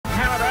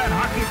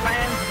hockey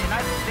fans in the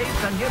United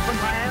States and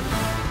Newfoundland.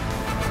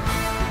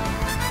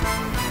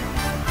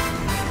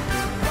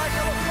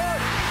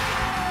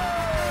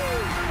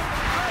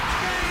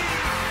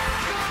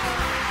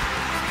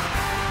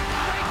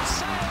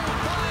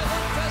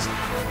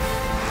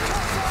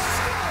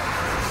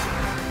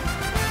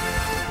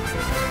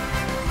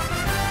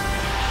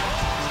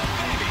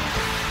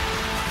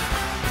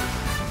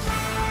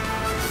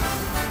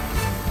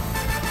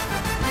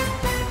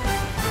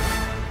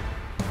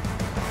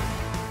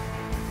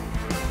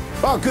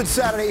 Well, good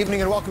Saturday evening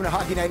and welcome to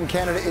Hockey Night in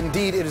Canada.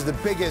 Indeed, it is the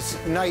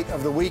biggest night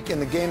of the week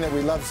and the game that we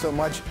love so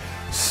much.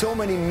 So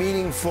many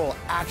meaningful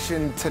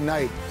action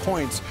tonight,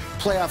 points,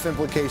 playoff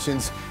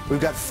implications. We've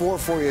got four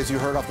for you, as you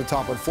heard off the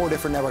top, on four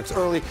different networks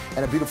early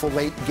and a beautiful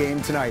late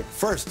game tonight.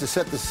 First, to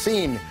set the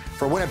scene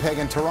for Winnipeg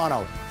and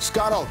Toronto,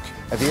 Scott Oak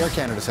at the Air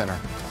Canada Centre.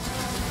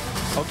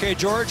 Okay,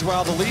 George,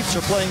 while the Leafs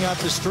are playing out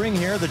the string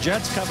here, the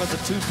Jets cover the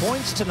 2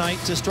 points tonight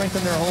to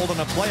strengthen their hold on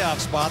a playoff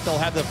spot. They'll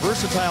have the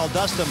versatile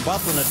Dustin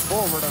Byfuglien at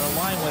forward on a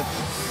line with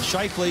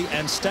Scheifele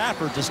and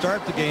Stafford to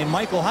start the game.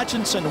 Michael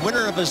Hutchinson,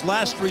 winner of his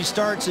last 3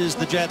 starts, is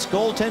the Jets'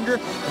 goaltender.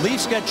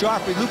 Leafs get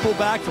Joffrey Lupul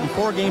back from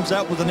 4 games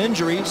out with an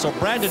injury, so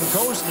Brandon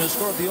Cozen, who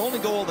scored the only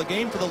goal of the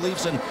game for the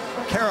Leafs in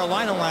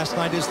Carolina last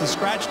night, is the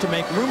scratch to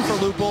make room for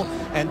Lupul.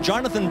 And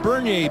Jonathan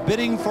Bernier,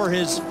 bidding for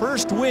his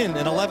first win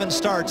in 11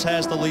 starts,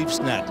 has the Leafs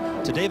net.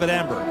 To David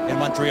Amber in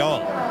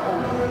Montreal.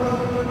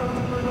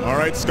 All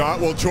right, Scott.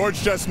 Well,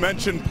 George just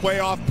mentioned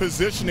playoff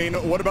positioning.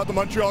 What about the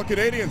Montreal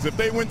Canadiens? If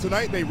they win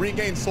tonight, they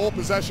regain sole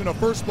possession of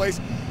first place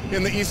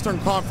in the Eastern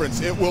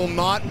Conference. It will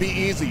not be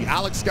easy.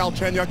 Alex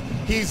Galchenyuk,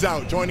 he's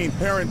out, joining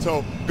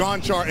Parenteau,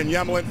 Gonchar, and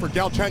Yemelin. For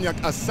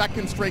Galchenyuk, a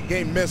second straight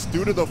game missed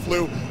due to the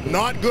flu.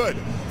 Not good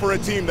for a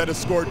team that has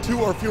scored 2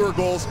 or fewer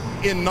goals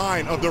in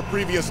 9 of their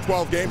previous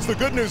 12 games. The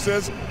good news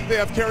is they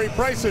have Carey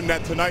Price in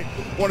net tonight,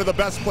 one of the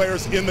best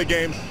players in the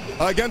game,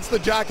 against the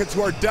Jackets,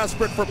 who are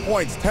desperate for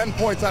points. 10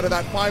 points out of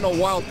that final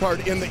wild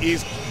card in the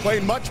East.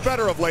 Playing much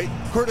better of late.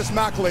 Curtis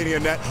McElhinney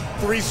in net.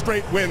 3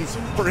 straight wins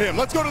for him.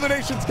 Let's go to the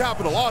nation's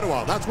capital,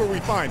 Ottawa. That's where we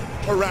find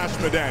Arash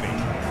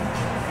Madani.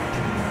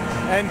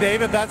 And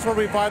David, that's where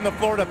we find the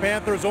Florida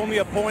Panthers, only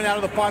a point out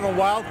of the final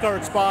wild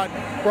card spot.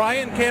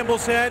 Brian Campbell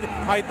said,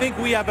 I think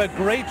we have a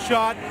great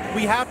shot.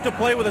 We have to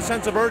play with a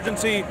sense of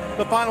urgency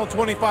the final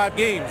 25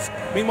 games.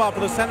 Meanwhile,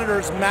 for the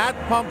Senators, Matt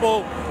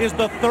Pumpel is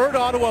the 3rd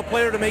Ottawa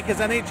player to make his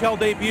NHL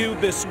debut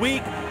this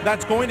week.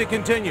 That's going to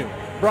continue.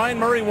 Brian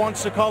Murray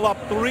wants to call up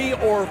 3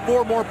 or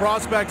 4 more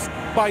prospects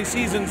by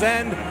season's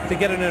end to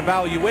get an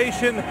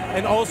evaluation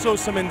and also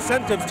some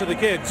incentives to the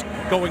kids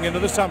going into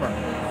the summer.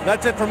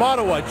 That's it from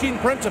Ottawa. Gene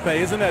Principe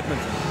is in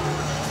Edmonton.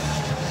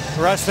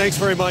 Russ, thanks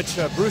very much.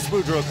 Bruce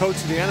Boudreau, coach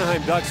of the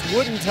Anaheim Ducks,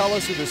 wouldn't tell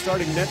us who the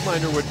starting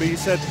netminder would be. He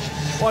said,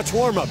 watch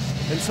warm-up.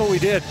 And so we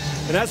did.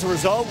 And as a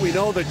result, we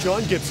know that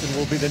John Gibson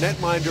will be the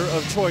netminder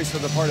of choice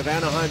on the part of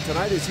Anaheim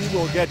tonight, as he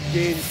will get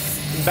games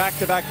in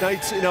back-to-back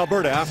nights in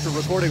Alberta after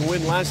recording a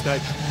win last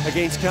night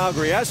against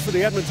Calgary. As for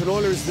the Edmonton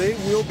Oilers, they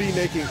will be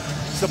making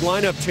some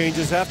lineup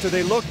changes after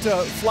they looked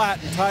flat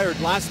and tired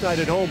last night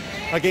at home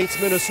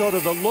against Minnesota.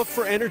 They'll look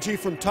for energy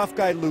from tough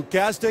guy Luke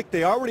Gazdic.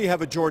 They already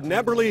have a Jordan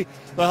Eberle.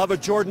 They'll have a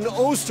Jordan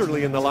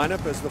Osterley in the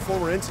lineup as the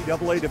former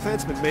NCAA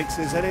defenseman makes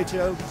his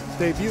NHL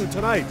debut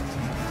tonight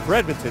for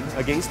Edmonton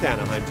against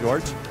Anaheim.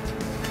 George.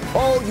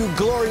 Oh, you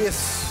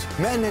glorious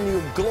men and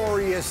your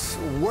glorious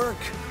work.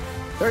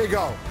 There you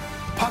go.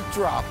 Puck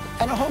drop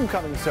and a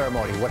homecoming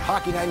ceremony. What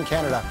Hockey Night in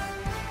Canada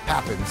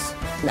happens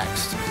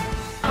next.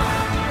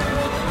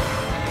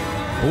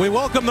 We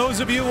welcome those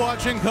of you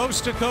watching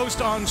Coast to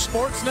Coast on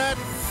Sportsnet,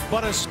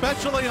 but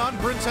especially on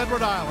Prince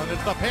Edward Island.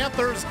 It's the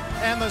Panthers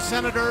and the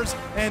Senators,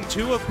 and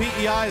 2 of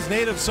PEI's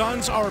native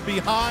sons are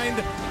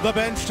behind the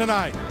bench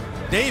tonight.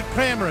 Dave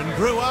Cameron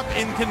grew up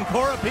in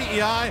Kincora,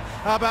 PEI,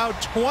 about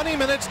 20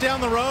 minutes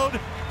down the road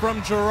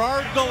from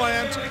Gerard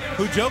Gallant,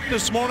 who joked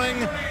this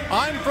morning,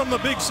 I'm from the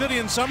big city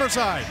in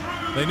Summerside.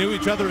 They knew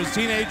each other as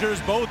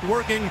teenagers, both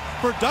working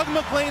for Doug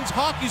McLean's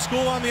hockey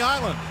school on the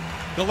island.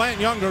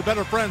 Gallant younger,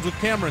 better friends with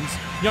Cameron's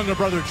younger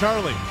brother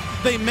Charlie.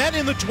 They met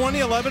in the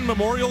 2011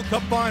 Memorial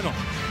Cup Final.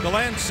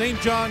 Gallant St.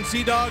 John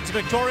Sea Dogs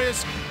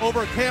victorious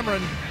over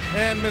Cameron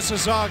and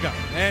Mississauga.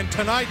 And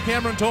tonight,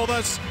 Cameron told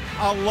us,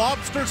 a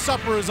lobster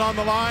supper is on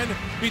the line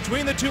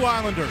between the 2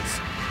 Islanders.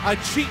 A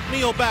cheap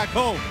meal back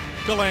home,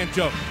 Gallant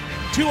joked.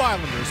 2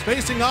 Islanders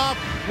facing off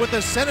with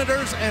the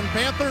Senators and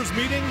Panthers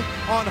meeting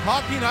on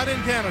Hockey Night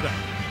in Canada.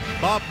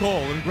 Bob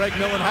Cole and Greg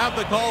Millen have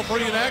the call for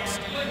you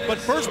next. But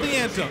first the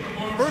anthem.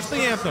 First the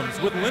anthems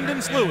with Lyndon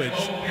Slewage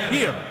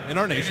here in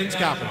our nation's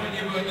capital.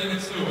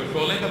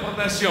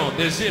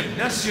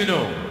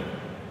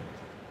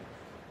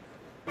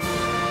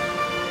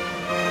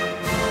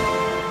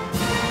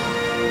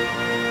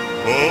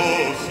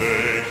 Oh,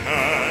 say,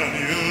 can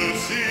you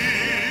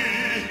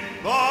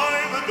see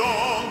by the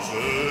dawn's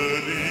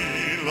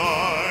early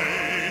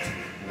light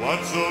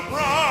what so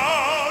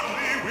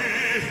proudly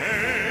we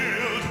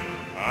hailed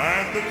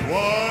at the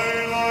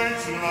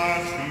twilight's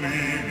last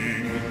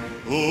gleaming,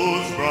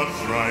 whose broad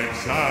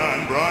stripes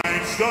and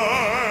bright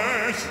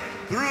stars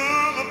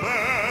through the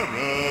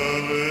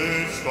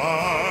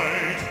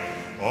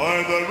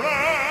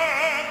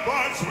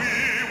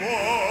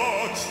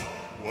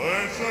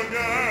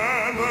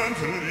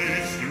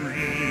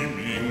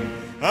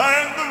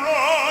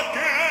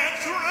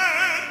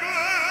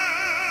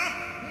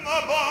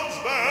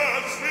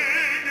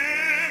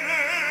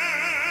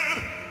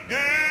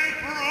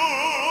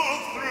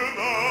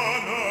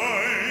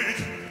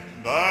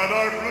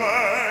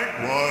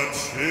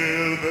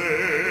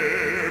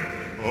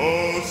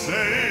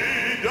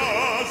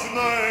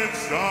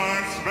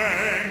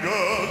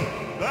Star-Spangled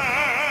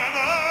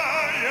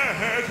Banner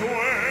yet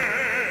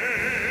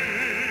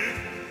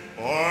wave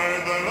o'er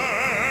the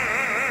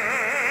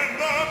land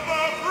of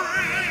the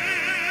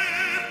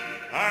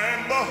free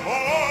and the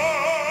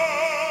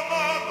home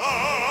of the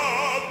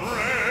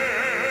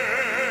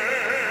brave.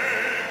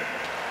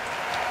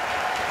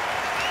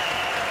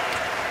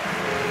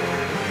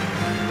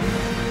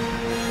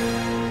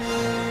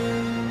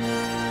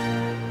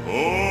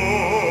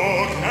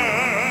 Oh,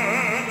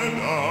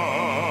 Canada,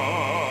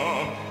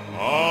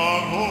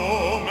 our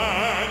home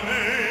and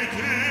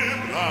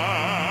native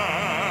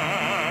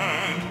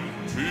land,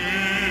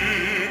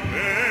 deep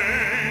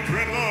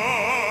hatred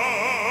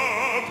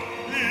love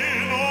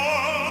in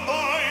all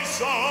thy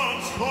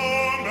sons'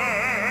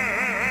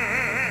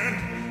 command.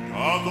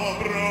 Cada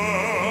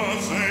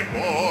brase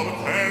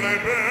porte le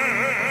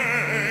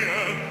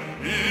belle,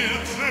 il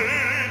se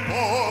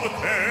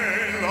porte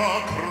la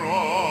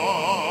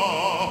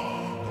croix,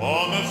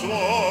 con le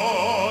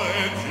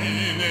suoi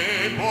fine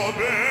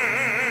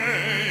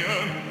poveye,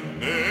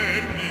 ne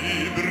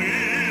plus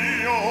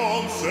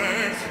brillant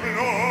s'explode.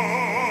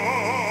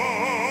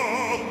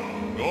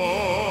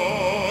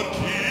 God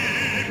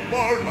keep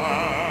our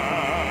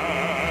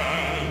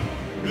land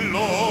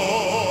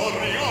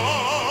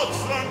glorious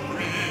and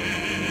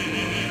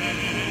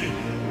free.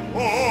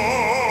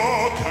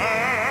 Oh,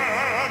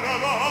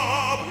 Canada,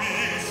 we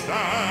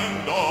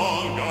stand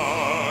on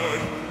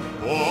guard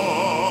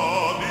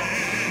for thee.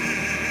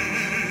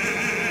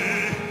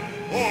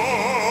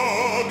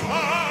 Oh,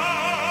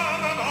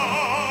 Canada,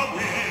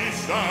 we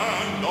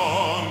stand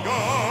on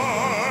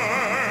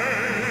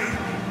guard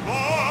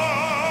for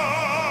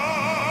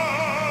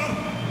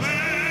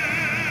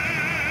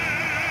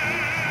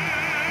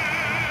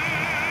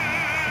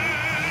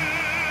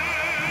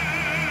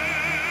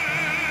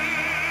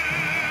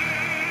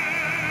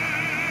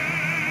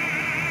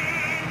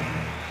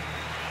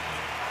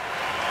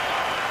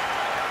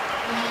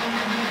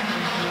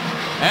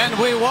And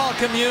we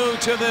welcome you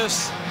to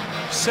this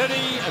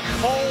city, a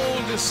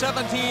cold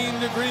 17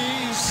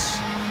 degrees.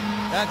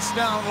 That's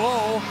down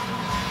low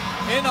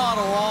in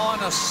Ottawa on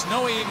a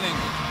snowy evening.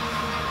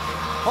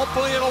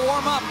 Hopefully it'll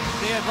warm up.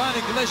 The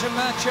Atlantic Division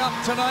matchup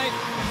tonight.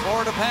 The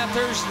Florida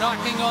Panthers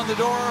knocking on the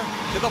door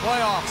to the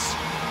playoffs.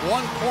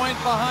 1 point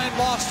behind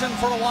Boston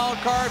for a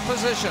wild card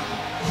position.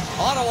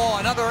 Ottawa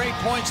another 8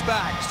 points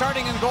back.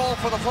 Starting in goal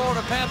for the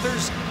Florida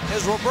Panthers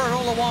is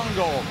Roberto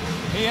Luongo.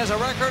 He has a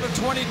record of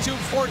 22,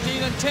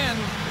 14, and 10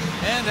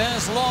 and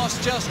has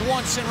lost just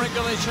once in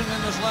regulation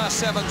in his last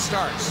 7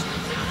 starts.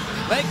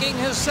 Making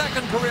his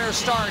second career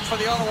start for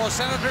the Ottawa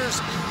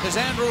Senators is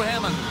Andrew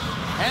Hammond.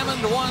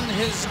 Hammond won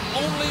his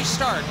only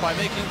start by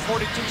making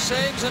 42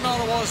 saves in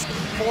Ottawa's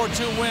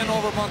 4-2 win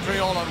over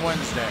Montreal on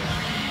Wednesday.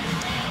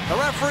 The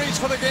referees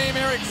for the game,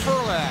 Eric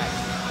Furlad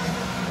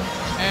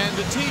and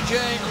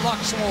TJ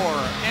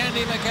Luxmore.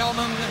 Andy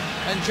McElman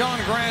and John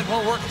Grant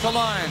will work the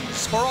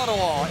lines. For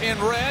Ottawa, in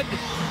red,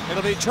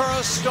 it'll be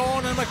Turris,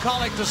 Stone, and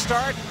McCulloch to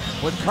start,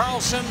 with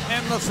Carlson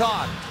and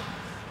Mathot.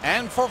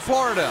 And for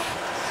Florida,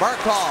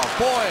 Barkov,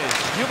 Boyd,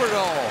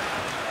 Huberdeau,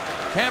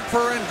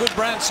 Kampfer, and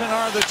Goodbranson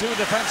are the 2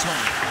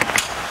 defensemen.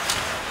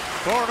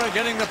 Florida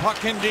getting the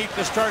puck in deep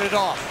to start it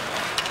off.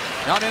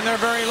 Not in there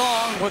very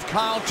long, with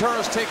Kyle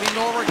Turris taking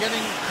over,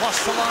 getting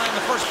plus the line,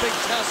 the first big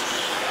test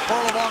for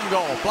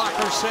Luongo.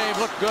 Blocker save,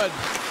 looked good.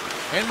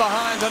 In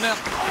behind the net.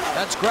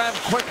 That's grabbed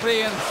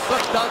quickly and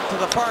flipped out to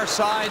the far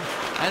side,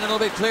 and it'll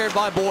be cleared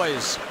by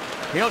Boys.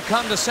 He'll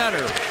come to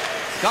center.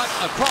 Got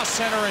across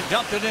center and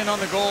dumped it in on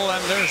the goal,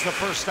 and there's the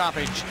first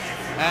stoppage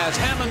as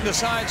Hammond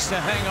decides to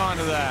hang on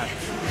to that.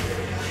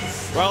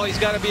 Well, he's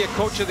got to be a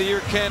Coach of the Year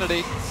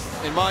candidate,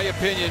 in my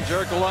opinion.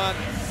 Jared Gallant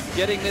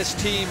getting this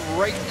team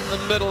right in the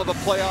middle of a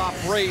playoff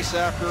race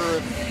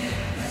after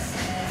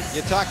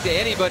you talk to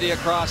anybody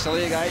across the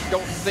league. I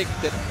don't think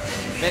that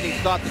many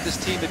thought that this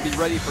team would be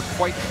ready for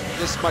quite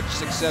this much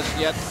success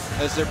yet,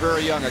 as they're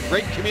very young. A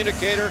great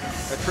communicator,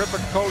 a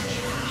terrific coach.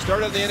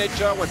 Started in the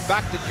NHL, went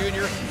back to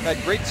junior,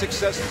 had great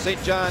success in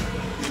St. John,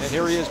 and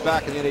here he is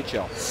back in the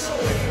NHL.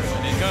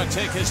 And he's going to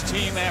take his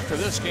team after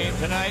this game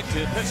tonight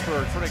to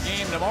Pittsburgh for a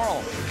game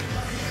tomorrow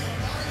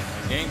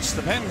against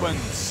the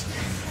Penguins.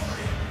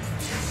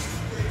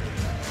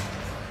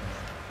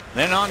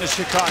 Then on to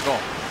Chicago.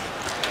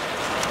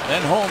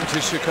 Then home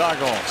to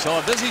Chicago. So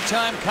a busy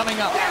time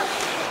coming up.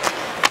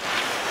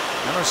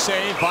 Another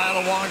save by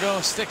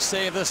Luongo. Stick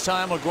save this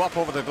time will go up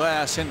over the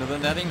glass into the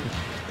netting.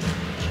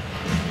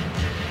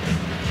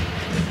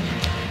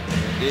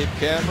 Dave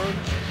Cameron.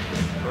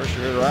 Of course,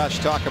 you heard Rash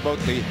talk about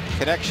the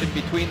connection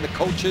between the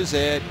coaches,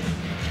 and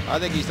I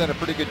think he's done a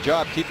pretty good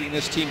job keeping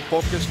this team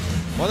focused.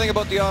 One thing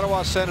about the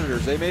Ottawa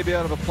Senators, they may be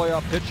out of a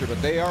playoff picture, but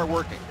they are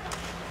working.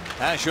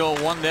 Paschal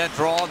won that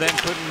draw, then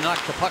couldn't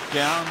knock the puck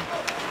down.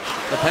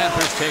 The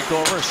Panthers take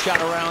over,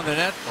 shot around the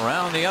net,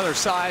 around the other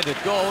side it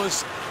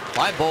goes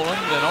by Boland,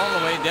 and all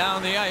the way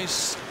down the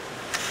ice.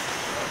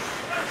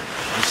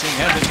 You're seeing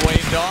him been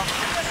waved off.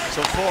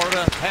 So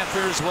Florida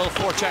Panthers will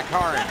forecheck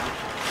hard.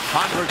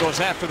 Condra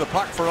goes after the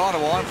puck for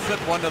Ottawa, flip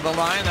one to the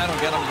line, that'll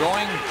get him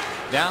going.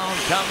 Down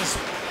comes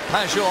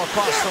Pajot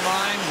across the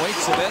line,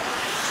 waits a bit.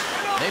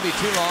 Maybe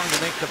too long to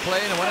make the play,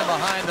 and went in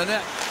behind the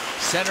net.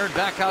 Centered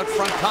back out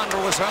front.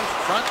 Condor was out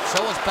front,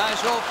 so was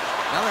Pajot.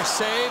 Another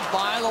save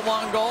by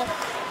Luongo.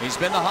 He's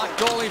been the hot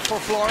goalie for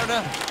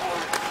Florida.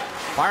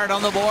 Fired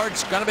on the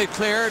boards, going to be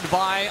cleared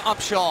by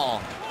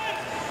Upshaw.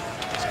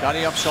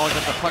 Scotty Upshaw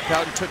got the puck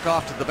out and took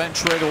off to the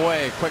bench right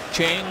away. Quick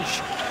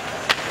change.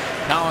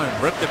 Cowan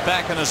ripped it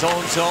back in his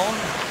own zone.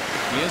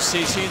 The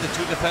SCC, the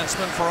two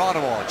defensemen for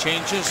Ottawa.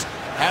 Changes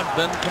have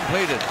been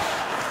completed.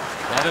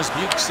 That is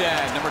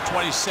Bukestad, number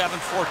 27,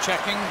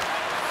 forechecking.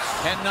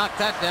 Can knock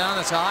that down.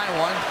 It's a high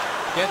one.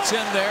 Gets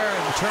in there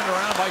and turned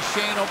around by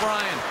Shane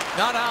O'Brien.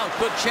 Not out.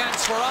 Good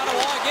chance for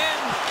Ottawa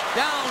again.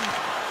 Down.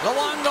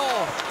 Luongo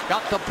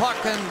got the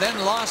puck and then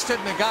lost it,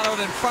 and it got out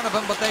in front of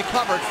him, but they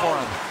covered for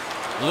him.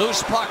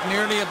 Loose puck,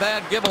 nearly a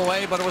bad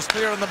giveaway, but it was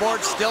clear on the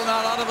board. Still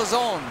not out of his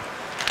zone.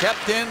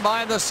 Kept in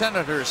by the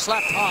Senators.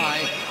 Slapped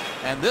high.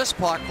 And this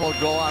puck will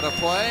go out of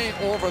play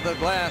over the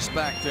glass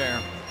back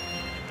there.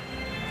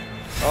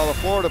 Well, the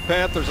Florida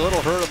Panthers a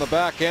little hurt on the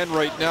back end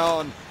right now,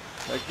 and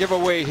a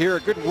giveaway here.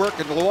 Good work,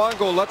 and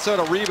Luongo lets out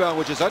a rebound,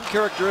 which is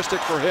uncharacteristic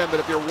for him. But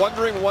if you're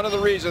wondering one of the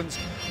reasons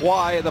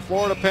why the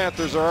Florida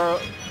Panthers are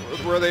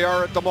where they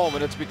are at the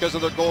moment, it's because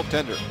of their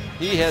goaltender.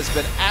 He has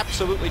been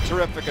absolutely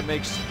terrific and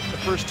makes the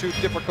first two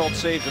difficult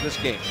saves in this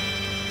game.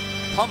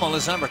 Hummel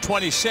is number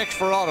 26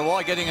 for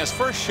Ottawa, getting his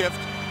first shift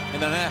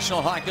in the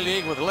National Hockey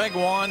League with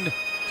Legwand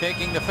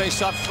taking the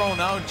face-off throw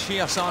now.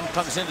 Chiasson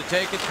comes in to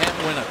take it, can't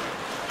win it.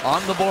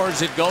 On the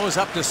boards it goes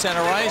up to center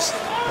ice.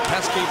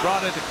 Pesky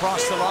brought it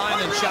across the line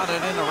and shot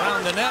it in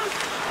around the net.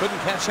 Couldn't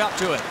catch up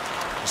to it.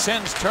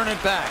 Sens turn it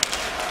back.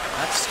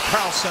 That's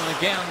Carlson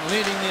again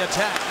leading the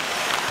attack.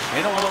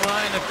 In over the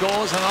line it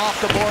goes and off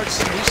the boards.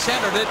 He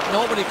centered it.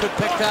 Nobody could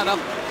pick that up.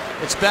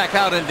 It's back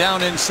out and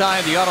down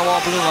inside the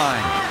Ottawa blue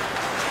line.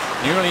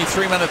 Nearly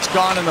 3 minutes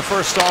gone in the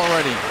first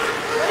already.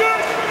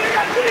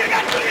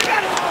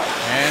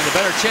 And the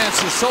better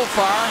chances so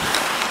far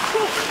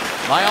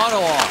by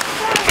Ottawa.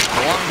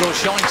 Luongo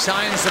showing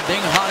signs of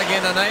being hot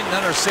again tonight.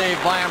 Another save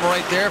by him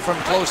right there from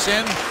close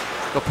in.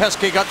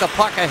 Gopesky got the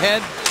puck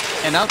ahead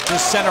and out to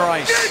center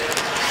ice.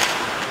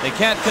 They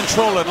can't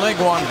control it.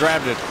 Legwand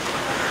grabbed it.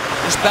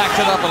 Just backed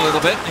it up a little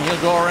bit and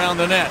he'll go around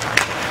the net.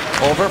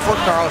 Over for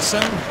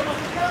Carlson.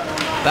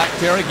 Back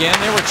there again.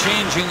 They were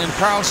changing and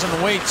Carlson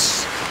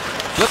waits.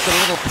 Flipped a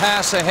little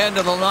pass ahead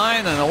to the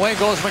line and away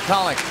goes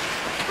McCulloch.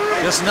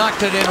 Just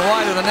knocked it in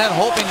wide of the net,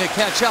 hoping to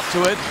catch up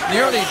to it.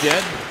 Nearly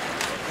did.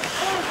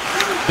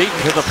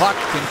 Beaten to the puck,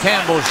 and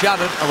Campbell shot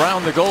it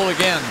around the goal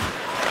again.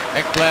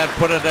 Ekblad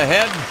put it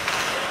ahead,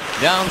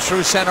 down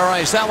through center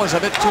ice. That was a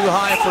bit too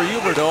high for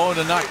Huberdeau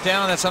to knock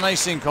down. That's an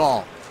icing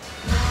call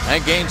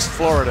against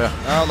Florida.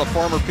 Now the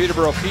former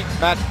Peterborough Pete,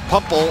 Matt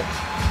Pumple,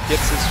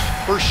 gets his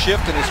first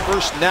shift in his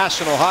first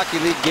National Hockey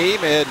League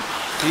game, and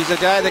he's a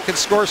guy that can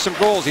score some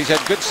goals. He's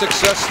had good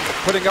success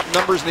putting up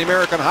numbers in the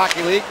American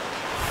Hockey League.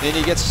 And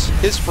he gets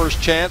his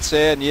first chance,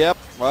 and yep,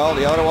 well,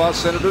 the Ottawa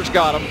Senators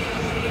got him.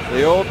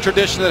 The old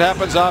tradition that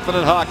happens often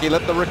in hockey.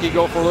 Let the rookie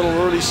go for a little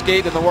early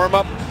skate in the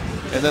warm-up,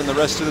 and then the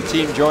rest of the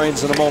team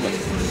joins in a moment.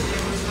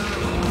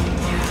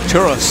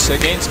 Turris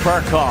against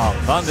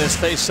Barkov on this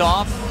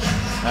face-off.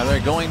 Now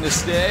they're going to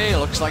stay.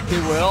 Looks like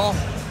they will.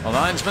 The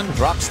linesman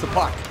drops the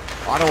puck.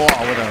 Ottawa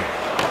with a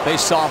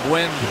face-off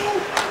win.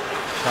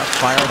 Shot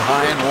fired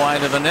high and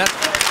wide of the net.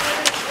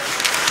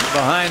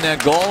 Behind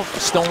that goal,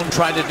 Stone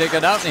tried to dig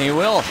it out, and he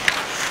will.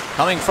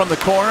 Coming from the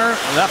corner,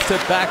 left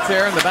it back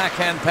there in the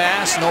backhand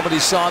pass. Nobody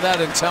saw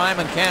that in time,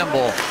 and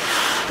Campbell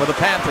for the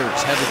Panthers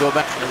had to go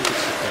back.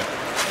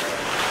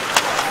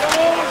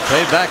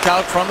 Played back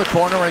out from the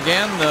corner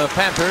again. The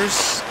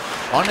Panthers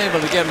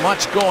unable to get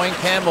much going.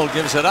 Campbell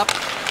gives it up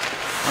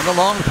on the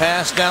long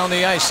pass down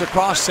the ice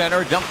across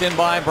center, dumped in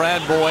by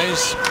Brad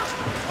Boys.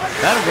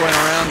 That'll go in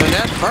around the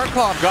net.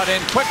 Barkov got in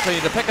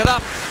quickly to pick it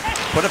up.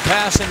 Put a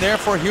pass in there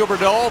for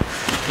Huberdeau.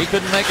 He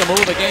couldn't make a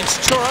move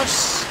against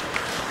Turris.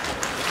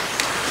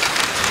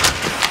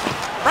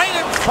 Right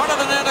in front of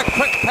the net, a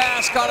quick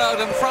pass got out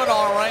in front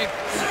all right.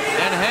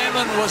 And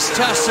Hammond was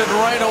tested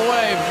right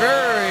away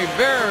very,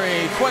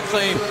 very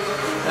quickly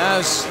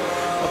as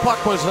the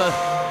puck was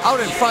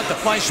out in front. The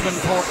Fleischman,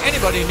 before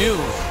anybody knew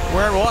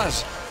where it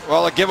was.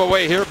 Well, a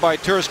giveaway here by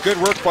Turris. Good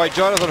work by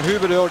Jonathan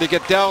Huberdeau to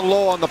get down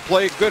low on the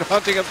play. Good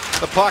hunting of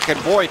the puck.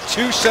 And boy,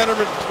 three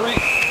Senators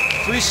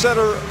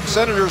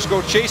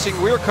go chasing.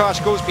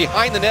 Weirkosh goes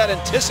behind the net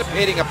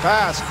anticipating a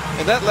pass,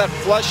 and that left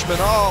Fleischman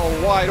all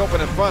wide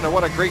open in front. And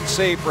what a great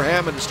save for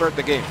Hammond to start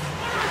the game.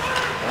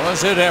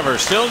 Was it ever?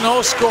 Still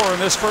no score in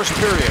this first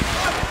period.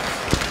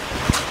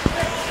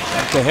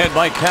 Back ahead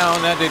by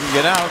Cowan. That didn't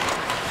get out.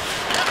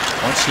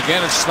 Once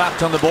again it's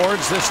slapped on the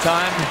boards. This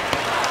time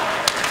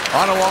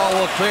Ottawa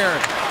will clear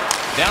it.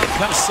 Down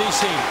comes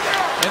Ceci.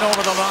 In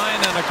over the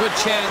line, and a good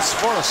chance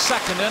for a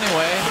second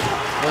anyway.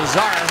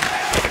 Lazar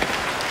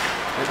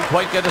Didn't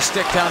quite get a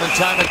stick down in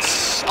time.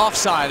 It's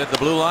offside at the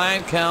blue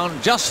line.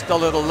 Count just a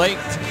little late,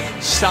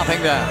 stopping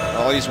that.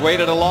 Well, he's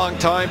waited a long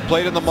time,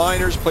 played in the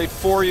minors, played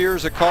 4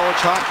 years of college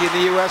hockey in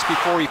the U.S.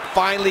 before he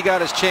finally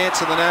got his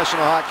chance in the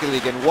National Hockey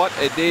League. And what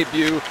a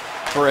debut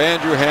for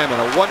Andrew Hammond.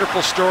 A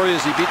wonderful story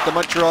as he beat the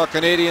Montreal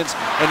Canadiens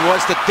and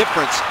was the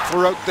difference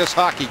throughout this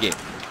hockey game.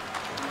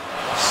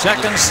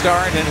 Second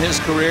start in his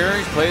career.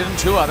 He's played in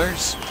 2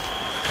 others.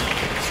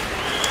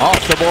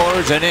 Off the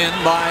boards and in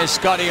by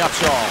Scotty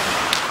Upshall.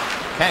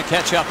 Can't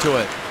catch up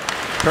to it.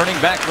 Turning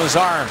back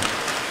Lazar.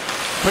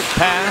 Quick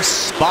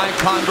pass by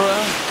Condra.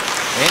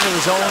 Into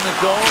the zone it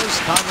goes.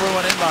 Condra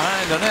went in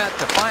behind the net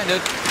to find it.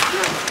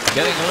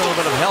 Getting a little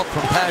bit of help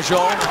from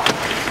Pajot.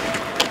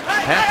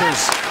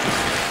 Panthers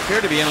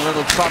appear to be in a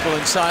little trouble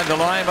inside the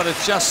line, but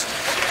it's just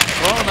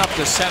thrown up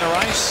to center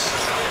ice.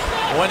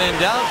 When in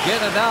doubt,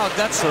 get it out.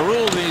 That's the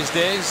rule these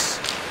days.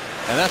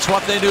 And that's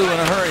what they do in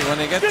a hurry when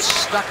they get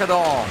stuck at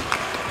all.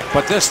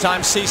 But this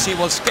time Ceci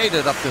will skate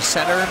it up the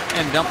center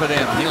and dump it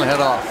in. He'll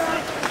head off.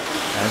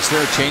 As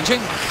they're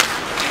changing.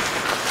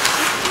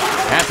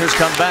 Panthers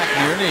come back,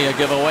 nearly a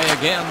giveaway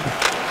again.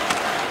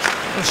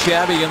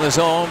 Shabby in the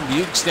zone.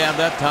 Bukestad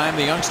that time.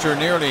 The youngster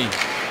nearly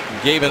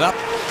gave it up.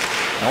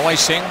 No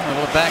icing. A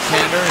little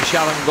backhander.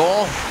 Shot on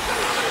goal.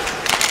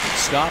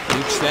 Stop.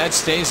 Bukestad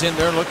stays in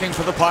there looking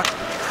for the puck.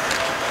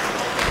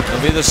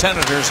 It'll be the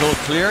Senators who'll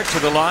clear it to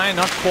the line.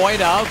 Not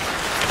quite out.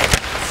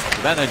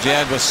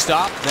 Benajad was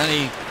stopped. Then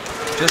he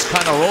just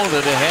kind of rolled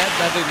it ahead.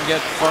 That didn't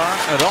get far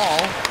at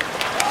all.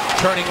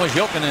 Turning was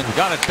Jokinen.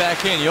 Got it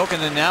back in.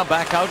 Jokinen now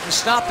back out and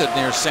stopped it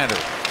near center.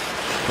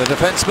 The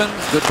defenseman,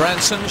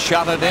 Goodbranson,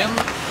 shot it in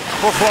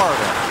for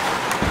Florida.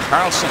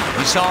 Carlson,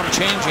 he saw him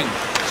changing,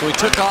 so he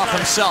took off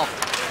himself.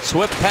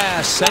 Swift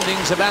pass, sending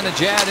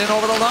Zibanejad in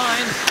over the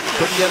line.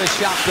 Couldn't get a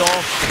shot though.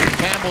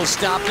 Campbell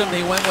stopped him.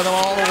 He went with him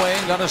all the way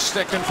and got a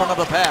stick in front of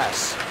the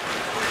pass.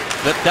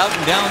 Flipped out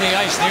and down the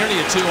ice, nearly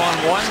a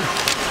 2-on-1.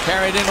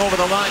 Carried in over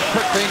the line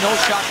quickly. No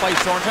shot by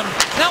Thornton.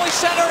 Now he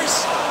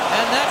centers,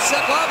 and that's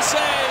a glove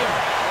save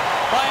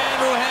by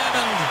Andrew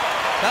Hammond.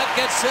 That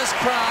gets this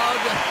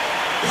crowd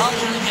up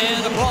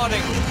and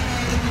applauding.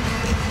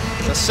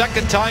 The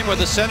second time where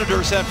the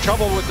Senators have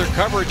trouble with their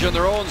coverage in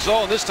their own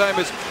zone. This time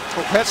it's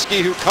Kopetsky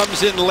who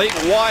comes in late,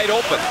 wide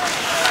open.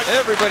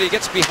 Everybody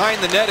gets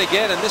behind the net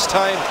again, and this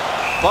time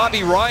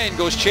Bobby Ryan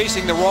goes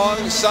chasing the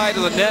wrong side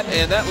of the net,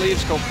 and that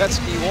leaves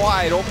Kopetsky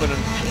wide open.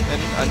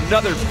 And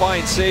another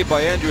fine save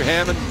by Andrew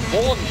Hammond.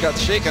 Bolin got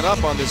shaken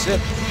up on this hit.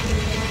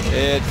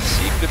 It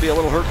seemed to be a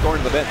little hurt going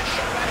to the bench.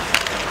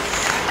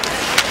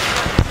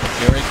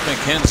 Eric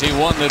McKenzie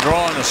won the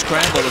draw, and a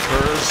scramble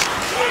occurs.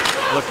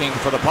 Looking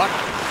for the puck.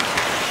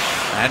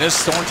 And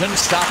it's Thornton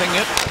stopping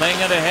it, playing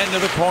it ahead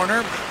to the corner.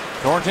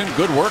 Thornton,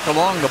 good work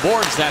along the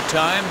boards that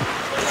time.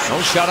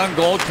 No shot on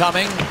goal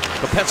coming.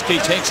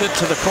 Kopetsky takes it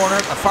to the corner,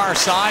 the far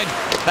side.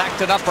 Backed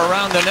it up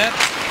around the net.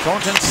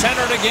 Thornton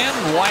centered again,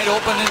 wide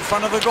open in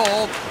front of the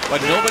goal,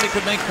 but nobody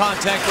could make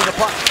contact with the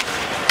puck.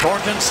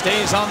 Thornton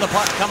stays on the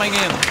puck coming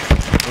in.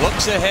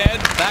 Looks ahead,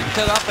 backed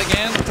it up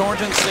again.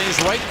 Thornton stays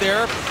right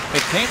there.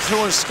 It came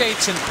through his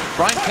skates and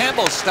Brian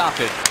Campbell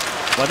stopped it.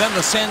 But then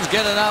the Sens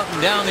get it out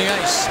and down the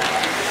ice.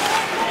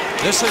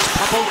 This is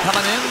Puppel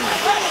coming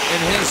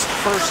in his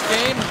first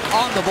game.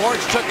 On the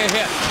boards, took a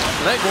hit.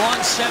 Leg one,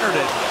 centered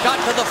it. Got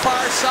to the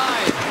far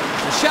side.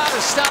 The shot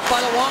is stopped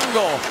by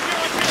Luongo.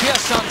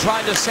 Chiasson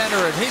tried to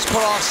center it. He's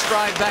put off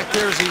stride back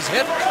there as he's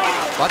hit.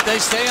 But they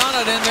stay on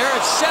it in there.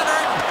 It's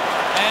centered.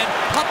 And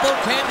Puppel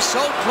came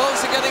so close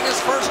to getting his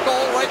first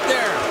goal right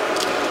there.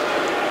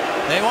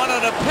 They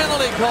wanted a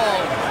penalty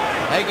call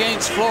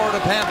against Florida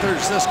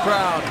Panthers, this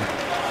crowd.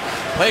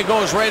 Play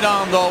goes right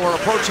on, though. We're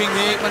approaching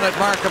the 8-minute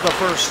mark of the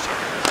first.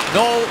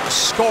 No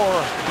score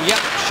yet.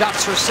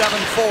 Shots for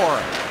 7-4.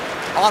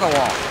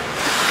 Ottawa.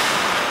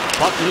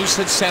 Puck loose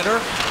at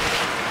center.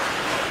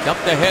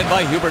 Dumped ahead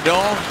by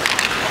Huberdeau.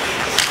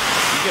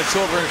 He gets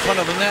over in front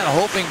of the net,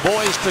 hoping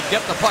boys could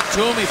get the puck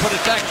to him. He put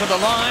it back to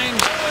the line.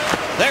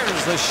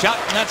 There's the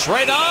shot, and that's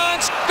right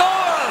on.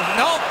 Score!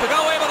 Nope, they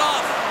got to wave it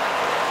off.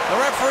 The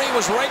referee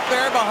was right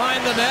there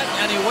behind the net,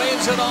 and he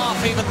waves it off,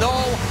 even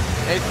though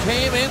it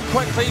came in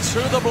quickly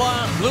through the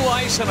blue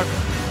ice and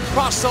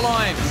across the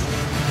line.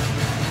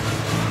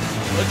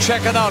 We'll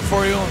check it out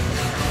for you.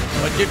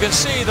 But you can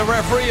see the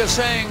referee is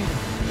saying,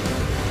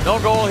 no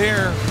goal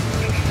here.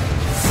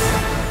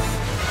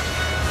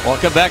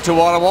 Welcome back to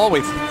Ottawa.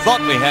 We thought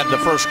we had the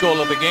first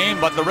goal of the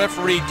game, but the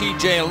referee,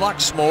 TJ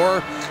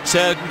Luxmore,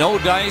 said no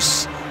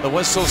dice. The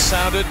whistle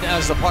sounded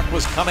as the puck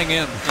was coming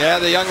in. Yeah,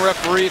 the young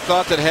referee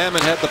thought that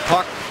Hammond had the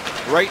puck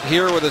right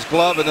here with his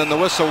glove, and then the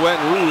whistle went.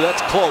 Ooh,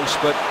 that's close,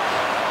 but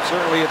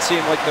certainly it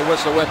seemed like the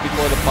whistle went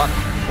before the puck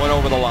went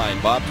over the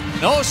line, Bob.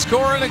 No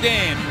score in the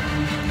game.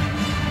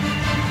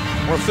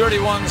 We're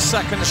 31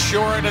 seconds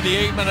short of the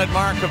 8-minute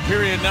mark of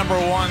period number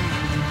 1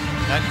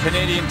 at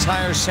Canadian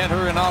Tire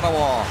Center in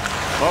Ottawa.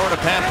 Florida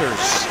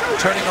Panthers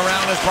turning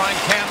around as Brian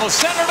Campbell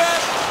centered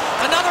it.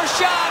 Another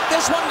shot.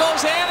 This one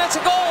goes in. It's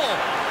a goal.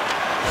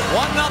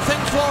 1-0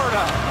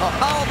 Florida. Well,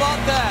 how about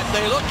that?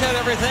 They looked at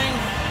everything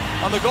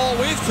on the goal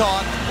we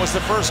thought was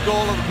the first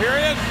goal of the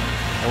period.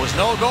 There was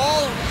no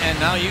goal, and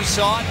now you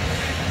saw it,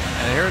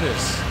 and here it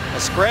is. A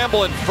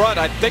scramble in front.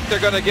 I think they're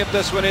going to give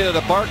this one either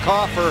to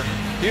Barkov or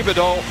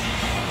Huberdeau.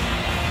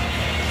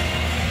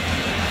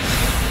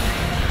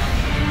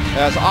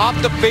 As off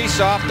the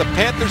face-off, the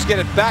Panthers get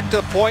it back to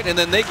the point, and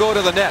then they go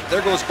to the net.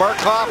 There goes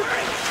Barkov,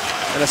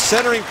 and a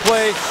centering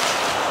play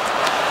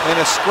and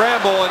a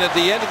scramble, and at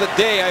the end of the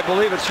day, I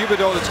believe it's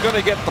Huberdeau that's going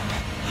to get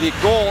the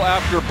goal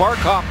after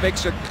Barkov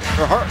makes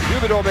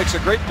Huberdeau makes a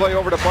great play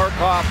over to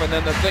Barkov, and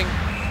then the thing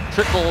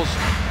trickles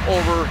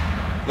over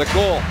the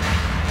goal.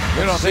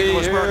 You don't think it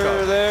was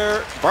Barkov?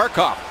 There,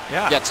 Barkov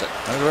gets it.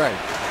 That's right.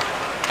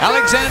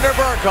 Alexander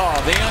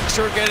Barkov, the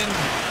youngster, getting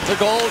the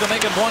goal to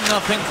make it 1-0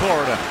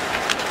 Florida.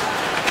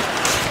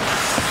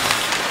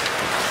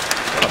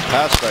 What a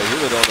pass by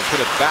Huberdeau to put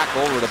it back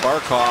over to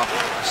Barkov,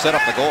 set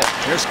up the goal.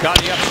 Here's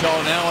Scotty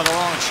Upshaw now with a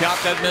long shot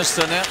that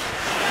missed the net.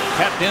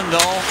 Kept in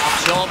though.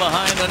 Upshaw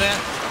behind the net,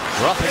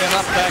 roughing it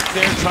up back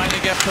there, trying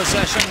to get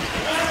possession.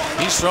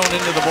 He's thrown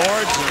into the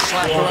boards and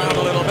slapped around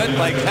a little bit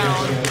by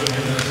Cowan,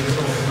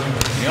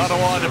 the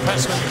Ottawa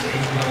defenseman.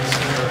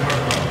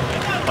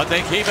 But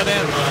they keep it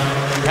in.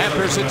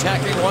 Panthers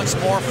attacking once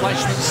more.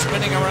 Fleshman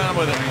spinning around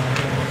with it.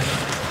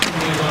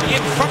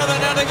 In front of the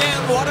net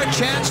again. What a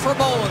chance for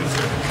Bowen.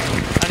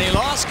 And he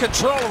lost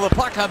control of the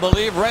puck, I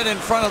believe, right in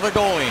front of the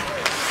goalie.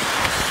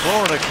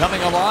 Florida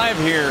coming alive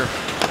here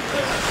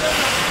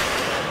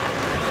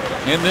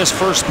in this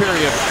first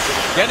period.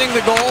 Getting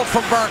the goal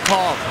from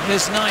Barkov,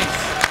 his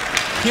 9th.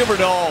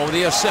 Huberdeau,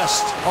 the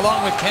assist,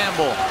 along with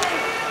Campbell.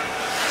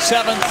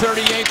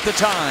 7:38 the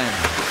time.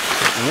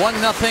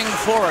 1-0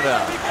 Florida.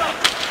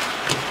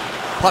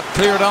 Puck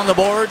cleared on the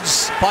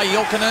boards by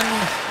Jokinen.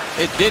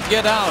 It did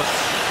get out.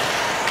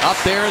 Up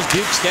there is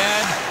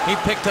Bukestad. He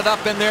picked it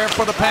up in there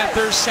for the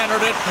Panthers,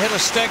 centered it, hit a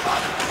stick.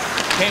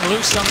 Came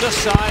loose on this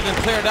side and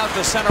cleared out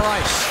to center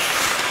ice.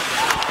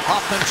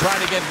 Hoffman tried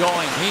to get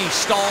going. He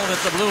stalled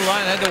at the blue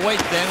line, had to wait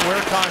then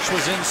where Kosh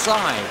was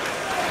inside.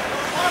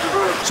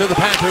 So the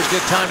Panthers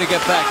get time to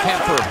get back.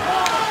 Kemper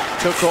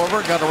took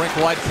over, got a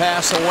rink-wide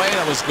pass away.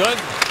 That was good.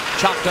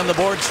 Chopped on the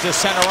boards to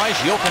center ice.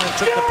 Jokinen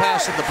took the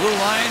pass at the blue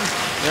line.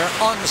 They're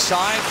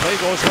onside. Play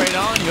goes right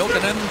on.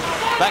 Jokinen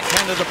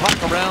backhanded the puck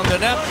around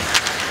the net.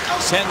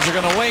 Sens are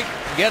going to wait,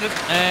 get it,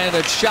 and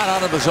it's shot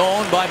out of the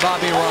zone by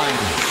Bobby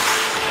Ryan.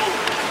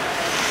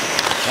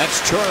 That's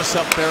Turris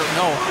up there.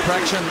 No,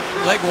 correction,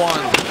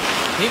 Legwan.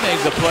 He made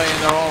the play, and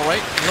they're all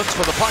right. Looks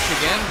for the puck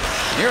again.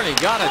 Nearly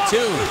got it,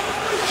 too.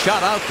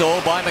 Shot out,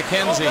 though, by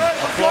McKenzie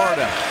of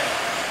Florida.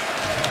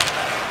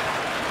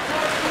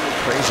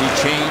 Crazy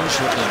change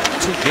with the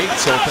 2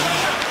 gates open.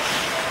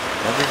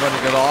 Everybody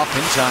got off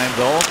in time,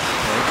 though.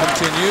 Play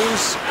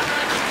continues.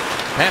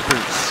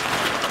 Panthers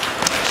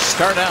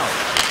start out.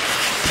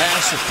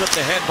 Pass is flipped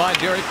ahead by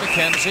Derek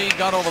McKenzie.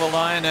 Got over the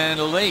line and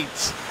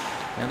late.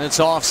 And it's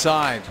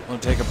offside. We'll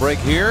take a break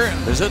here and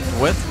visit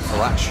with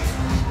Arash.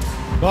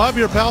 Bob,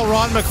 your pal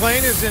Ron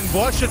McLean is in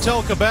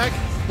Bois-Chatel, Quebec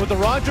with the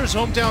Rogers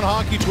Hometown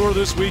Hockey Tour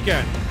this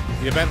weekend.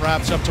 The event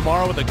wraps up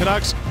tomorrow with the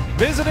Canucks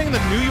visiting the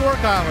New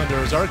York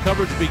Islanders. Our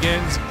coverage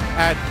begins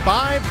at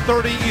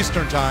 5:30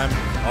 Eastern Time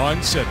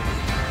on City.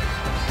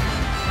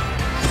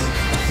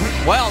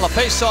 Well, the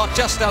face-off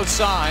just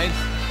outside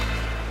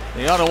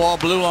the Ottawa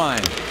blue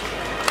line.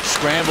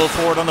 Scramble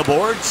for it on the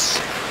boards.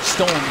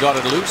 Stone got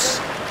it loose.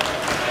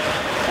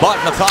 But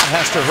Mathot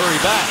has to hurry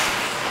back.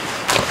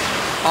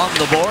 On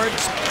the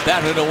boards,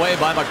 batted away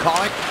by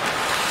McCulloch.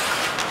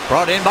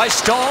 Brought in by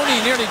Stone. He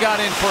nearly got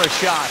in for a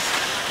shot.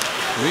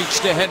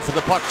 Reached ahead for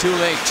the puck too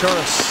late.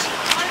 Turris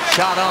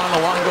shot on the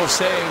Longo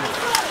save.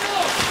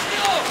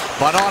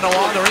 But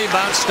Ottawa, the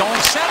rebound.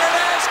 Stone centered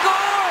and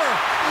score!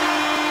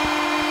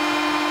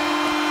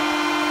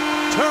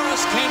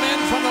 Turris came in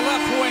from the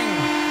left wing.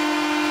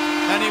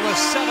 And he was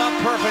set up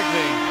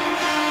perfectly.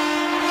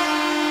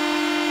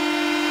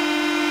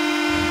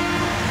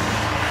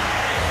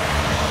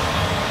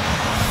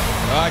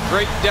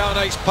 Great down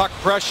ice puck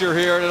pressure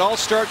here, and it all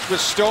starts with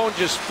Stone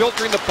just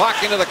filtering the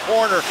puck into the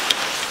corner.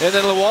 And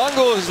then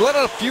Luongo has let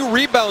a few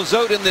rebounds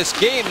out in this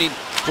game. And he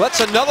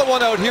lets another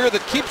one out here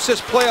that keeps this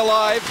play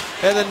alive.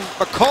 And then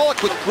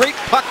McCulloch with great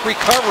puck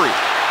recovery.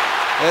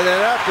 And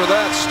then after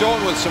that,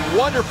 Stone with some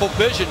wonderful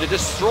vision to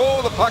just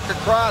throw the puck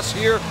across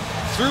here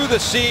through the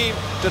seam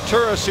to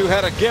Turris, who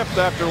had a gift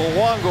after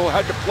Luongo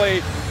had to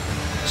play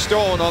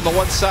Stone on the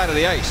one side of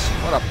the ice.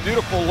 What a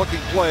beautiful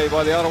looking play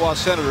by the Ottawa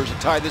Senators to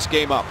tie this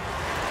game up.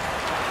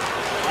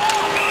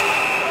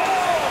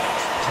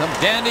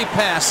 Some dandy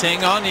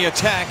passing on the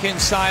attack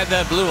inside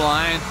that blue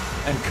line.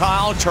 And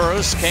Kyle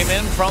Turris came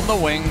in from the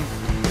wing,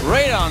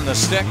 right on the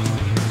stick,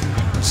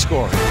 and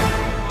scored.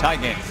 Tie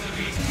game.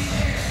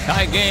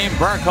 Tie game.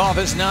 Barkov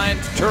is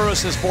 9th,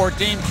 Turris is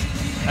 14th,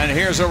 and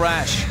here's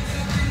Arash.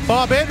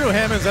 Bob, Andrew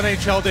Hammond's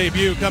NHL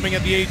debut coming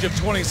at the age of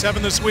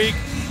 27 this week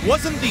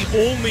wasn't the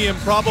only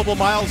improbable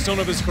milestone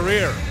of his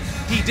career.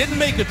 He didn't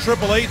make a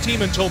AAA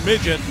team until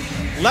midget,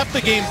 left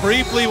the game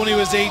briefly when he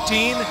was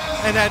 18,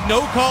 and had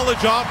no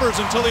college offers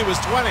until he was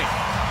 20.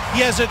 He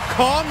has a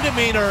calm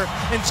demeanor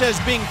and says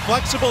being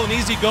flexible and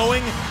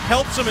easygoing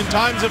helps him in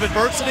times of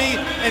adversity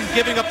and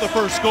giving up the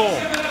first goal.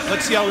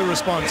 Let's see how he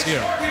responds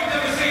here.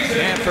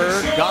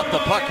 Stanford got the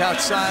puck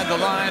outside the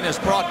line, is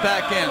brought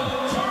back in.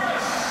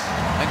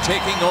 And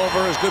taking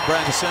over is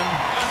Goodbranson.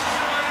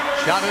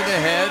 Shot it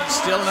ahead,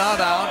 still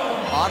not out.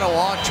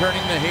 Ottawa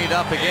turning the heat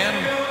up again,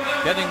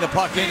 getting the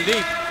puck in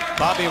deep.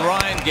 Bobby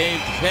Ryan gave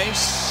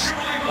chase,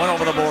 went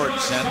over the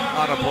boards and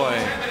out of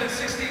play.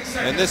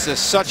 And this is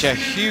such a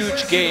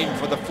huge game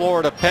for the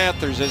Florida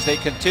Panthers as they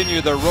continue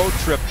their road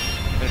trip.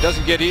 And it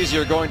doesn't get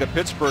easier going to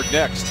Pittsburgh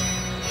next.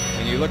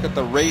 And you look at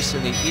the race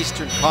in the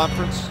Eastern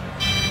Conference,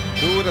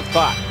 who would have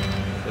thought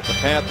that the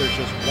Panthers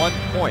just 1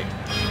 point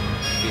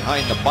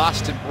behind the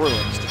Boston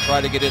Bruins to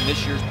try to get in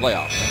this year's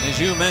playoffs. And as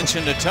you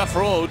mentioned, a tough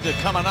road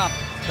coming up.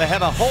 They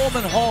have a home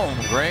and home,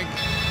 Greg,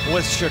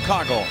 with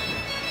Chicago.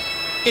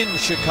 In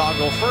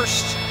Chicago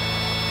first,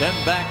 then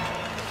back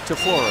to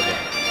Florida.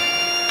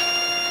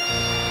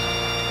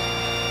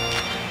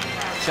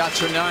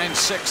 Shots are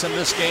 9-6 in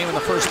this game in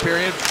the first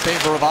period, in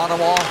favor of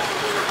Ottawa.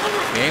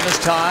 Game is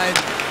tied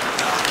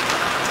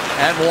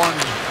at 1.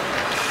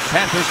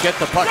 Panthers get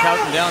the puck out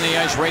and down the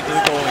ice right to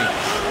the goalie.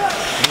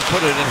 He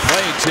put it in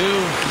play too.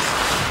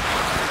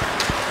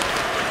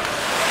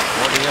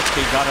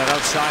 Wojciechowski got it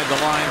outside the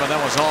line, but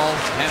that was all.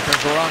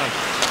 Panthers were on it.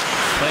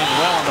 Playing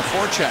well on the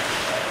forecheck.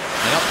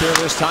 And up there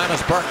this time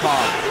is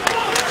Barkov.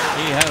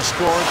 He has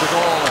scored the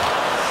goal.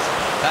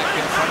 Back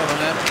in front of the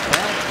net.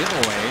 Bad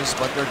giveaways,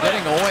 but they're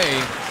getting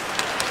away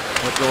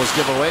with those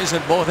giveaways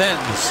at both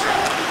ends.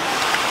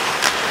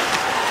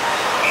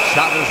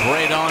 Shot is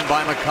right on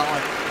by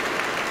McCulloch.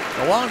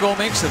 Luongo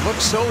makes it look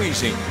so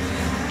easy.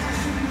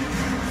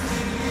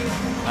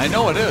 I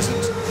know it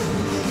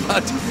isn't,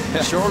 but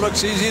it sure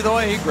looks easy the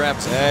way he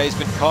grabs it. Yeah, he's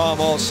been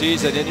calm all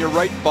season, and you're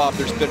right, Bob.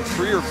 There's been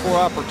 3 or 4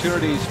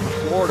 opportunities for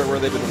Florida where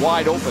they've been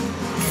wide open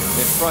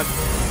in front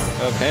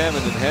of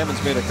Hammond, and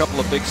Hammond's made a couple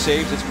of big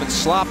saves. It's been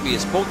sloppy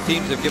as both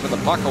teams have given the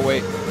puck away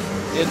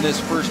in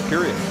this first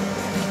period.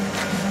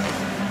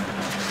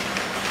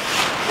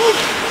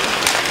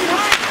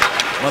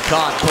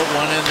 McCott put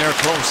one in there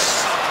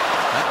close.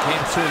 That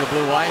came through the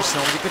blue ice.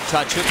 Nobody could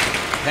touch it.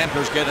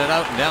 Panthers get it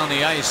out and down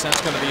the ice.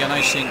 That's going to be an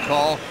icing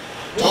call.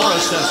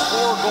 Torres has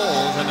 4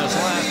 goals in his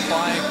last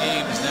 5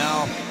 games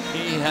now.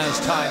 He has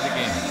tied the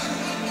game.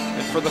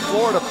 And for the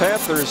Florida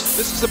Panthers,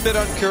 this is a bit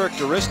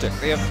uncharacteristic.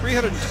 They have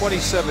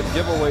 327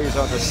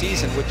 giveaways on the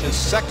season, which is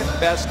second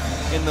best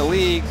in the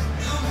league,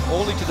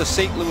 only to the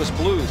St. Louis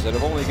Blues that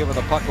have only given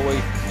the puck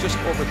away just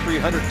over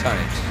 300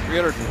 times,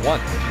 301.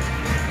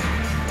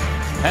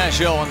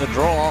 Pajot on the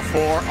draw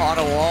for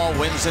Ottawa,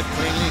 wins it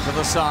cleanly to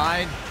the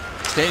side.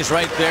 Stays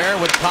right there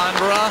with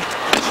Condra.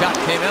 Shot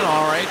came in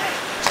all right.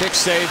 Stick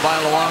saved by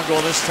Luongo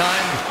this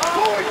time.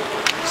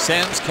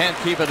 Sens can't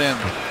keep it in.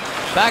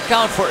 Back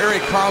out for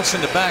Erik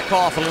Karlsson to back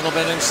off a little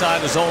bit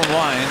inside his own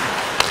line.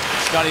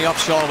 Scotty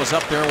Upshaw was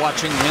up there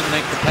watching him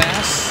make the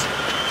pass.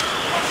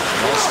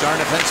 All-star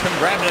defenseman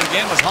grabbed it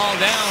again, was hauled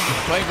down.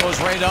 Play goes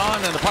right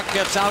on, and the puck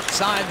gets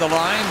outside the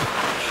line.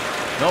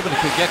 Nobody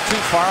could get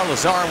too far.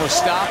 Lazar was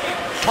stopped.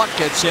 Puck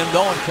gets in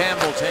though, and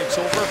Campbell takes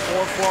over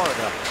for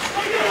Florida.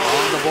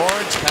 On the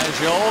boards,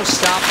 Pajot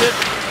stopped it.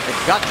 It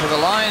got to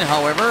the line,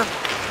 however.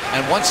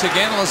 And once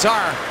again,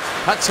 Lazar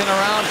cuts in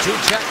around 2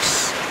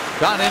 checks.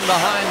 Got in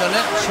behind the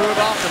net, threw it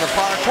off to the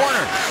far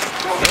corner.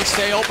 They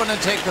stay open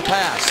and take the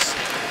pass.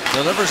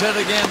 Delivers it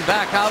again,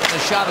 back out, and the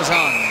shot is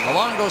on.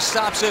 Luongo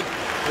stops it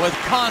with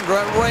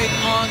Condra right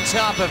on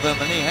top of him,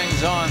 and he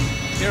hangs on.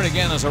 Here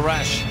again is a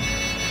rush.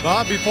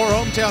 Bob, before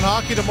hometown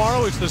hockey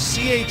tomorrow, it's the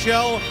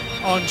CHL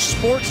on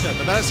Sportsnet.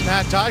 The Medicine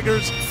Hat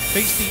Tigers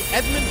face the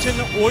Edmonton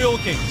Oil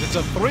Kings. It's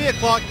a 3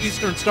 o'clock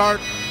Eastern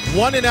start,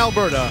 1 in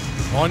Alberta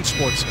on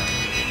Sportsnet.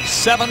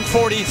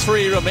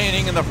 7:43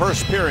 remaining in the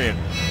first period.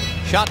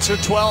 Shots are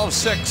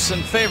 12-6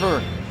 in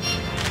favor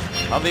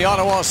of the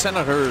Ottawa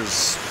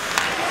Senators.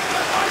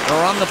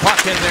 They're on the puck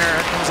in there.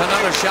 Here comes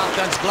another shot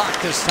that's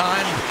blocked this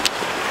time.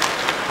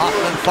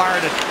 Hoffman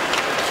fired it.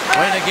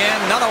 Right again,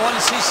 another one.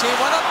 CC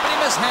went up and he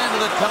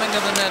mishandled it coming to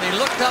the net. He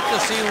looked up to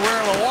see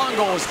where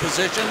Luongo was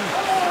positioned,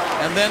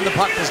 and then the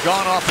puck has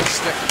gone off his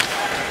stick.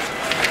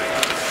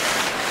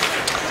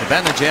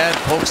 Zibanejad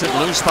pokes it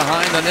loose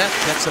behind the net,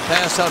 gets the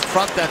pass out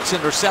front. That's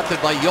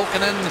intercepted by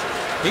Jokinen.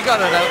 He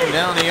got it out and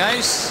down the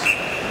ice.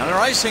 Another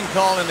icing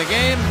call in the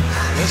game.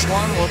 This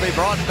one will be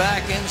brought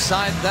back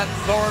inside that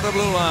Florida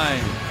blue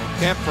line.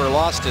 Kemper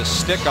lost his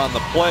stick on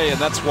the play, and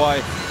that's why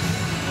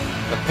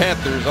the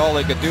Panthers, all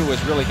they could do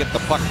was really get the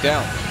puck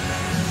down.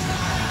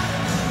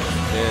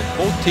 And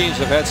both teams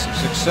have had some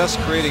success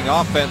creating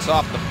offense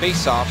off the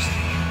faceoffs.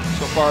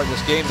 So far in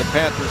this game, the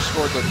Panthers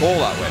scored their goal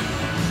that way.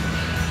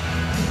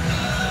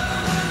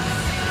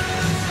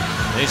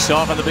 Face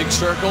off in the big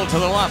circle to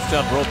the left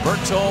of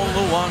Roberto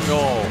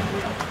Luongo.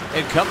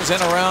 It comes in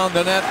around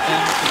the net,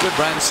 and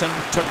Goodbranson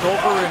took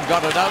over and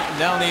got it out and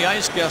down the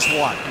ice. Guess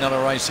what?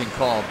 Another icing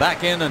call.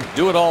 Back in and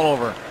do it all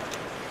over.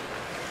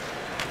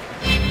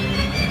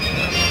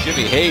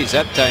 Jimmy Hayes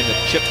that time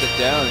that chipped it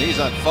down, and he's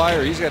on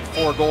fire. He's got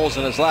 4 goals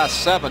in his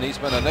last 7. He's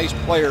been a nice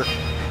player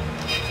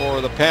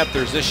for the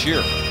Panthers this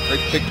year.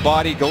 Great big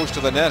body, goes to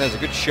the net, has a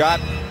good shot.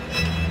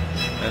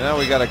 And now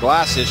we got a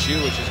glass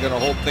issue, which is going to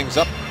hold things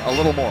up a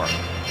little more.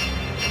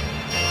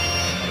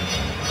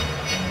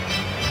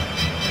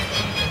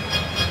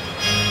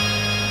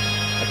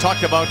 I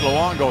talked about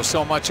Luongo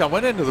so much. I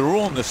went into the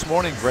room this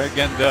morning, Greg,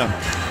 and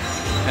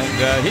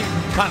he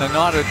kind of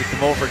nodded to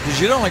come over because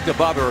you don't like to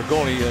bother a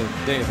goalie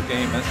the day of the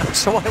game. And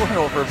so I went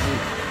over.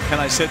 Can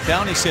I sit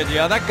down? He said,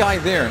 "Yeah, that guy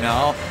there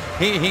now.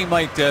 He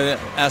might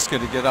ask you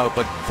to get out,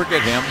 but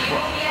forget him."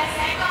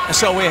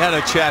 So we had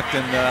a chat,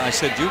 and I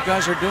said, "You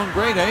guys are doing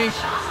great, eh?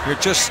 You're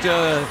just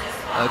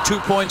 2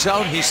 points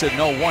out." He said,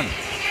 "No, 1."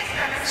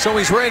 So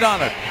he's right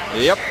on it.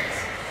 Yep.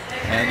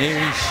 And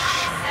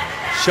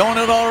he's shown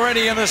it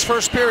already in this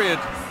first period.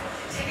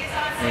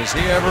 Is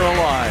he ever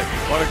alive?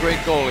 What a great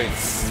goalie.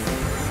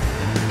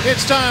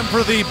 It's time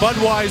for the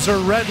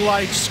Budweiser Red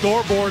Light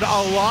scoreboard.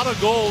 A lot of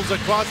goals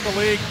across the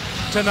league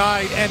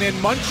tonight. And in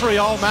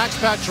Montreal, Max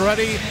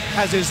Pacioretty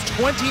has his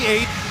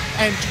 28th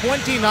and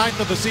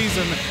 29th of the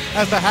season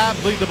as the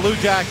Habs lead the Blue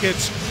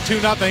Jackets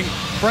 2-0.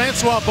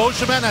 Francois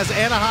Beauchemin has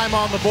Anaheim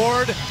on the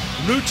board.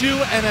 Mutu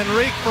and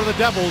Enrique for the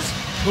Devils,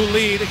 who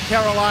lead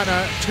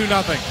Carolina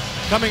 2-0.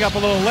 Coming up a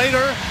little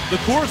later, the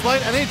Coors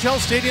Light NHL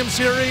Stadium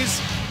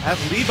Series at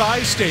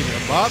Levi's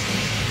Stadium. Bob?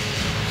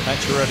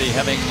 Pacioretty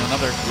having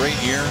another great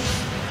year,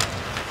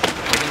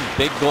 hitting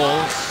big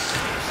goals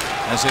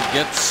as it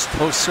gets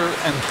closer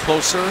and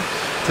closer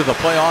to the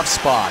playoff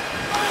spot.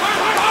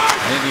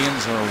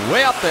 Canadians are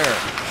way up there.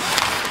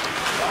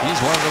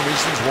 He's one of the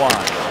reasons why.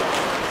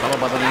 A fellow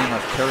by the name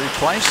of Carey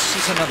Price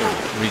is another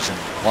reason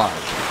why.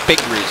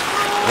 Big reason.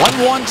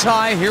 1-1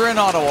 tie here in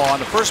Ottawa in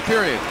the first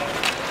period.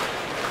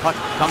 Puck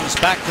comes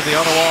back to the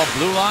Ottawa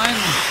blue line.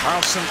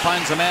 Carlson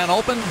finds a man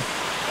open.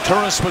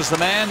 Turris was the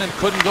man and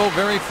couldn't go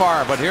very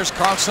far, but here's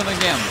Carlson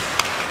again.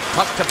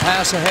 Puck to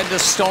pass ahead to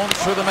Stone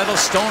through the middle.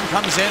 Stone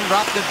comes in,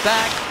 dropped it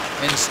back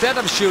instead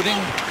of shooting,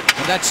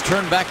 and that's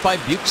turned back by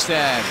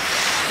Bukestad.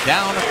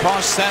 Down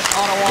across that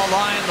Ottawa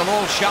line, the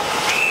low shot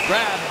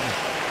grabbed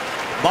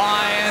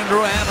by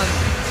Andrew Hammond,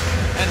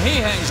 and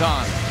he hangs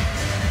on.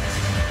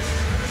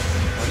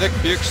 Nick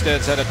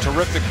Bukestad's had a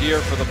terrific year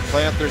for the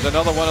Panthers.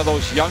 Another one of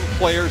those young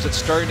players that's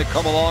starting to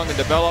come along and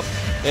develop.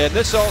 And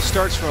this all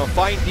starts from a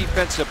fine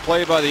defensive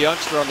play by the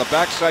youngster on the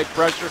backside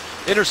pressure.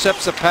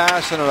 Intercepts a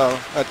pass and an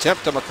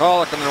attempt to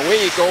McCulloch, and then away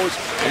he goes,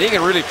 and he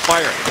can really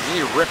fire. And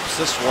he rips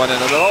this one, and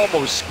it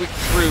almost squeaked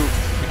through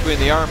between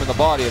the arm and the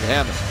body of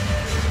Hammond.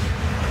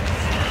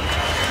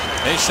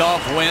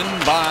 Face-off win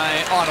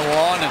by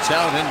Ottawa, and it's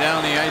out and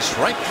down the ice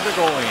right to the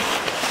goalie.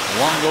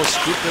 Luongo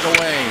scooped it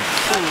away.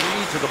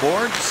 Cooley to the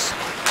boards.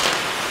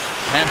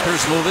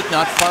 Panthers move it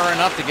not far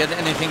enough to get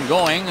anything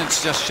going.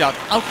 It's just shot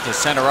out to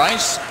center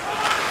ice,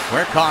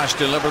 where Kosh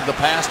delivered the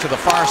pass to the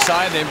far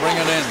side. They bring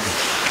it in.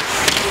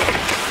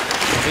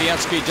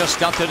 Vietsky just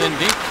dumped it in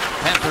deep.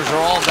 Panthers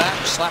are all back,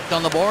 slapped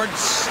on the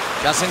boards.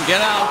 Doesn't get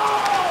out.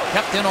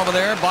 Kept in over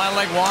there by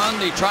Legwand.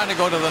 He tried to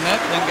go to the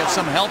net, then get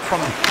some help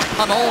from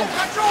Hunnell.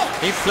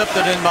 He flipped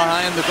it in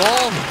behind the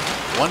goal.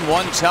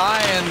 1-1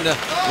 tie, and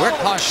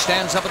Werkosh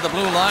stands up at the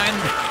blue line.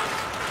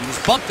 He was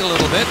bumped a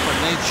little bit, but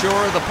made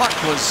sure the puck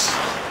was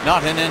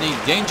not in any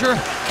danger.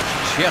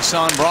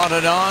 Chiasson brought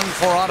it on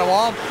for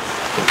Ottawa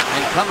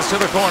and comes to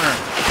the corner.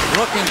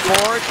 Looking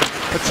for it.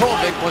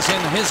 Petrovic was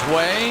in his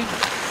way,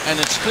 and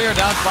it's cleared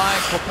out by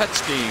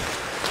Kopetsky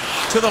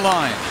to the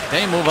line.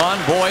 They move on.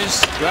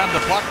 Boys grab the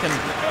puck and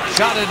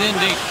shot it in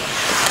deep.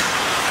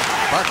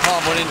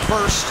 Barkov went in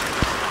first.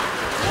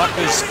 Puck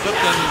is flipped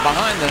in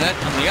behind the net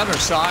on the other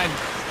side.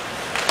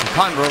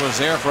 Condra was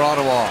there for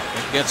Ottawa.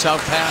 It gets out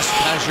past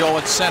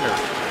Pajot at center.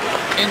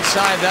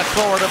 Inside that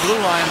Florida blue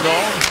line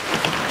though.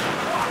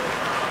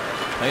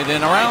 Played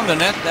in around the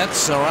net.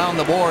 That's around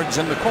the boards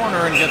in the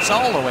corner and gets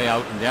all the way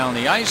out and down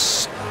the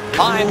ice.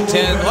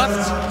 5:10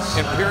 left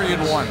in period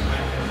 1.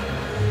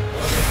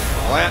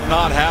 Plant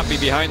not happy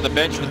behind the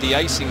bench with the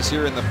icings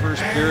here in the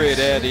first period,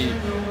 Eddie.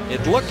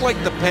 It looked like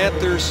the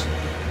Panthers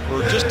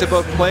were just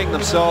about playing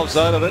themselves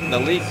out of it, and the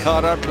league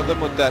caught up to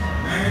them with that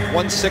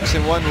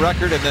 1-6-1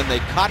 record, and then they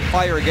caught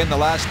fire again the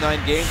last 9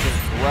 games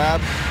and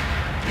grabbed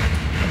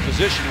a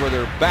position where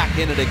they're back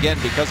in it again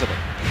because of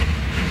it.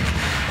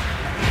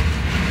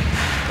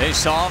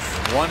 Face off,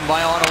 won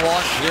by Ottawa,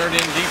 cleared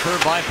in deeper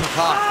by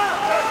Picard.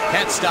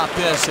 Can't stop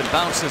this, it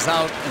bounces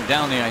out and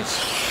down the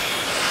ice.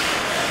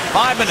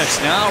 5 minutes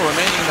now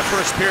remaining in the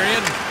first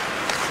period.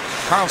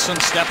 Carlson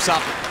steps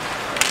up.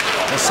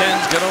 The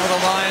Sens get over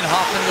the line.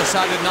 Hoffman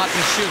decided not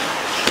to shoot.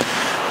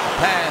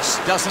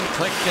 Pass doesn't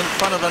click in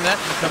front of the net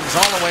and comes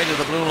all the way to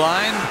the blue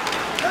line.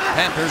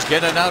 Panthers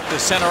get it out to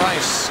center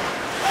ice.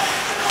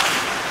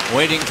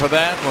 Waiting for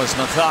that was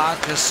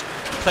Mathak. Just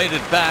played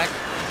it back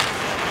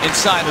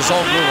inside his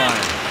own blue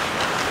line.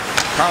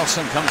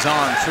 Carlson comes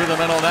on through the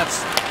middle.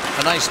 That's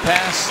a nice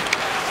pass.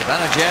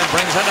 Zibanejad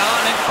brings it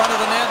on in front of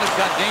the net. It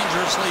got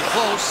dangerously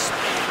close.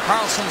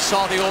 Carlson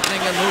saw the opening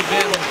and moved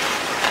in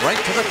Right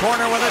to the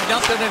corner with it,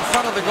 dumped it in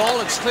front of the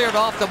goal. It's cleared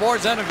off the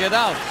boards, and it'll get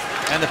out.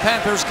 And the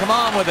Panthers come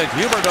on with it.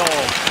 Huberdeau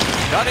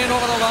got in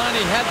over the line.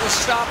 He had to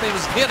stop. He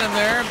was hit in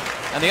there.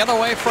 And the other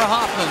way for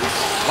Hoffman.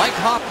 Mike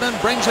Hoffman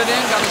brings it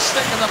in, got a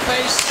stick in the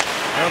face.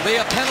 There'll be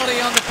a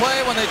penalty on the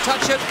play when they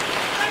touch it.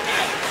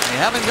 They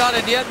haven't got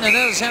it yet, and it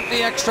is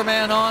empty, extra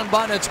man on,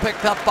 but it's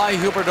picked up by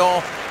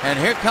Huberdeau. And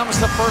here comes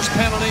the first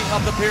penalty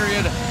of the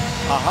period.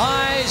 A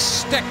high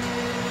stick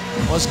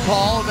was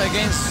called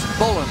against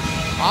Bullen.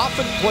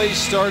 Often plays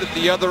start at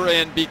the other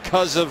end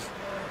because of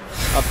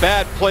a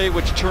bad play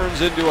which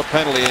turns into a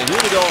penalty. And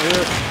Huberdeau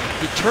here,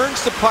 he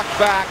turns the puck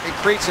back and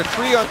creates a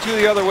 3-on-2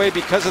 the other way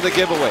because of the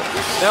giveaway.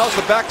 Now it's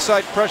the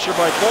backside pressure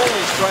by Bullen.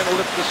 He's trying to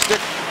lift the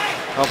stick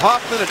of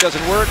Hoffman. It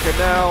doesn't work, and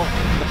now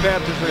the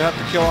Panthers will have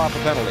to kill off a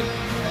penalty.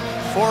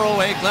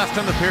 4:08 left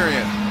in the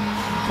period.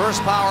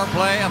 First power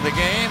play of the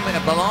game.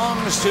 It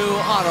belongs to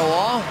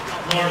Ottawa.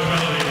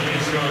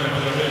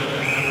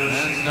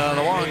 And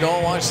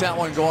Luongo wants that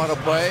one go out of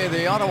play.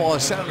 The Ottawa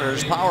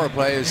Senators power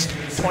play is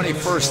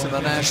 21st in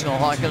the National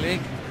Hockey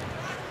League.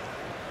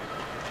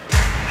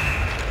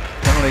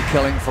 Penalty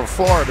killing for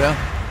Florida.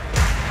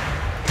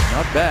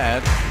 Not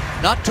bad.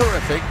 Not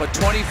terrific, but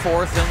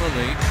 24th in the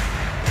league.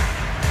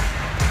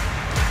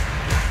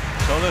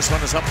 So this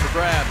one is up for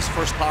grabs.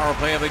 First power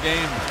play of the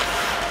game.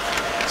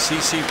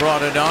 CC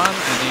brought it on,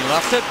 and he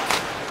left it.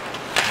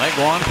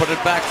 Legwand put it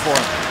back for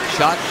him.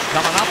 Shot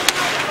coming up.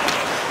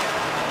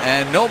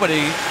 And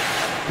nobody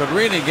could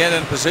really get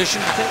in position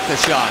to take the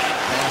shot.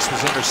 Pass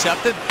was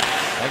intercepted.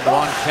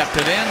 Legwand kept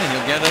it in, and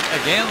he'll get it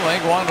again.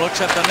 Legwand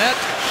looks at the net,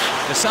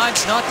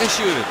 decides not to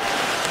shoot it.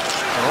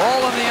 They're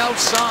all on the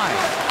outside.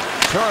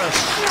 Turris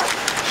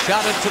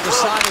shot it to the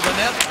side of the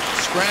net.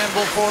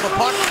 Scramble for the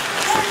puck.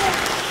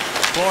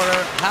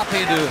 Florida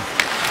happy to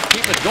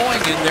keep it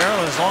going in there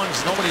as long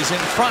as nobody's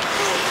in front.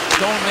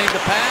 Stone made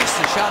the pass.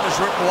 The shot is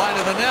ripped wide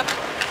of the net.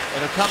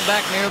 It'll come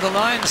back near the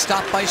line,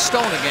 stopped by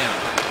Stone again.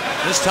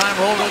 This time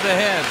rolled it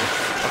ahead.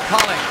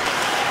 McCulloch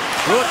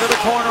threw it to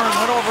the corner and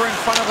went over in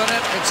front of the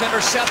net. It's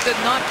intercepted,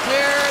 not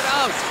cleared,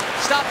 out.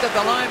 Stopped at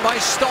the line by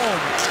Stone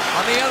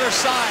on the other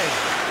side.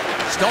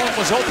 Stone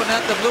was open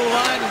at the blue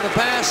line, and the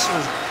pass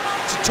was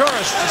to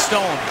Turris to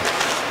Stone.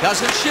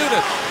 Doesn't shoot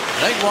it.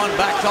 Legwand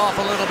backed off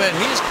a little bit.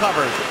 He's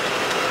covered.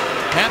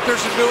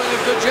 Panthers are doing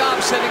a good job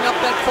setting up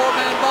that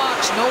four-man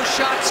box. No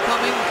shots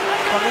coming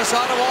from this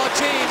Ottawa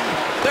team.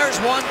 There's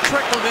one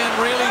trickled in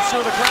really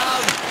through the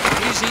crowd.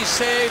 Easy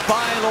save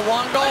by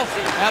Luongo.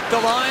 At the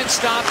line,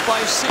 stopped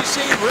by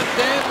CC, ripped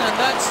in, and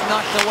that's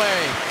knocked away.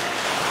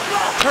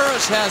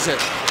 Turris has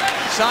it.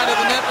 Side of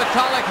the net,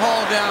 McCulloch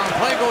hauled down.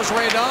 Play goes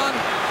right on,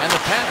 and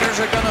the Panthers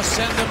are going to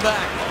send him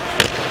back.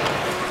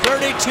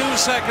 32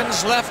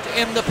 seconds left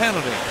in the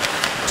penalty.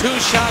 2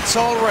 shots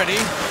already,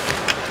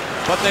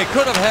 but they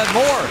could have had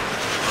more.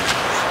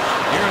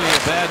 Nearly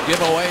a bad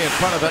giveaway in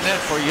front of the net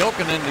for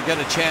Jokinen to get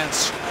a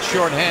chance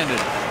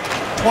shorthanded.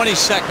 20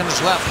 seconds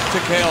left to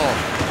kill.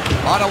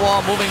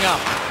 Ottawa moving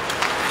up.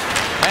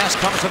 Pass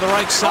comes to the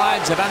right side.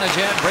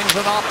 Zibanejad brings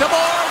it off the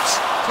boards.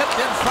 Tipped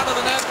in front of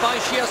the net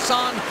by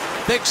Chiasson.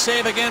 Big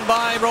save again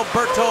by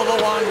Roberto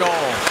Luongo.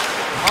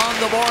 On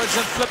the boards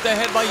and flipped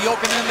ahead by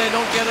Jokinen. They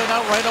don't get it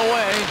out right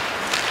away.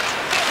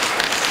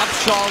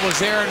 Upshaw was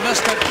there and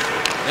missed it.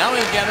 Now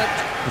he'll get it.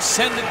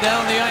 Send it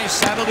down the ice.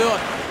 That'll do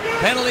it.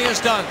 Penalty is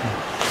done.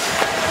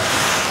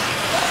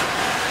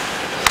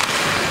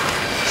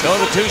 So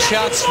the 2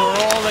 shots were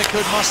all they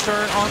could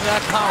muster on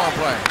that power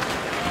play.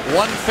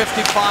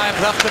 1:55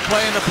 left to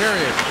play in the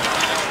period.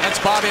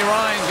 That's Bobby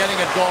Ryan getting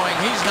it going.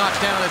 He's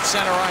knocked down at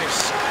center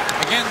ice.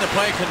 Again, the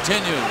play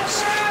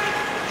continues.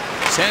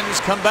 Sens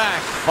come back.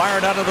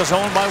 Fired out of the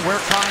zone by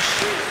Wirkosh.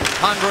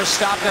 Condra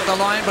stopped at the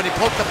line, but he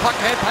poked the puck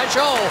ahead.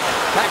 Pajot.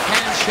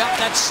 Backhand shot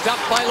that's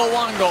stopped by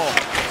Luongo.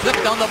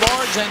 Flipped on the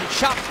boards and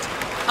chopped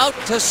out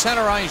to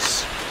center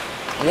ice.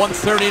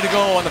 1:30 to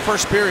go in the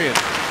first period.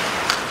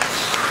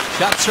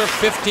 Shots are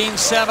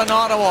 15-7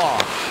 Ottawa.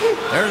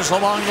 There's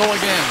Luongo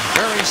again.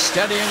 Very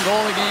steady and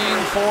goal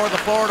again for the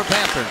Florida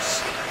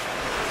Panthers.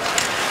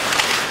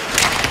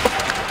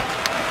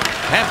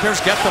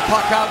 Panthers get the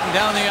puck out and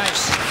down the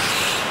ice.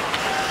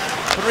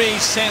 3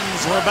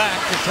 Sens were back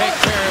to take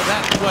care of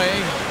that play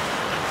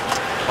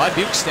by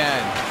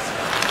Bukestad.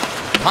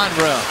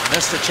 Condra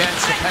missed a chance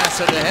to pass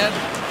it ahead.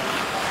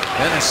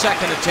 Then a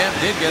second attempt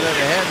did get it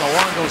ahead.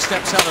 Luongo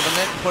steps out of the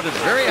net and put it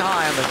very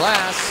high on the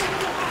glass.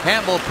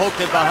 Campbell poked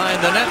it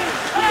behind the net.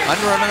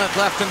 Under a minute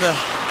left in the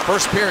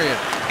first period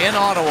in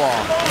Ottawa.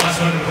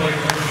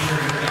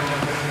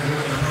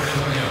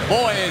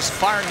 Boys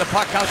firing the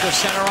puck out to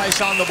center ice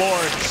on the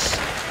boards.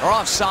 They're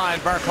offside.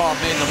 Barkov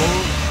made the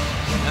move,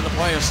 and the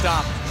play is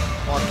stopped.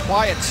 Well, a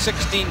quiet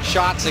 16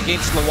 shots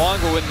against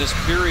Luongo in this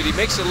period. He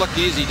makes it look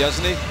easy,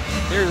 doesn't he?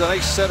 Here's a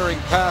nice centering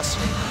pass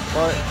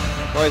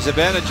by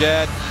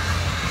Zibanejad.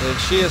 And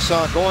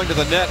Chiasson going to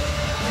the net.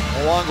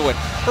 Luongo in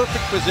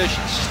perfect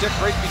position. Stick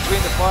right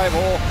between the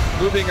 5-hole.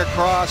 Moving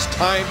across.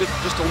 Timed it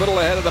just a little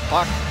ahead of the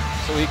puck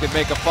so he could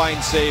make a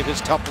fine save.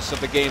 His toughest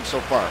of the game so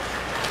far.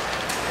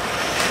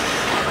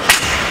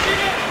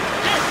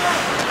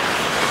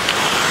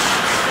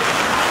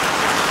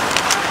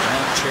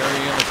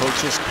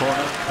 coach's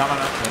corner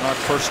coming up in our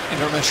first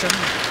intermission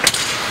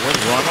with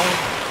Ronald.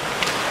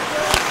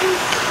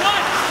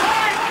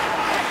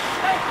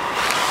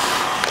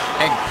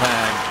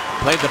 Eggplan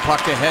played the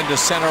puck ahead to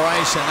center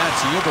ice, and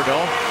that's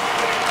Huberdeau.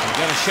 He's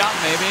got a shot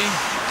maybe.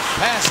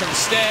 Pass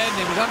instead.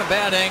 He was on a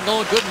bad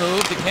angle. Good move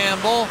to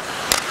Campbell.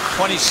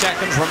 20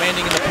 seconds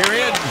remaining in the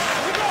period.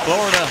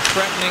 Florida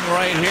threatening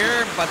right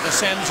here, but the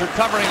Sens are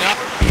covering up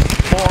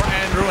for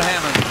Andrew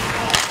Hammond.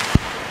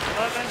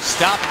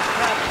 Stopped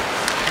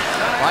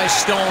by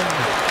Stone.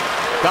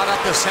 Got up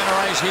to center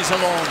ice. He's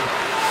alone.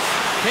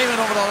 Came in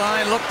over the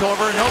line, looked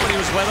over. Nobody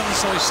was with him,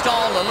 so he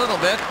stalled a little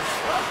bit.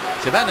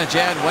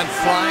 Zibanejad went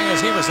flying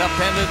as he was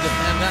upended,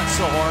 and that's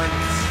the horn.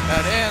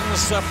 That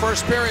ends the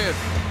first period.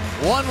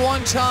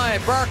 1-1 tie.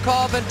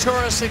 Barkov and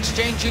Turris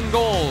exchanging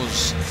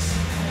goals.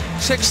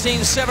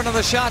 16-7 of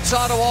the shots,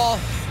 Ottawa.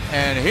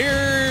 And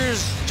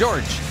here's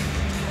George.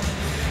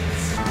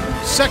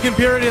 Second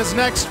period is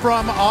next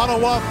from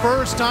Ottawa.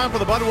 First time for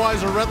the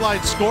Budweiser Red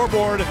Light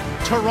scoreboard.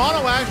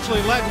 Toronto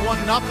actually led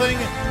 1-0.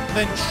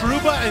 Then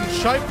Trouba and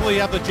Scheifele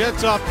have the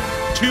Jets up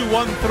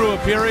 2-1 through a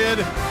period.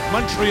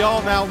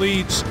 Montreal now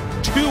leads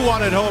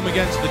 2-1 at home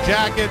against the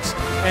Jackets.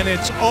 And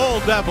it's all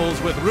Devils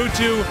with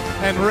Ruutu,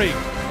 Henrique,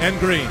 and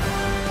Green.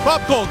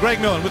 Pop goal, Greg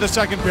Millen with the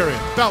second period.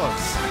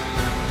 Fellas.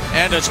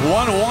 And it's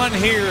 1-1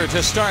 here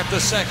to start the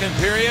second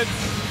period.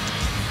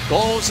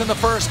 Goals in the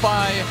first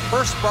by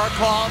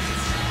Barkov,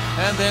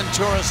 and then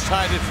Turris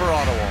tied it for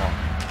Ottawa.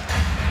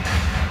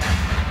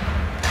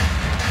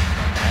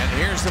 And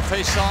here's the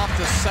face-off.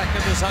 The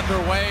second is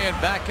underway, and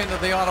back into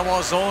the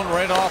Ottawa zone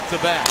right off the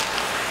bat.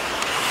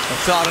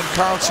 Thought and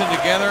Carlson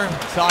together.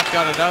 Thought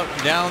got it out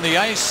and down the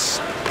ice.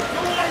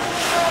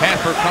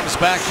 Camper comes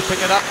back to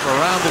pick it up.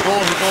 Around the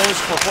goal he goes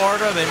for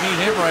Florida. They meet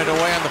him right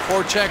away on the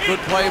forecheck. Good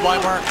play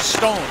by Mark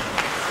Stone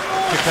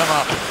to come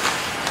up.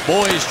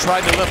 Boys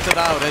tried to lift it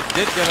out. It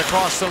did get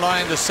across the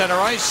line to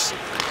center ice.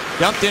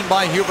 Dumped in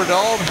by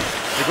Huberdeau.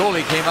 The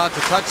goalie came out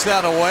to touch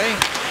that away.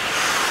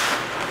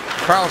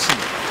 Carlson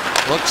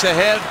looks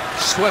ahead.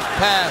 Swift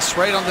pass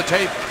right on the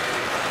tape.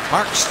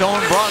 Mark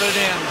Stone brought it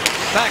in.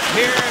 Back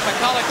here,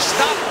 McCulloch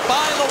stopped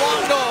by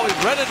Luongo. He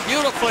read it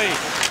beautifully.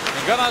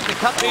 He got out to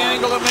cut the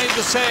angle and made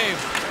the save.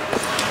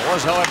 It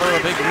was, however,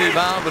 a big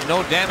rebound, but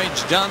no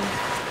damage done.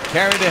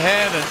 Carried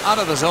ahead and out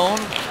of the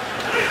zone.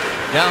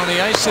 Down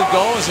the ice it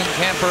goes, and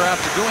Camper,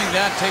 after doing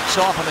that, takes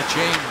off on a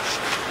change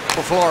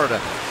for Florida.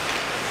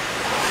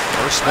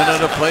 First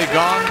minute of play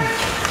gone.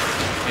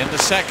 In the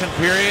second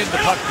period, the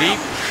puck deep.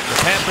 The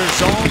Panthers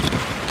zone.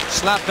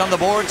 Slapped on the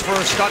boards for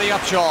Scotty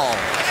Upshaw.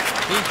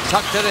 He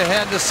tucked it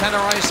ahead to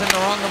center ice, and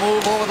they're on the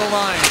move over the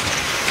line.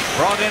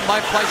 Brought in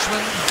by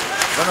Fleischmann.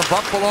 Gonna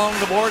bump along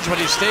the boards, but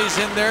he stays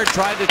in there.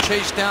 Tried to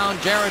chase down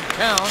Jared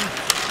Cowan.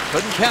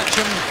 Couldn't catch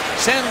him.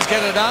 Sens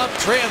get it out.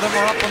 Three of them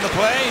are up on the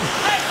play.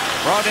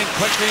 Brought in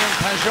quickly, and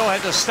Pajot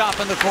had to stop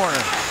in the corner.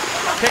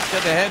 Kicked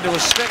it ahead to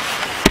a stick,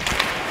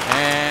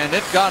 and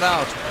it got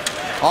out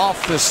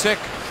off the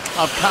stick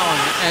of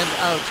Cowan and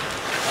out.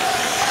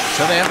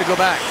 So they have to go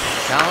back.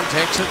 Cowan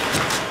takes it,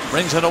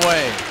 brings it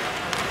away.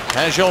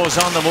 Pajot is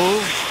on the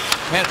move.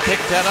 Can't pick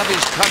that up.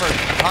 He's covered.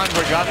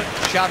 Ponder got it.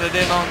 Shot it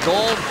in on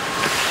goal.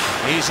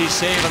 Easy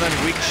save and then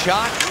weak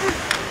shot.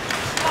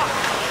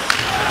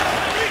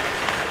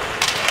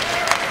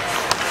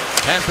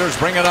 Panthers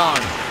bring it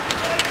on.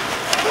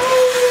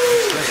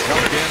 Just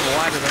jumped in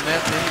wide of the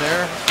net in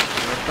there.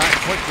 Went back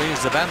quickly.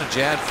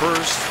 Zibanejad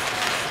first.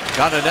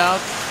 Got it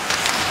out.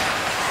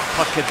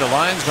 Puck hit the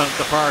linesman at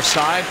the far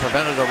side.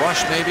 Prevented a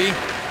rush maybe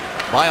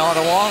by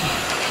Ottawa.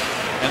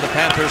 And the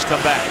Panthers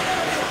come back.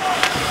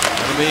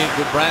 It'll be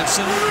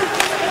Goodbranson.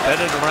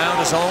 Bedded around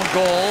his own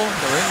goal.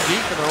 They're in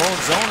deep in their own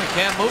zone and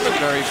can't move it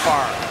very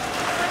far.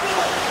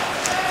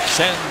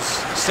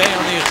 Sens stay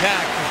on the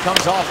attack. It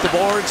comes off the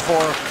boards for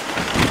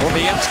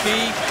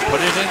Bobrovsky. Put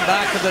it in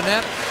back of the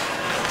net.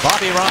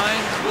 Bobby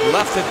Ryan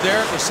left it there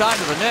at the side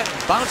of the net.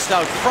 Bounced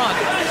out front.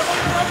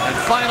 And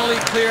finally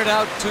cleared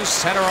out to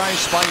center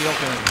ice by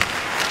Jokinen.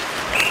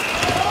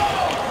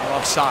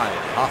 Offside.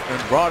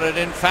 Hoffman brought it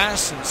in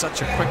fast and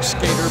such a quick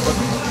skater, but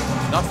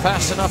not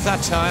fast enough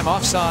that time.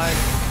 Offside.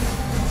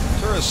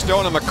 Turris,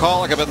 Stone, and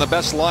McCulloch have been the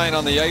best line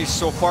on the ice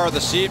so far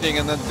this evening,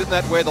 and then been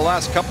that way the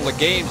last couple of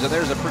games, and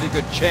there's a pretty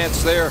good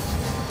chance there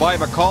by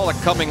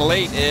McCulloch coming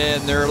late.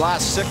 In their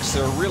last six,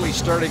 they're really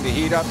starting to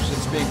heat up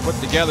since being put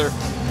together.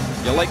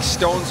 You like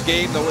Stone's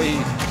game, the way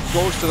he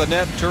goes to the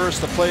net. Turris,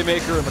 the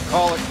playmaker, and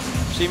McCulloch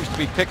seems to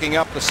be picking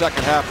up the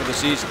second half of the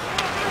season.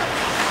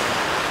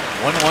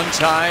 1-1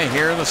 tie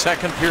here in the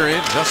second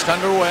period, just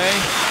underway.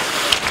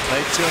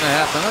 Played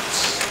 2.5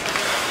 minutes.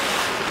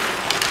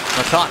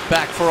 McCulloch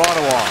back for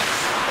Ottawa.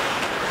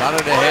 Got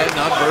it ahead,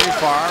 not very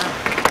far.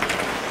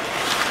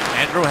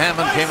 Andrew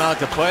Hammond came out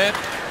to play it.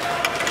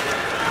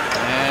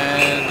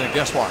 And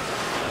guess what?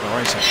 The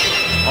racing.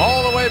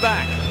 All the way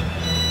back.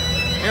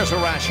 Here's a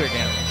Rasher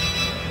again.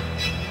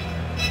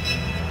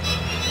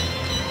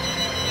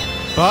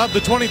 Bob, the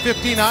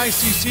 2015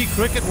 ICC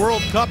Cricket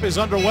World Cup is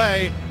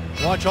underway.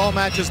 Watch all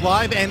matches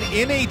live and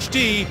in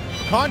HD.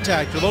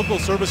 Contact your local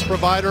service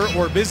provider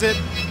or visit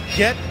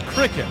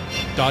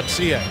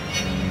getcricket.ca.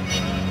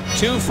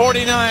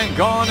 2:49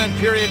 gone in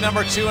period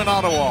number 2 in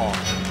Ottawa.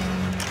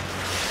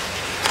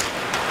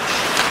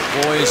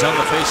 Boys on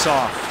the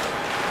face-off.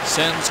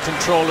 Sends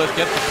control it,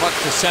 get the puck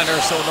to center,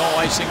 so no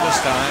icing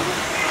this time.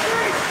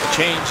 The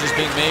change is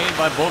being made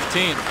by both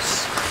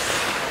teams.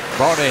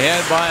 Brought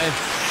ahead by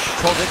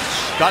Kovic,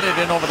 got it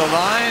in over the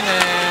line,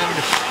 and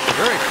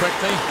very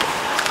quickly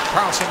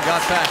Carlson got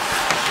back.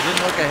 He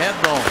didn't look ahead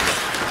though.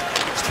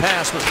 His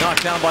pass was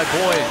knocked down by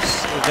Boys.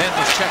 Then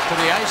his check to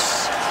the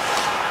ice.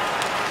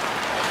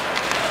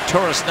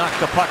 Torres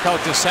knocked the puck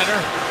out to center.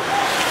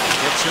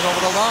 Gets it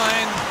over the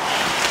line.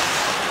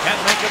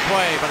 Can't make a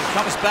play, but it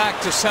comes back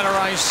to center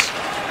ice.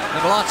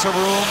 And lots of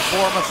room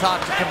for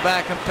Mathot to come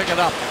back and pick it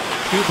up.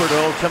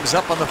 Huberdeau comes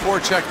up on the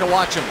forecheck to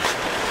watch him.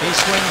 He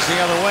swings the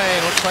other way.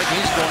 Looks like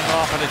he's going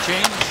off on a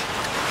change.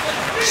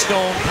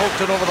 Stone poked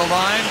it over the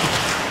line.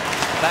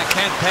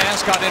 Backhand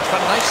pass, got in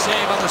front. Nice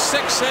save on the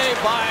 6th save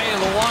by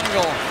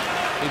Luongo.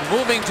 He's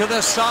moving to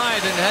this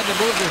side and had to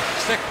move the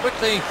stick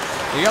quickly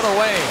the other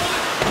way.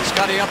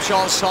 Scotty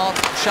Upshaw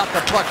shot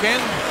the puck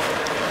in.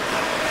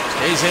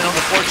 Stays in on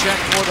the forecheck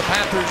for the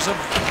Panthers of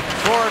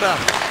Florida.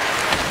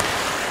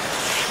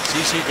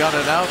 Cece got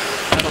it out.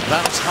 That'll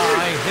bounce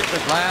high, hit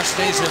the glass,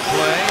 stays in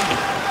play.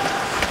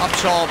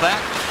 Upshaw back,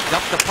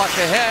 dumped the puck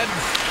ahead.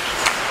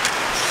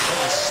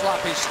 A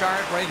sloppy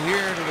start right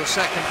here to the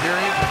second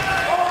period.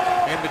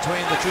 In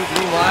between the two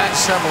blue lines,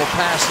 several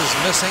passes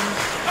missing.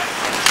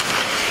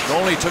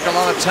 Goalie took a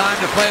lot of time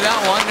to play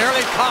that one.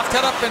 Nearly coughed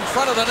it up in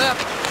front of the net.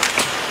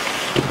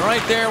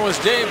 Right there was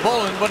Dave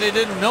Bolin, but he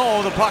didn't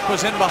know the puck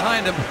was in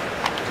behind him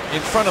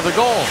in front of the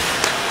goal.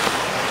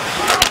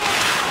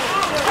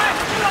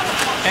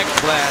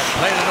 Ekblad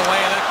played it away,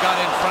 and that got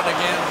in front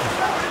again.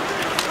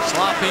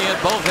 Sloppy at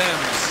both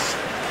ends.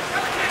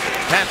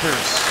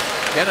 Panthers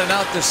get it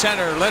out to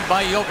center, led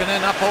by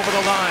Jokinen up over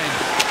the line.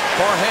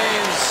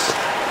 Hayes,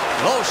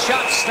 low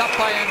shot stopped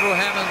by Andrew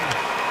Hammond.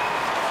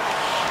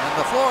 And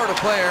the Florida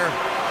player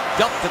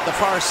dumped at the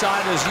far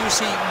side as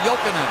UC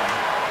Jokinen,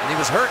 and he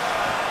was hurt.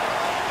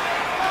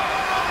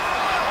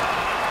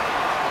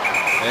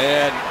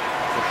 And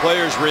the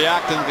players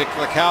reacting to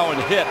the Cowan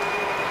hit.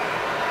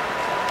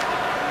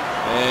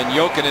 And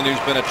Jokinen, who's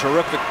been a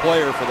terrific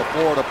player for the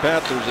Florida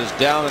Panthers, is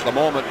down at the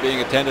moment being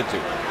attended to.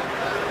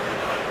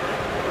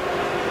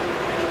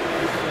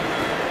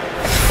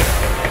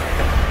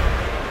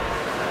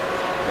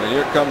 And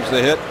here comes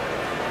the hit.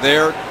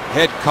 There,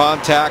 head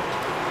contact.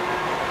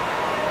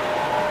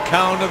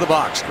 Count to the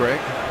box, Greg.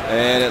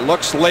 And it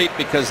looks late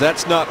because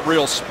that's not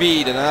real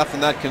speed, and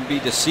often that can be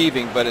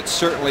deceiving, but it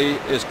certainly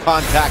is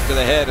contact to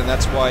the head, and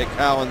that's why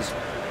Cowan's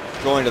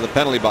going to the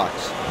penalty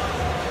box.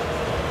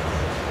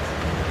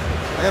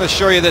 I'm going to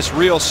show you this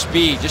real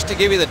speed just to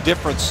give you the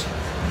difference.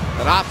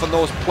 And often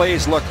those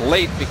plays look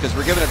late because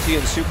we're giving it to you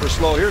in super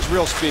slow. Here's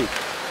real speed.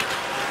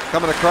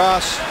 Coming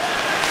across.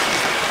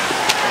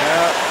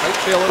 Yeah,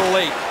 might be a little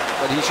late,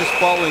 but he's just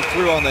following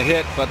through on the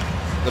hit. But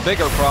the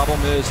bigger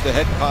problem is the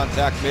head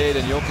contact made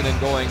and Jokinen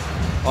going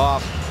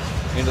off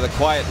into the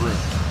quiet room.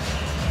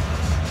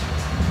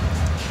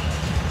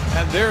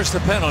 And there's the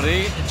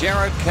penalty.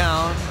 Jared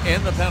Cowan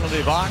in the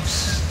penalty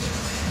box.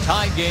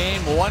 Tie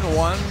game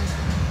 1-1.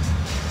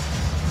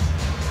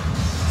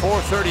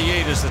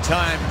 4:38 is the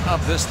time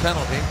of this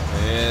penalty.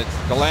 And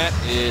Gallant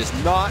is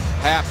not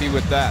happy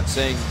with that,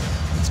 saying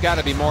it's got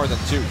to be more than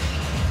 2.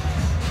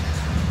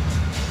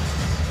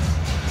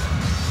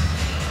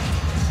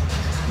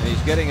 And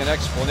he's getting an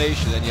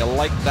explanation, and you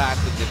like that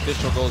the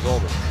official goes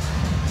over.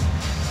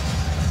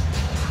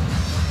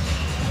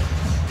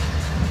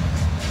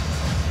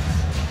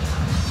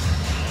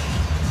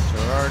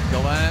 Gerard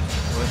Gallant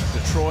with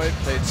Detroit,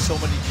 played so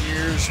many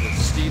years with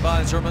Steve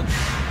Yzerman.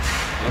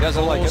 He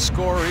doesn't like it.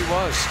 Scorer he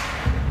was.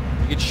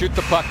 He can shoot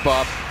the puck,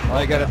 Bob.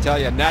 I got to tell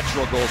you, a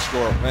natural goal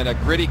scorer and a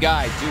gritty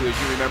guy too, as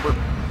you remember.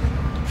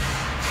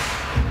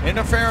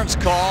 Interference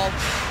called.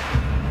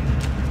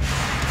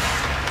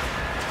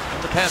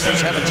 And the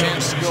Panthers have a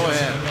chance to go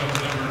ahead.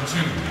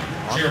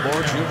 On the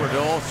board,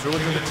 Huberdeau threw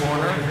it to the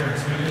corner.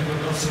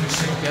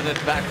 Get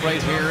it back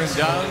right here and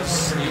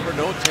does.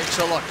 Huberdeau takes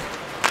a look.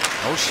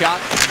 No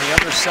shot on the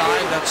other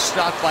side. That's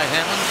stopped by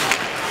Hammond.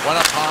 Went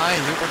up high.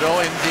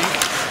 Huberdeau in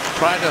deep.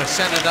 Tried to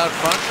send it out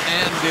front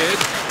and did.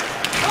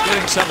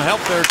 Getting some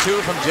help there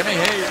too from Jimmy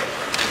Hayes.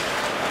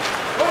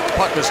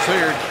 Puck was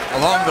cleared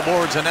along the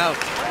boards and out.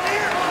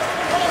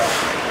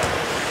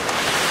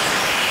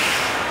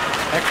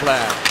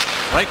 Ekblad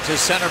right to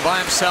center by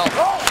himself.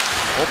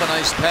 Open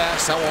ice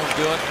pass, that won't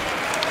do it.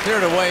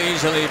 Cleared away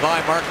easily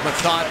by Mark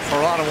Mathot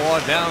for Ottawa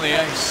down the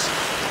ice.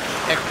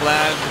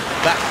 Ekblad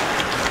back.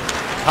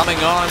 Coming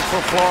on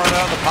for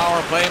Florida. The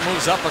power play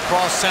moves up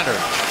across center.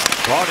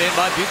 Brought in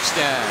by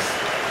Bukestad.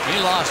 He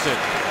lost it.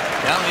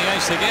 Down the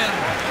ice again.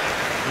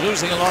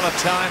 Losing a lot of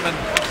time, and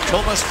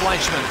Thomas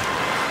Fleischmann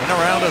in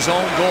around his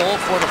own goal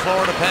for the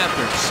Florida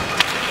Panthers.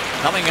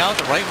 Coming out,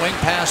 the right wing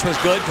pass was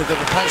good to the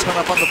defenseman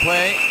up on the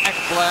play.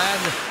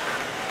 Ekblad.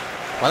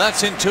 Well,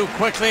 that's in too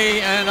quickly,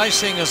 and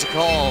icing is a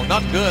call.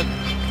 Not good.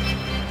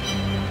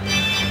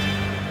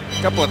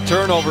 A couple of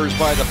turnovers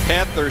by the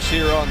Panthers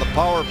here on the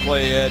power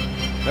play, Ed.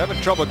 They're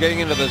having trouble getting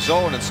into the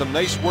zone, and some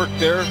nice work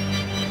there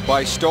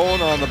by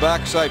Stone on the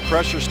backside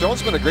pressure.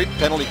 Stone's been a great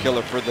penalty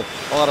killer for the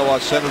Ottawa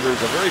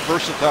Senators, a very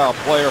versatile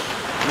player.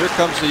 Here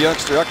comes the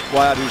youngster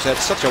Ekblad, who's had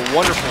such a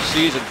wonderful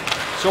season.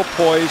 So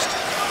poised,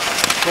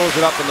 throws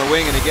it up in the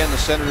wing, and again the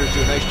Senators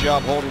do a nice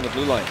job holding the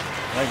blue line.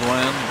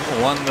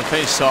 Legland won the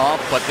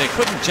face-off, but they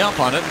couldn't jump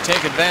on it and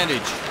take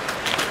advantage.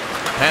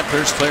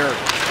 Panthers clear.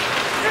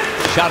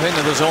 Shot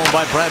into the zone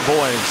by Brad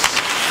Boyes.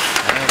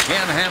 And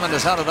again, Hammond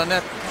is out of the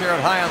net,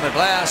 cleared high on the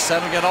glass.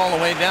 That'll get all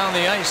the way down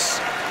the ice.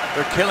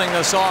 They're killing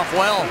this off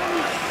well.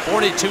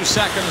 42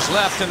 seconds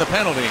left in the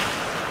penalty.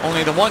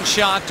 Only the one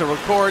shot to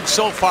record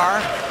so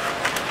far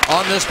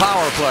on this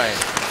power play.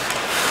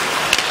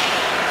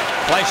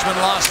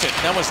 Fleischmann lost it.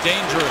 That was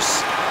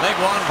dangerous.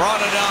 Legwand brought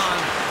it on.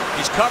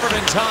 He's covered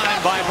in time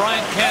by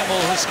Brian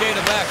Campbell, who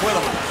skated back with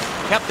him.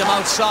 Kept him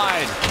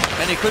outside,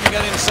 and he couldn't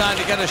get inside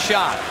to get a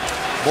shot.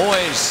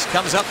 Boyes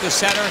comes up the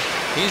center.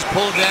 He's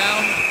pulled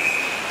down.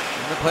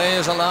 The play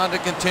is allowed to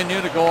continue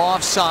to go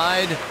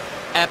offside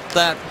at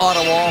that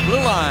Ottawa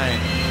blue line.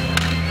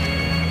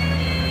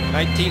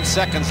 19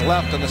 seconds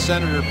left on the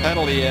Senator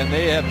penalty, and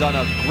they have done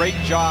a great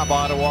job,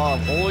 Ottawa,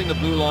 of holding the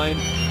blue line.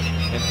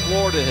 And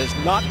Florida has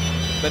not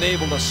been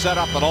able to set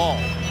up at all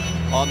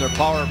on their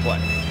power play.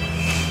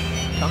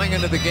 Coming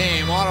into the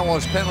game,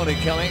 Ottawa's penalty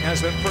killing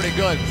has been pretty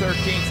good,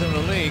 13th in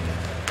the league.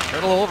 A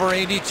little over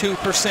 82%.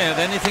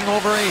 Anything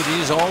over 80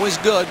 is always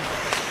good.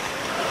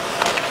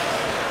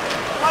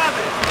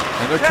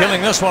 And they're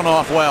killing this one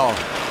off well.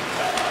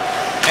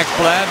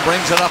 Ekblad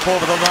brings it up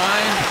over the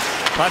line,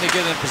 trying to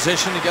get in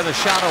position to get a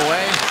shot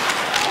away.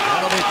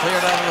 That'll be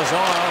cleared out of the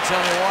zone. I'll tell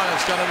you what,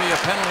 it's going to be a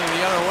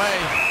penalty the other way.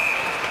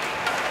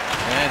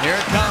 And here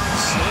it comes.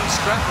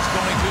 His strap is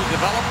going to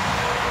develop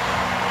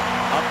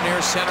up near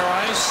center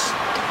ice.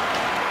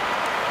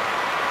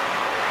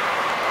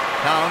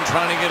 Town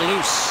trying to get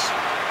loose.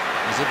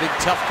 He's a big,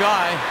 tough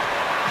guy.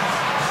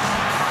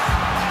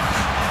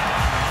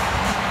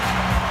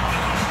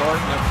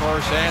 Thornton, of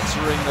course,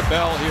 answering the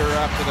bell here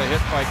after the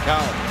hit by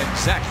Cowan.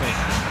 Exactly.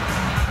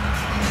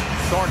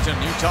 Thornton,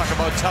 you talk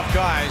about tough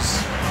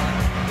guys.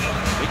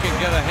 He can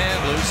get a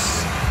hand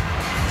loose.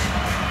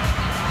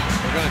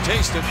 They're going to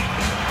taste it,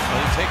 but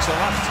he takes a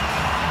left.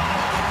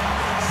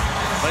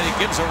 But he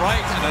gives a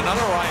right and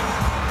another right.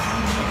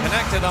 He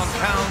connected on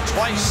Cowan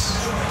twice.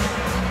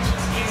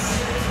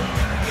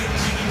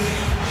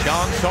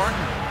 Sean Thornton.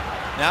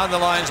 Now the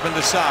linesman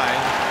decide,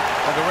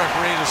 or the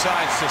referee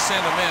decides to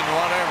send him in,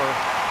 whatever.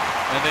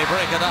 And they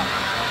break it up.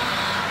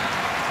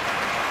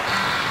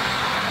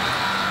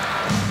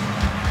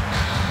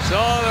 So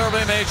there'll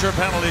be major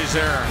penalties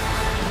there.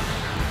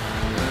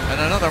 And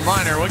another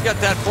minor. We'll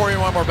get that for you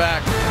when we're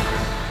back.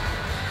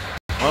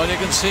 Well, you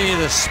can see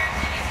the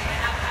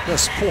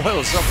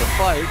spoils of the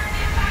fight.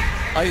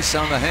 Ice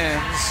on the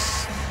hands.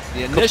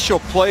 The initial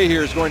play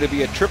here is going to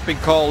be a tripping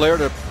call there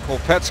to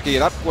Kopetsky,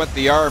 and up went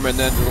the arm, and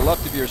then to the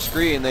left of your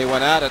screen they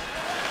went at it.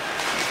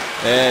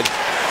 And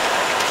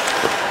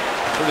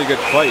pretty good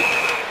fight.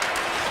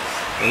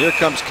 And here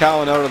comes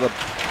Cowan out of the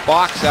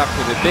box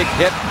after the big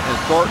hit, and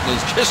Thornton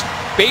is just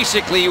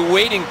basically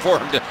waiting for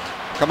him to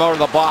come out of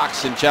the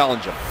box and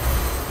challenge him.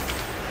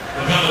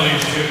 The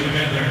penalties to the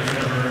Panthers,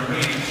 number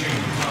 82,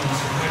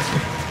 Thomas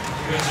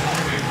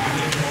Kopetsky.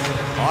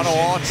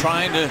 Ottawa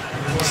trying to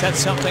set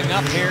something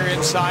up here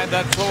inside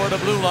that Florida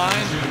blue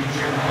line.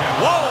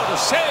 Whoa, the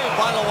save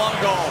by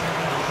Luongo.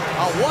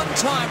 A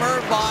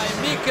one-timer by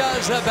Mika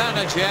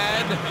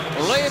Zibanejad.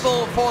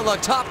 Label for the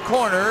top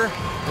corner.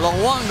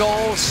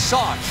 Luongo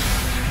saw it.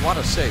 What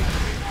a save.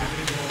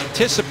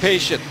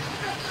 Anticipation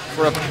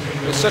for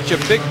such a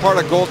big part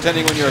of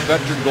goaltending when you're a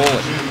veteran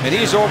goalie. And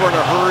he's over in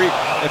a hurry.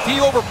 If he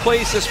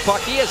overplays this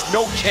puck, he has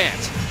no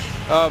chance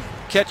of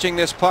catching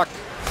this puck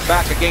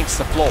back against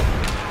the flow.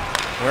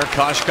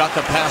 Werkosh got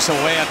the pass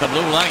away at the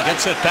blue line,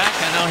 gets it back,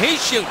 and now he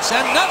shoots.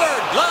 Another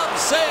glove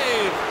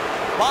save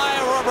by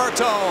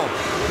Roberto.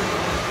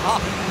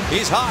 Oh,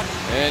 he's hot.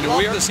 And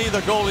we're to see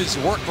the goalies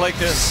work like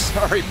this.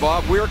 Sorry,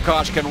 Bob.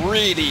 Werkosh can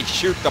really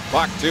shoot the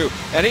puck too,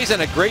 and he's in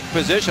a great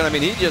position. I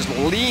mean, he just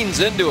leans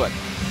into it.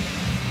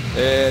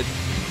 And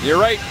you're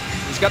right.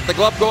 He's got the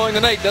glove going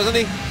tonight, doesn't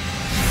he?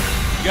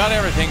 Got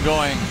everything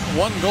going.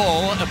 One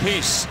goal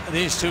apiece,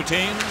 these two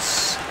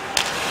teams.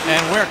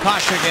 And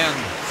Werkosh again.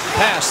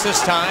 Pass this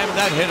time.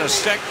 That hit a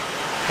stick.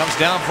 Comes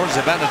down for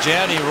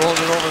Zibanejad. He rolled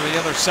it over the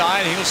other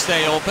side. He'll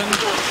stay open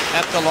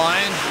at the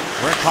line.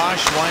 Werkosh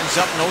winds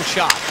up no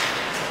shot.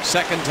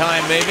 Second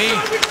time maybe.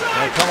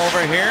 They'll come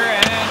over here,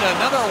 and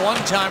another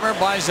one-timer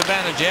by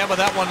Zibanejad, but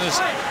that one is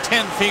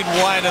 10 feet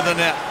wide of the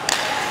net.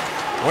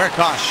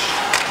 Werkosh,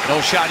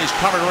 no shot. He's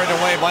covered right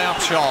away by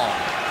Upshaw.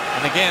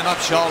 And again,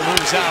 Upshaw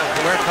moves out.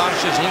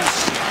 Werkosh is loose.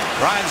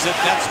 Drives it.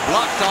 That's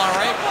blocked all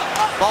right.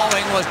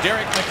 Falling was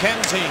Derek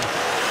McKenzie.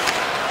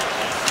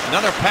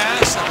 Another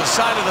pass at the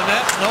side of the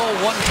net. No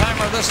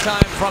one-timer this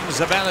time from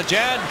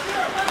Zibanejad.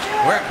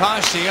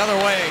 Werkosh the other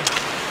way.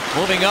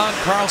 Moving on,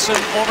 Carlson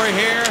over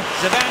here.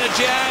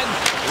 Zibanejad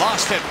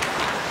lost it.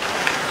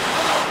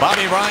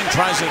 Bobby Ryan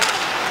tries it.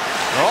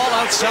 They're all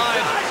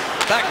outside.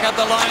 Back at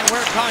the line.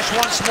 Werkosh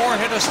once more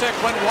hit a stick,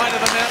 went wide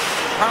of the net.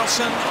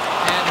 Carlson,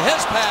 and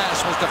his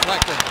pass was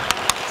deflected.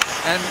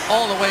 And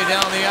all the way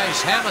down the ice,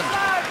 Hammond.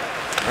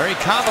 Very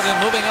confident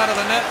moving out of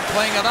the net,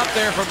 playing it up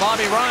there for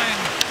Bobby Ryan.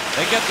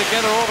 They get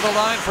together over the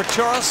line for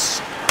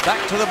Turris.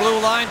 Back to the blue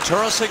line.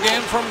 Turris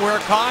again from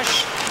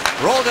Werkosh.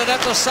 Rolled it at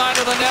the side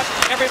of the net.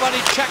 Everybody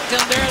checked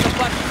in there. The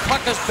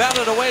puck is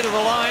batted away to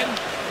the line.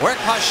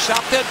 Werkosh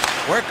stopped it.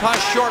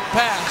 Werkosh short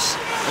pass.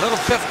 A little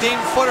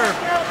 15-footer.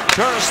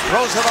 Turris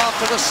throws it off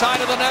to the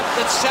side of the net.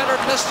 It's centered,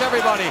 missed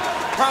everybody.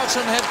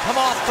 Carlson had come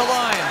off the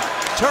line.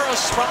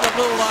 Turris from the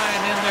blue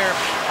line in there.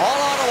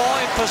 All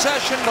Ottawa in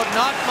possession, but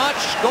not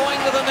much going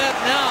to the net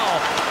now.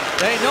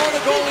 They know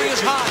the goalie is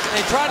hot.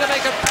 They try to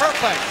make it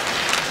perfect.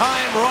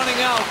 Time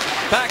running out.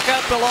 Back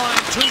at the line.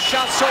 2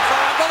 shots so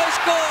far, but they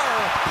score!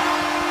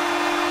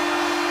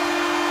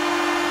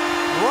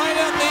 Right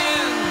at the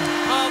end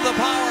of the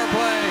power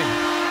play.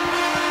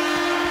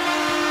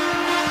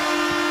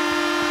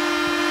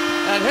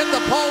 That hit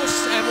the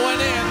post and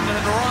went in,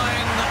 and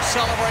Ryan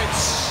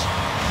celebrates.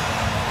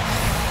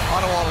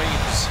 Ottawa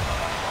leads.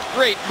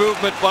 Great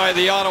movement by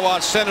the Ottawa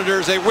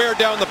Senators. They wear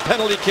down the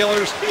penalty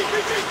killers.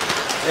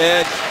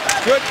 And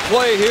good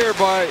play here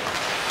by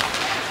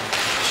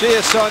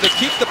Chiasson to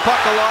keep the puck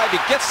alive. He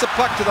gets the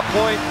puck to the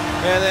point,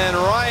 and then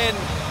Ryan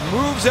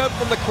moves out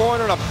from the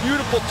corner, and a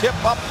beautiful tip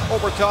up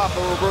over top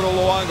of Roberto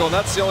Luongo. And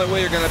that's the only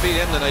way you're going to beat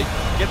him tonight.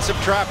 Get some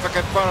traffic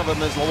in front of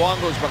him as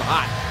Luongo's been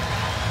hot.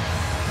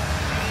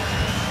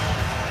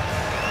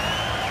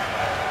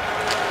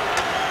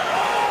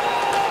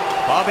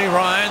 Bobby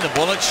Ryan, the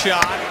bullet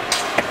shot.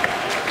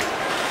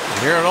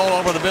 You hear it all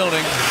over the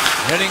building,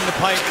 hitting the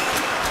pipe,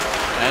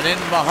 and in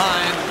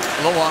behind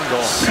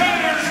Luongo.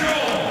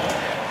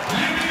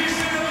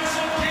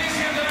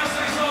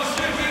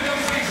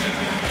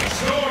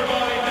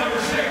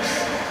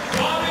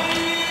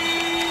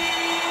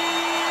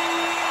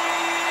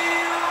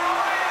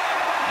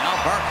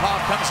 Barkov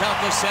comes out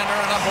the center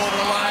and up over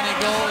the line he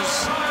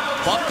goes.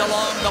 Bumped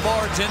along the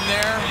boards in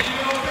there.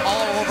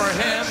 All over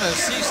him is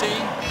Ceci.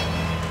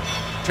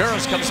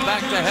 Turris comes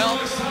back to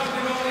help.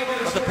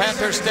 But the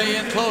Panthers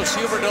stay in close.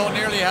 Huberdeau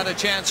nearly had a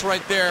chance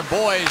right there.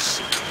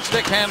 Boys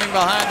stick handling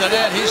behind the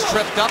net. He's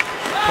tripped up.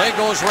 Play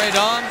goes right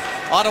on.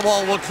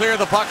 Ottawa will clear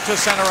the puck to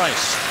center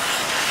ice.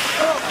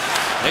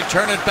 They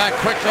turn it back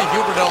quickly.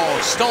 Huberdeau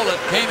stole it,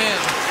 came in.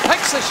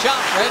 Takes the shot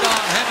right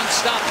on. Hammond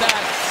stopped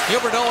that.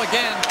 Huberdeau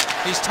again.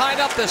 He's tied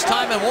up this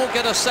time and won't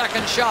get a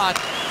second shot.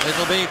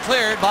 It'll be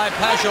cleared by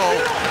Pajot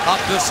up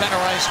to center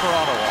ice for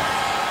Ottawa.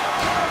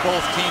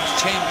 Both teams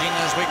changing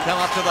as we come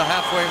up to the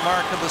halfway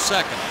mark of the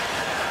second.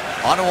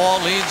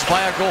 Ottawa leads by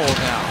a goal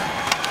now.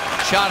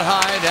 Shot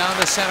high down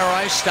to center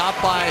ice,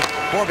 stopped by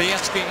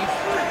Borowiecki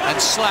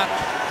and slapped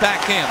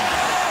back in.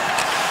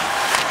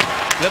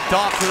 Flipped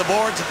off to the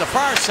boards at the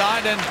far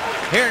side, and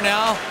here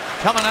now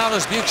coming out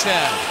is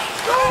Bukestad.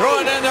 Throw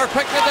it in there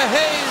quickly to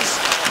Hayes.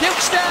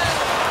 Bukestad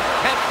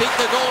can't beat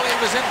the goal. He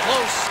was in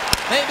close,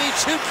 maybe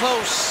too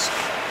close.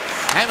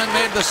 Hammond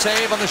made the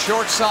save on the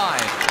short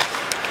side.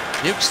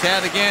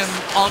 Bukestad again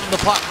on the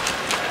puck.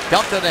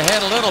 Dumped it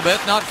ahead a little bit,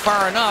 not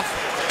far enough.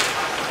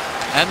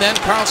 And then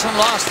Carlson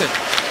lost it.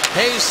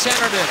 Hayes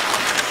centered it.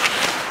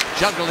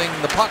 Juggling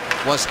the puck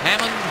was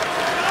Hammond.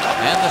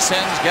 And the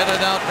Sens get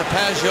it out to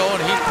Pajot,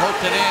 and he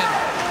poked it in.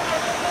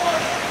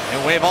 They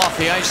wave off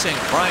the icing.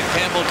 Brian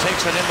Campbell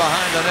takes it in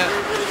behind the net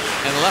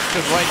and left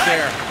it right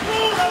there.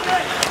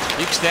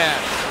 Bukestad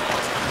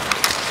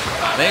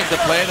made the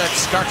play that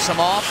starts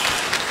them off.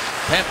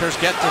 Panthers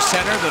get to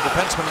center. The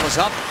defenseman was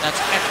up. That's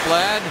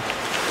Ekblad.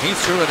 He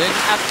threw it in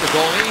at the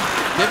goalie.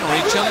 Didn't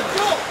reach him.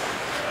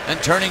 And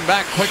turning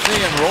back quickly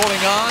and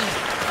rolling on.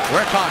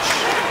 Werkosh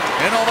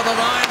in over the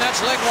line.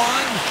 That's leg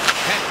one.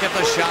 Can't get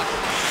the shot.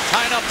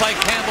 Tied up by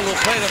Campbell, who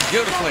played him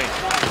beautifully.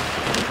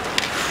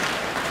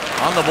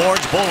 On the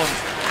boards, Boland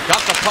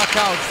got the puck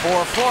out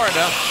for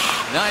Florida.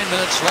 9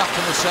 minutes left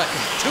in the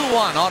second.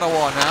 2-1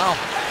 Ottawa now.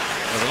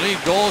 The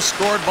lead goal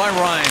scored by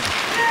Ryan.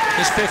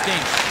 His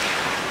 15th.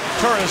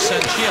 Turris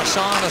and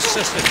Chiasson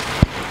assisted.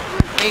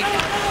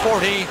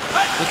 8:40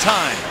 the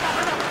time.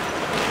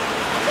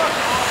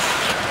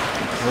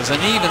 It was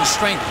an even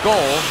strength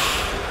goal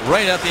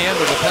right at the end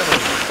of the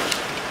penalty.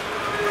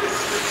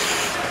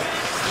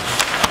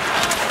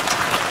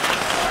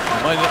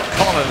 Might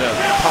call it a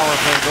power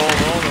play goal,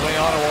 though, the way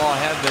Ottawa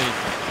had the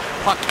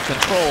puck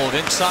controlled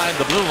inside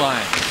the blue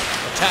line,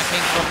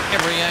 attacking from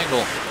every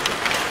angle.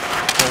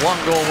 The one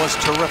goal was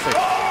terrific.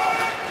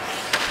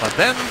 But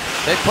then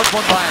they put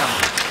one by him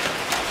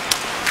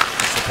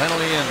as the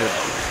penalty ended.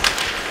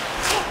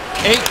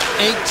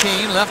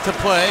 8:18 left to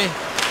play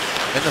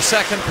in the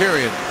second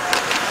period.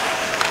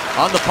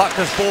 On the puck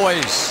is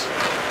Boys.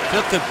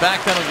 Flipped it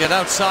back, that'll get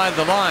outside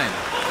the line.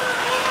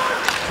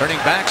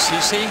 Turning back,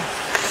 Ceci.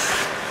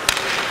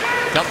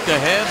 Dumped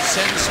ahead,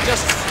 Sens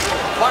just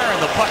firing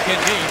the puck in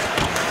deep.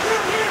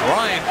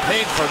 Ryan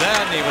paid for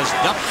that, and he was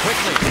dumped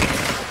quickly.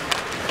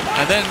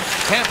 And then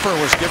Camper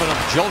was giving him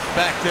a jolt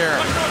back there.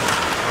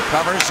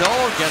 Recovers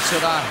though, gets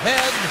it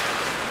ahead.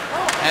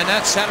 And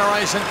that's center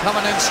ice and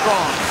coming in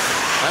strong.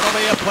 That'll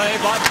be a play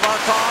by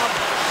Barkov.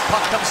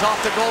 Puck comes off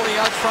the goalie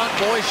out front.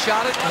 Boys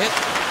shot it and hit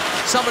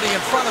somebody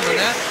in front of the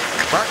net.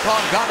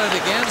 Barkov got it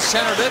again,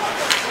 centered it.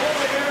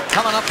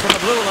 Coming up from the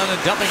blue line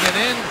and dumping it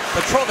in.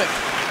 Petrovic.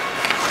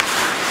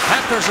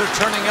 Panthers are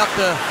turning up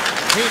the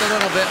heat a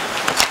little bit.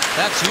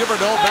 That's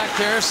Huberdeau back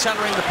there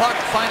centering the puck.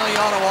 Finally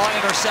Ottawa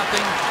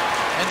intercepting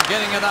and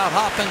getting it out.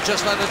 Hoffman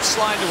just let it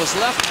slide to his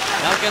left.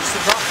 Now gets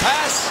the drop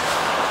pass.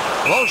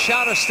 Low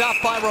shot is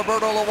stopped by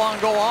Roberto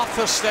Luongo off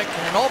the stick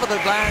and over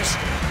the glass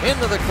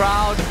into the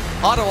crowd.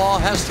 Ottawa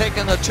has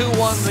taken the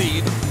 2-1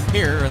 lead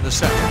here in the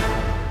second.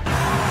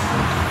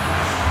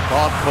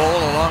 Bob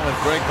Cole along with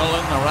Greg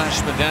Mullen,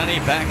 Arash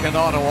Madani back in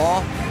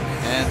Ottawa.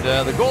 And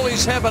the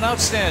goalies have been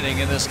outstanding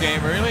in this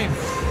game, really.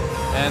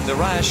 And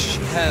Arash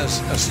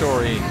has a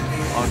story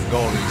on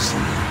goalies.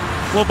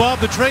 Well, Bob,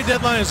 the trade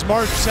deadline is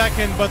March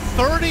 2nd, but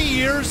 30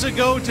 years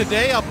ago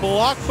today, a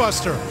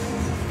blockbuster.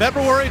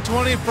 February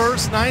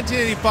 21st,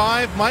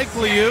 1985, Mike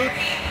Liut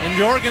and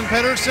Jorgen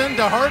Pettersson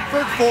to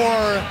Hartford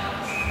for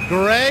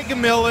Greg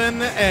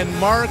Millen and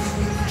Mark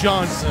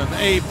Johnson.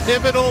 A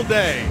pivotal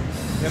day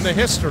in the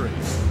history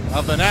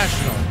of the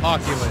National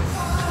Hockey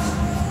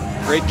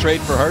League. Great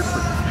trade for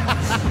Hartford.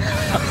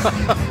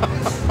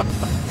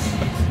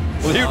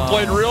 Liut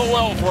played real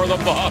well for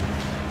them, Bob.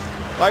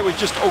 I was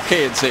just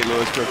okay in St.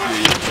 Louis for a few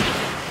years.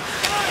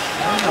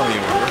 I know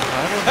you were.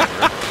 I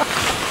remember.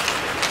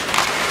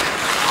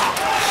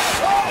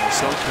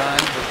 So kind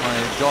that my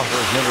daughter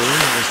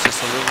Hillary was just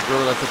a little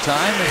girl at the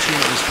time, and she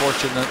was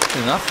fortunate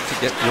enough to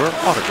get your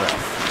autograph.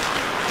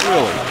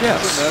 Really?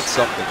 Yes. Isn't that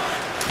something?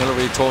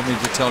 Hillary told me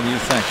to tell you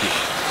thank you.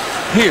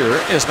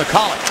 Here is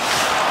McCollum.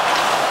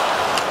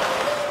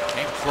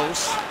 Came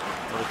close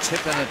for a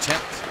tip-in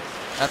attempt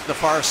at the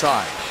far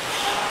side.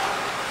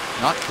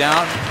 Knocked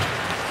down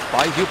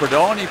by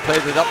Huberdeau, and he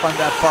played it up on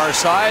that far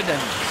side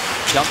and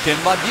dumped in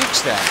by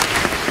Bukestad.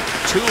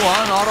 2-1,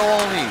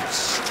 Ottawa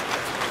leads.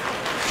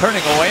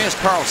 Turning away is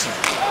Carlson.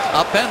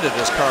 Upended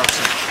is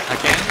Carlson.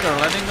 Again, they're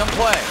letting them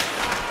play.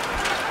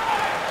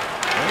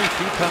 Very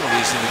few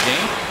penalties in the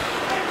game.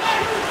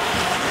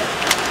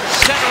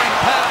 Centering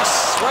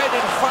pass right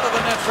in front of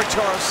the net for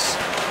Torres.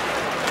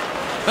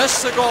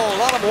 Missed the goal.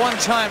 A lot of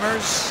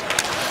one-timers.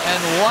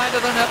 And wide of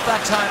the net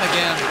that time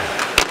again.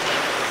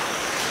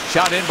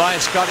 Shot in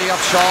by Scotty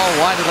Upshaw.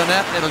 Wide of the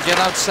net. It'll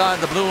get outside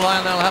the blue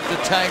line. They'll have to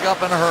tag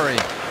up in a hurry.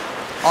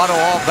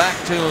 Ottawa back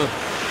to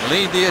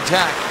lead the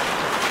attack.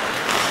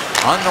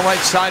 On the right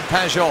side,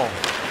 Pajot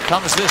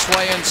comes this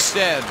way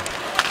instead.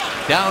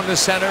 Down the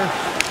center,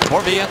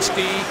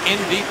 Borowiecki in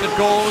deep it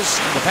goes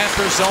in the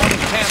Panthers zone, and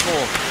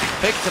Campbell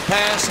faked the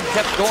pass and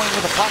kept going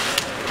with the puck.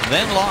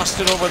 Then lost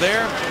it over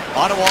there.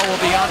 Ottawa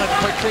will be on it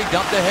quickly,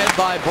 dumped ahead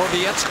by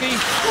Borowiecki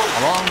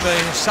along the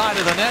side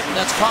of the net, and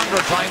that's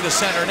Conger trying to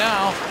center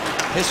now.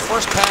 His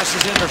first pass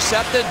is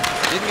intercepted.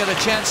 Didn't get a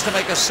chance to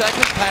make a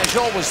second.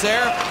 Pajot was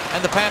there,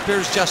 and the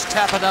Panthers just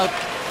tap it out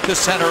to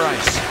center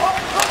ice.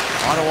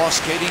 Ottawa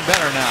skating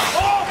better now.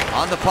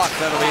 On the puck,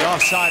 that'll be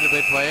offside if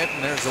they play it,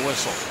 and there's the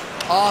whistle.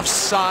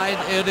 Offside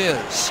it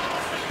is.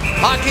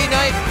 Hockey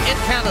Night in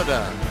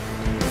Canada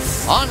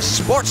on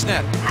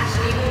Sportsnet.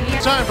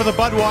 Time for the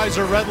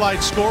Budweiser Red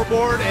Light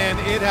scoreboard, and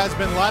it has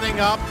been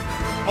lighting up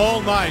all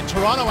night.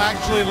 Toronto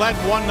actually led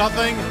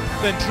 1-0.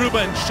 Then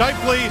Trouba and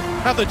Scheifele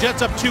have the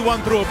Jets up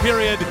 2-1 through a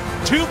period.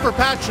 2 for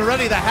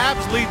Pacioretty. The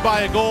Habs lead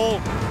by a goal.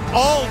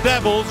 All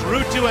Devils,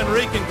 Ruutu,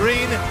 Enrique, and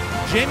Green.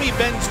 Jamie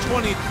Benn's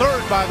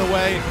 23rd, by the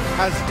way,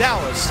 has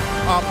Dallas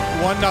up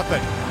 1-0.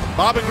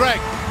 Bob and Greg.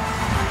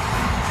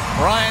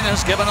 Ryan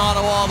has given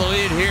Ottawa the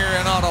lead here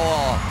in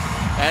Ottawa.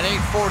 At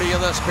 8:40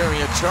 of this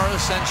period,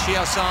 Torres and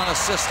Chiasson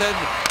assisted.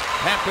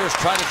 Panthers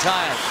try to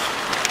tie it.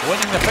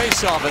 Winning the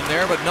faceoff in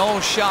there, but no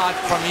shot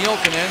from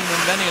Jokinen,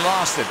 and then he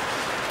lost it.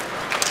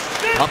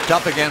 Pumped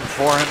up again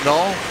for him,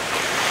 though.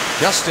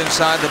 Just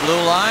inside the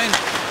blue line.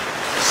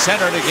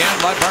 Centered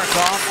again by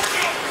Barkov.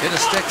 Hit a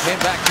stick,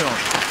 came back to him.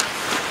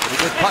 A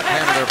good puck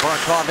handler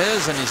Barkov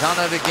is, and he's on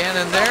it again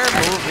in there.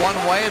 Moved one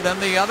way, then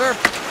the other.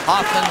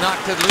 Hoffman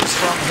knocked it loose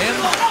from him.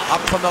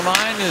 Up from the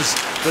line is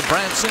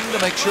Goodbranson to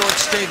make sure it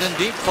stayed in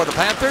deep for the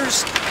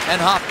Panthers.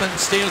 And Hoffman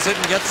steals it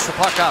and gets the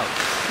puck out.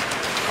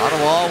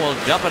 Ottawa will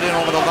dump it in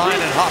over the line,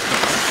 and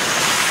Hoffman.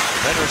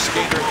 Better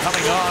skater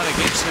coming on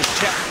against his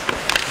check.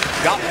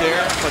 Got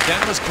there, but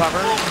then was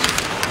covered.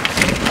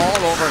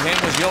 All over him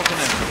was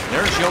Jokinen.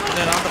 There's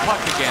Jokinen on the puck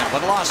again,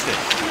 but lost it.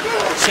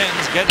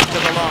 Sens get it to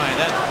the line.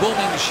 That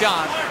booming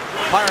shot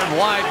fired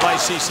wide by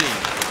CC.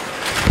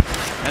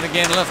 And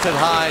again lifted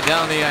high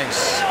down the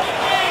ice.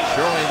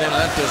 Surely they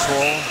let this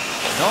roll.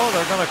 No,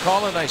 they're going to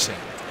call it icing.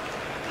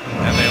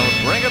 And they'll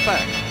bring it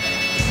back.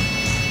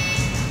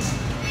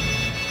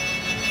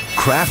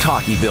 Kraft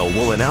Hockeyville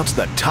will announce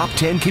the top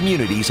 10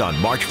 communities on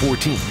March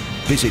 14th.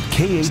 Visit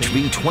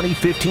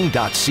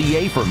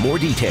khv2015.ca for more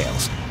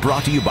details.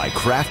 Brought to you by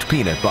Kraft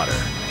Peanut Butter.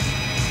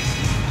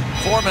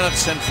 4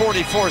 minutes and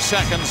 44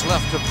 seconds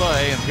left to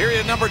play in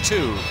period number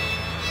 2.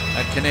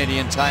 at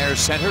Canadian Tire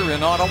Center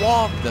in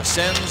Ottawa. The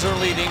Sens are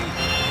leading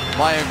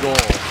by a goal.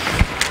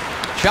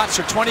 Shots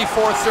are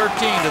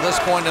 24-13 to this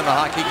point in the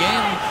hockey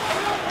game.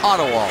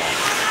 Ottawa.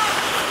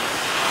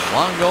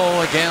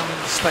 Longo again,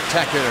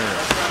 spectacular.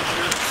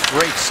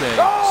 Great saves.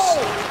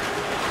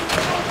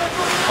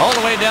 All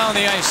the way down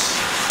the ice.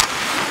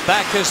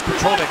 Back is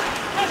Petrovic.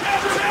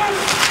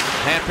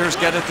 Panthers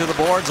get it to the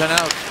boards and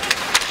out.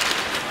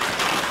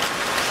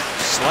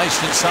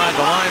 Sliced inside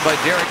the line by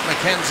Derek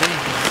McKenzie.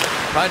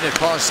 Tried to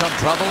cause some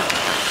trouble,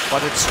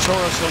 but it's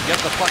Chorus who'll get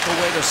the puck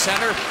away to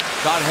center.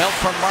 Got help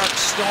from Mark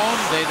Stone.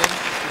 They didn't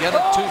get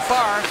it too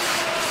far.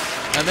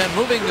 And then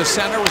moving to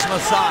center was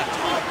Mathot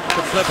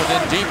to flip it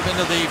in deep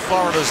into the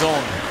Florida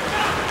zone.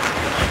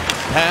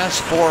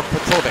 Pass for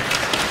Petrovic.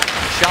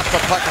 Shot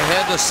the puck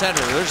ahead to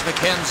center. There's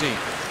McKenzie.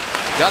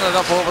 Got it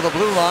up over the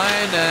blue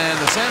line, and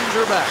the Sens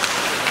are back.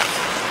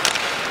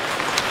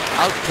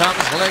 Out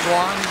comes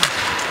Leguan.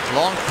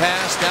 Long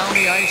pass down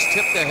the ice,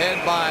 tipped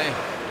ahead by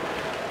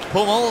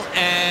Pummel,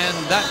 and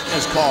that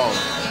is called.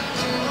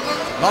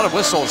 A lot of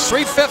whistles.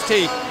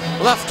 3:50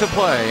 left to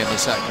play in the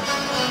second.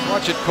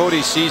 Watching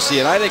Cody Ceci,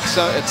 and I think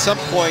at some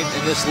point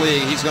in this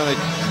league, he's going to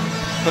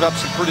put up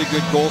some pretty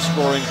good goal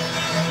scoring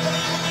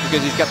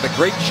because he's got the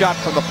great shot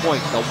from the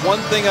point. The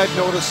one thing I've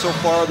noticed so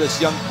far,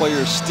 this young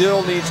player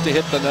still needs to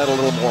hit the net a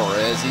little more,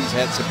 as he's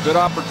had some good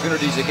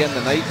opportunities again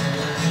tonight.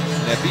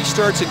 And if he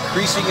starts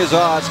increasing his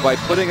odds by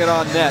putting it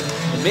on net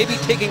and maybe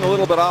taking a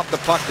little bit off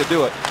the puck to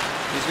do it,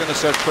 he's going to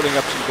start putting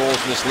up some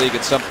goals in this league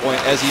at some point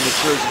as he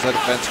matures as a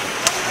defenseman.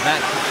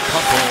 Matt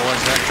Pumpel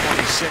was at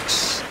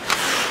 26.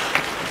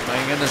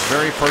 Playing in his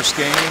very first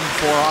game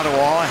for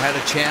Ottawa. Had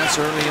a chance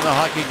early in the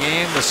hockey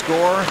game to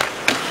score.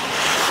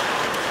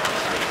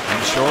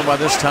 I'm sure by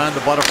this time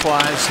the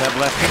Butterflies have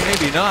left him.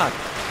 Maybe not.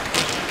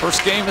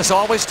 First game is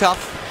always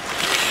tough.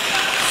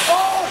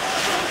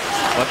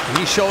 But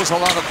he shows a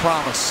lot of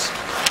promise.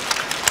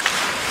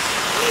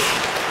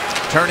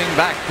 Turning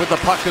back with the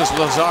puck is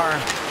Lazar.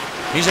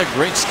 He's a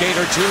great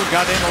skater too.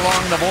 Got in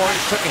along the boards.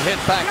 Took a hit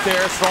back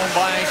there. Thrown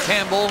by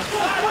Campbell.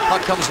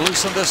 Puck comes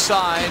loose on this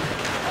side.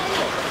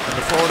 And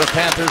the Florida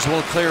Panthers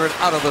will clear it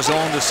out of the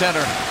zone to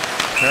center.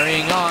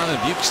 Carrying on, and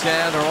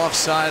Bukestad are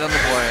offside on the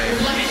play.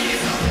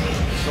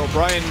 So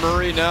Brian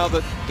Murray, now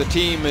that the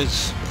team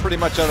is pretty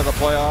much out of the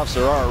playoffs,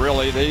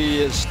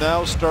 he is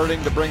now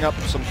starting to bring up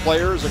some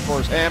players. Of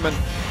course, Hammond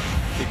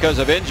because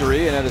of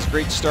injury, and had his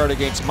great start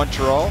against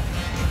Montreal.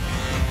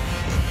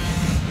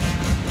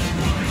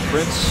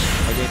 Prince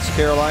against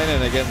Carolina,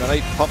 and again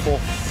tonight Pumpel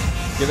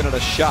giving it a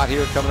shot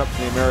here, coming up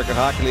from the American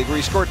Hockey League, where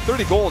he scored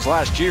 30 goals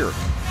last year.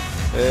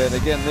 And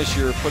again this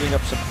year putting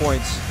up some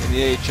points in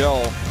the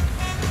AHL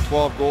with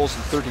 12 goals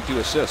and 32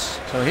 assists.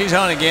 So he's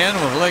on again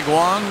with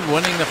Leguan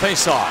winning the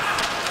faceoff.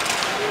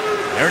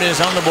 There it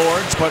is on the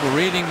boards, but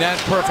reading that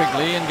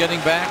perfectly and getting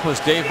back was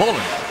Dave Bolin.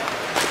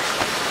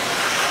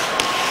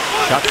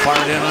 Shot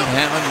fired in on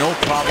Hammond, no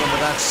problem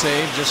with that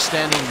save, just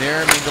standing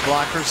there, made the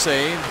blocker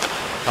save.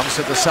 Comes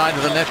to the side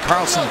of the net.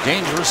 Carlson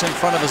dangerous in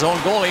front of his own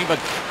goalie, but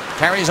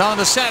carries on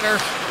to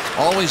center.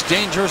 Always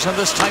dangerous in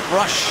this type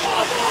rush.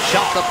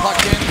 Shot the puck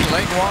in.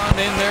 Leguan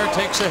in there,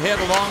 takes a hit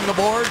along the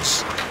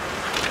boards.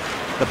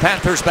 The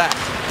Panthers back.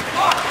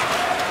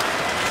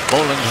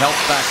 Bolin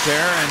helped back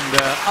there,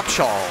 and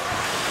Upshaw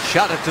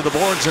shot it to the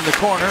boards in the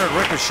corner. It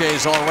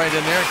ricochets all right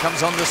in there.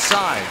 Comes on this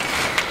side.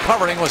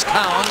 Covering was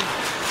Cowan.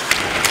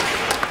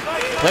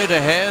 Played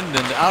ahead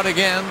and out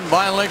again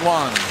by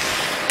Leguan.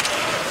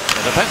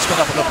 The defenseman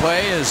up in the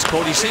play is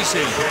Cody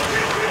Ceci.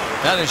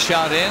 That is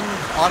shot in.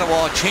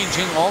 Ottawa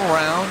changing all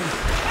around.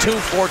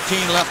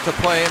 2:14 left to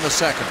play in the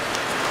second.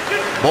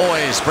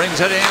 Boys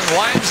brings it in,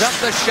 winds up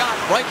the shot,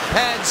 right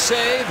pad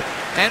save.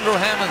 Andrew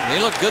Hammond,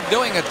 he looked good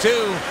doing it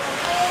too.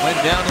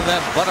 Went down to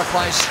that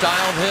butterfly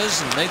style of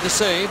his and made the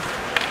save.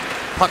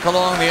 Puck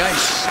along the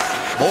ice.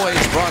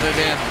 Boys brought it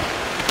in.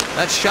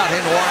 That shot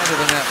in wide of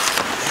the net.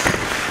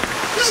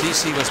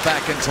 Ceci was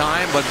back in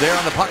time, but there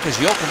on the puck is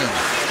Jokinen.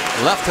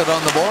 Left it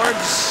on the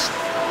boards.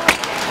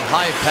 A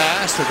high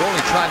pass. The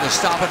goalie tried to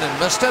stop it and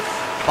missed it.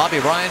 Bobby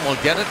Ryan will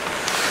get it.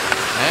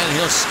 And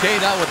he'll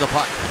skate out with the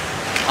puck.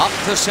 Up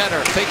to center.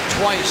 Fake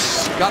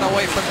twice. Got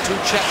away from two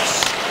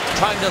checks.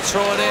 Trying to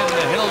throw it in.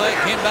 And Hilde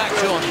came back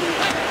to him.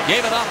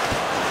 Gave it up.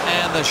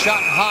 And the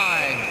shot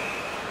high.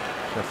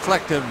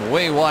 Deflected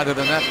way wide of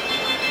the net.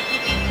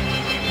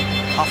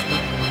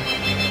 Hoffman.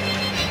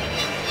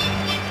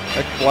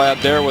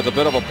 Ekblad there with a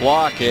bit of a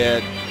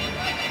blockhead.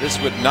 This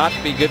would not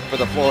be good for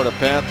the Florida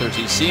Panthers.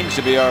 He seems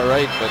to be all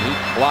right, but he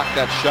blocked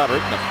that shot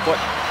right in the foot.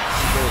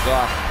 He goes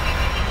off,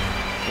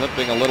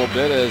 limping a little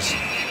bit as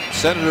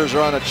Senators are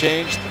on a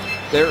change.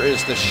 There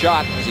is the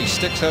shot as he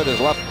sticks out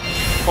his left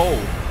toe.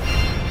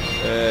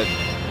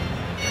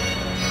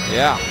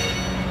 Yeah,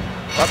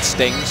 that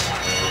stings.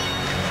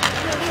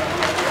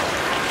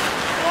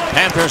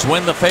 Panthers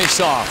win the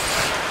face-off.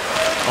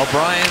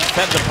 O'Brien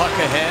fed the puck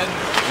ahead.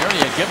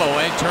 Nearly a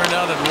giveaway. Turned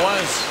out it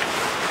was.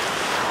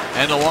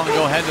 And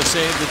Luongo had to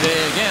save the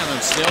day again,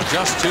 and still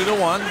just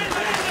 2-1.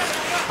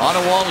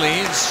 Ottawa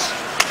leads.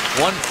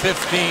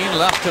 1:15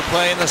 left to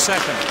play in the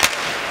second.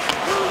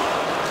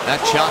 That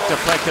shot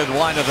deflected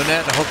wide of the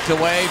net, hooked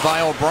away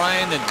by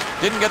O'Brien and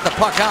didn't get the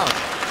puck out.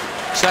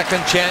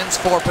 Second chance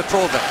for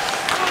Petrovic.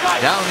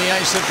 Down the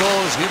ice it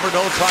goes.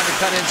 Huberdeau trying to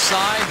cut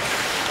inside.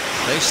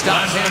 They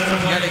stop him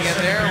from getting in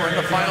there. We're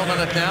in the final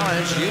minute now,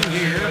 as you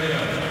hear.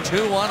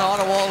 2-1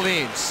 Ottawa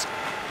leads.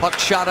 Puck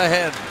shot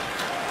ahead.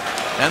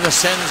 And the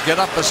Sens get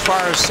up as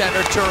far as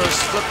center. Turris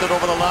flipped it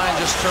over the line,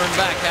 just turned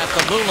back at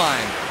the blue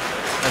line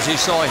as he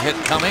saw a hit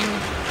coming.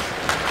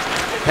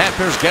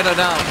 Panthers get it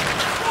out.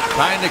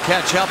 Trying to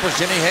catch up with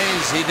Jimmy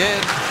Hayes. He did.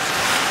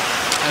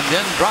 And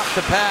then dropped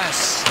the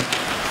pass.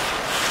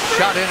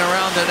 Shot in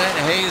around the net.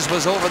 Hayes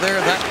was over there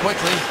that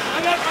quickly.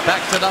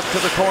 Backed it up to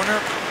the corner.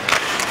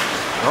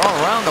 They're all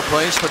around the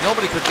place, but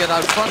nobody could get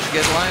out front to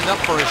get lined up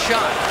for a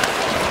shot.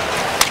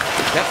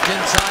 Kept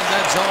inside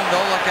that zone.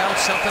 Don't look out.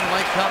 Something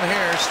might come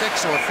here.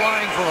 Sticks were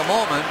flying for a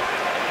moment.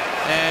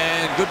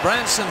 And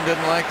Goodbranson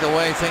didn't like the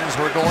way things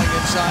were going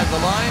inside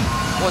the line.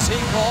 Was he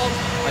called?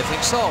 I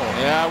think so.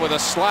 Yeah, with a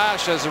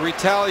slash as he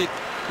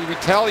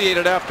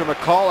retaliated after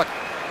McCulloch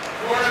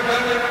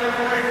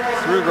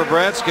threw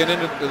Goodbranson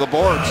into the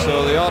board.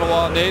 So the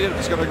Ottawa native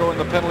is going to go in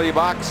the penalty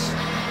box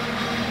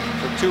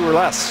for 2 or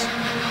less.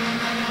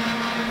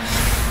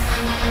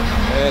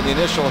 And the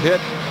initial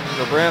hit,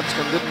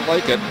 Goodbranson didn't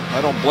like it.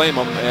 I don't blame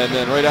him. And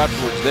then right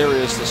afterwards, there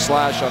is the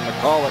slash on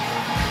McCulloch.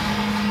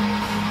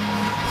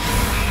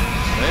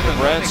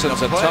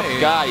 Branson's a tough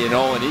guy, you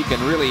know, and he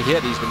can really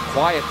hit. He's been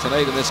quiet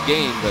tonight in this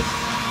game, but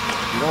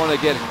you don't want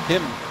to get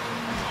him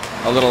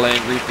a little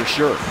angry for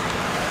sure.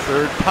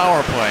 Third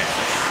power play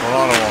for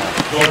Ottawa.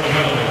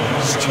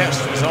 His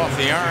chest was off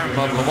the arm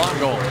of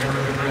Luongo.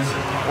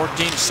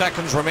 14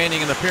 seconds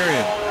remaining in the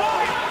period.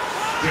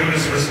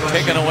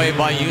 Taken away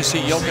by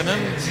Jussi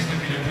Jokinen.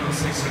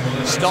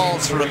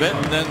 Stalls for a bit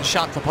and then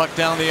shot the puck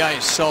down the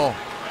ice. So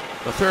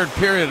the third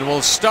period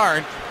will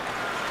start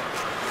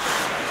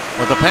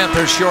with the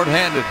Panthers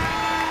shorthanded.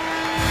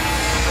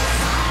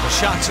 The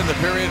shots in the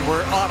period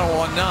were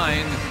Ottawa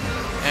 9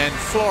 and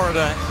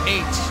Florida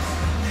 8.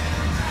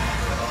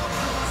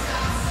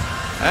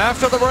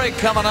 After the break,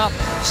 coming up,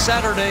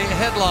 Saturday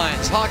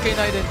headlines, Hockey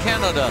Night in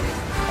Canada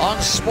on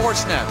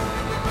Sportsnet.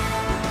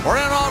 We're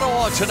in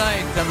Ottawa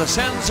tonight, and the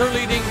Sens are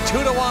leading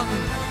 2-1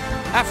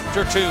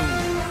 after 2.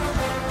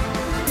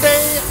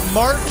 Monday,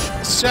 March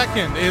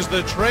 2nd is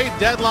the trade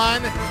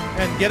deadline,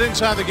 and get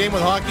inside the game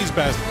with Hockey's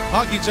best.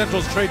 Hockey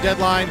Central's trade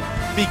deadline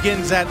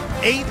begins at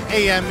 8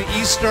 a.m.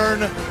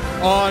 Eastern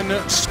on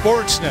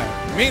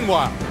Sportsnet.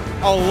 Meanwhile,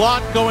 a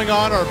lot going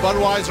on our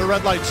Budweiser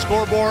Red Light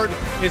scoreboard.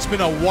 It's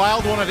been a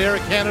wild one at Air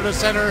Canada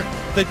Centre.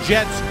 The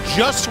Jets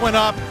just went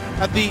up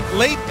at the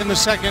late in the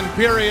second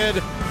period.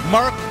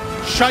 Mark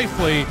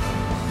Scheifele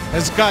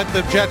has got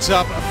the Jets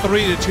up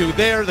 3-2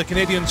 there. The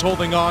Canadians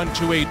holding on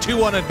to a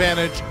 2-1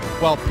 advantage,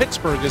 while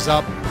Pittsburgh is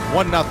up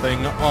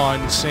 1-0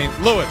 on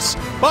St. Louis.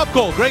 Bob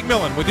Cole, Greg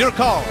Millen with your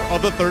call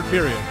of the third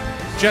period.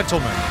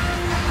 Gentlemen.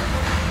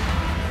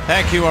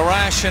 Thank you,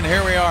 Arash, and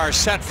here we are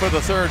set for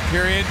the third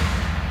period.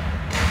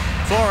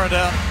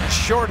 Florida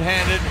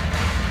shorthanded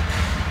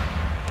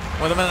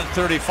with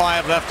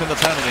 1:35 left in the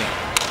penalty.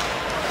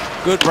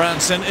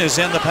 Goodbranson is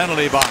in the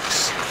penalty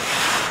box.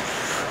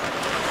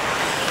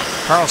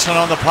 Carlson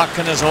on the puck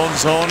in his own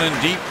zone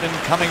and deep and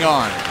coming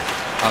on.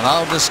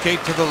 Allowed to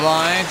skate to the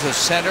line, to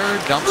center,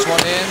 dumps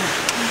one in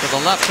to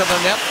the left of the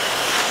net.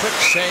 Quick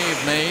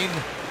save made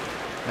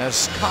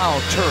as Kyle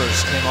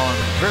Turris came on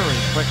very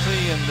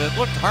quickly, and it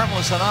looked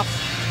harmless enough.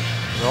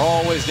 They're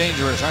always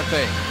dangerous, aren't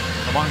they?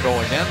 Come on, go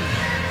again.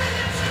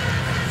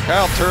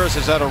 Kyle Turris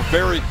has had a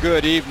very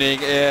good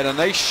evening, and a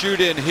nice shoot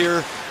in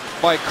here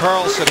by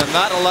Carlson, and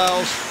that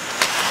allows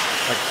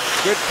a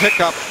good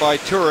pickup by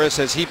Turris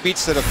as he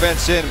beats the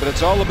defense in, but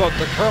it's all about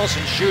the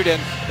Carlson shoot in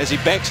as he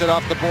banks it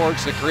off the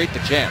boards to create the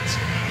chance.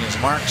 Here's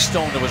Mark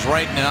Stone to his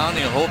right now, and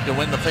he'll hope to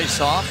win the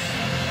face-off.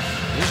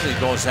 Usually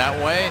goes that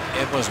way.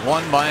 It was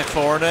won by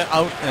Florida,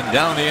 out and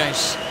down the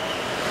ice.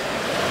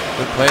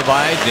 Good play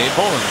by Dave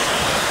Bolland.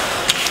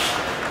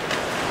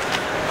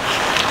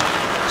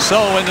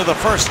 So into the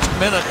first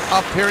minute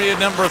of period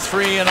number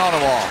 3 in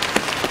Ottawa.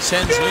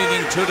 Sens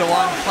leading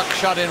 2-1. Puck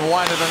shot in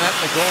wide of the net.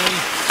 The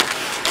goalie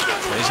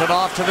plays it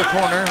off to the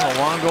corner.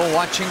 Luongo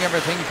watching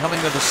everything coming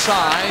to the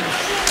side.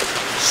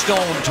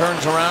 Stone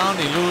turns around.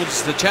 He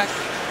eludes the check.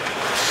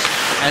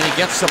 And he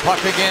gets the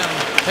puck again.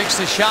 Takes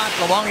the shot.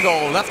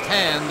 Luongo, left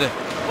hand,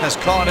 has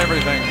caught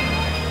everything.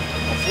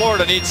 Well,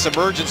 Florida needs some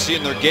urgency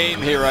in their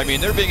game here. I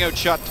mean, they're being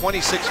outshot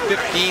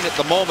 26-15 at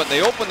the moment.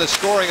 They opened the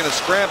scoring in a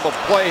scramble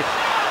play,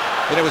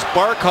 and it was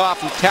Barkov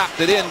who tapped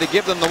it in to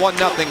give them the 1-0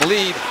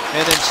 lead.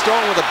 And then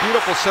Stone with a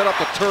beautiful setup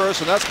to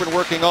Turris, and that's been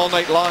working all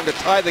night long to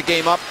tie the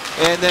game up.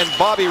 And then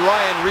Bobby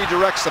Ryan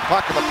redirects the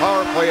puck in the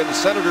power play, and the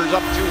Senators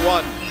up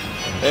 2-1.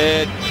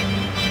 And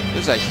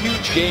this is a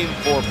huge game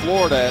for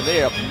Florida, and they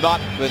have not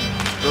been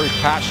very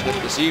passionate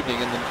this evening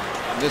in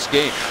this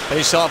game.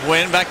 Face-off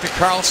win, back to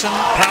Carlson.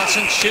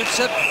 Carlson shoots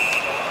it,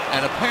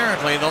 and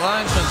apparently the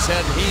linesman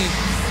said he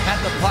had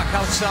the puck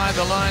outside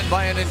the line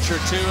by an inch or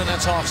two, and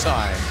that's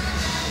offside.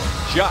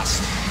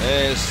 just,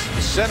 as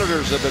the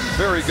Senators have been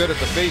very good at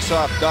the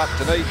face-off dot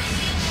tonight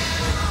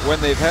when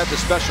they've had the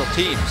special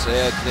teams.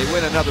 And they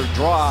win another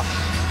draw.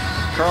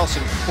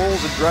 Carlson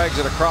pulls and drags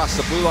it across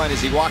the blue line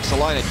as he walks the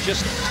line and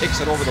just takes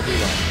it over the blue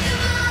line.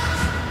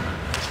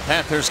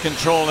 Panthers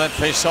control that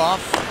face-off.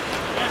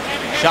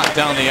 Shot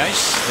down the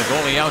ice. The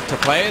goalie out to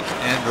play it.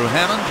 Andrew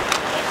Hammond.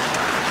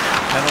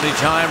 Penalty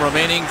time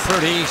remaining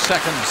 30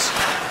 seconds.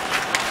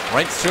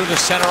 Right through the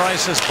center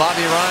ice as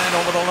Bobby Ryan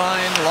over the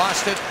line.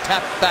 Lost it.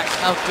 Tapped back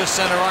out to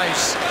center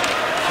ice.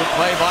 Good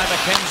play by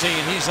McKenzie,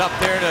 and he's up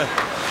there to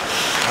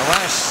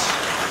harass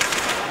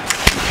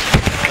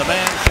the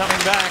man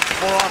coming back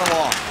for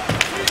Ottawa.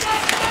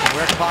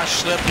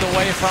 Werkosh slipped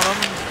away from him.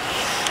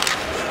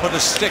 Put a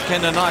stick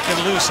in to knock it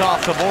loose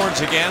off the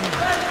boards again.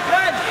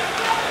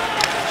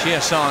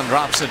 Chiasson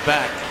drops it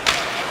back.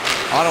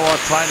 Ottawa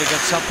trying to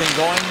get something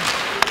going.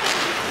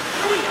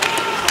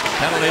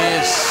 Penalty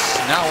is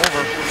now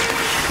over.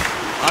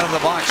 Out of the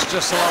box,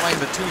 just allowing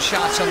the 2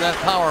 shots on that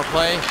power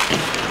play.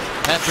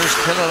 Panthers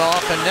kill it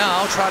off and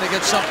now try to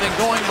get something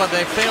going, but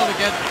they fail to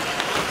get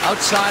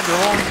outside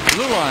their own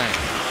blue line.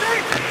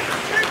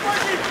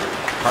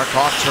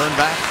 Karkoff turned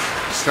back,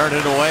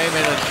 started away,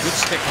 made a good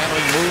stick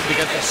handling move to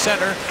get the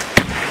center.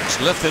 It's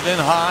lifted in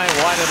high,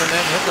 wide of the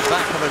net, hit the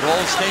back of the goal,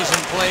 stays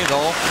in play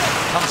though.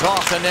 Comes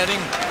off the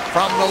netting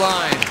from the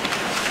line.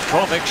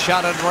 Kovic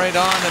shot it right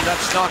on, and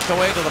that's knocked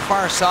away to the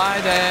far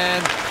side,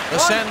 and the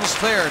Sens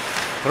cleared.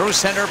 Through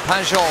center,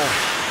 Pajot.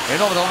 In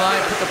over the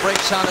line, put the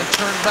brakes on and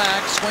turned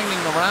back,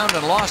 swinging around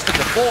and lost it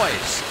to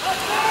Boyes.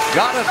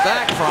 Got it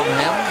back from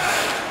him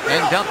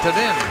and dumped it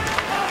in.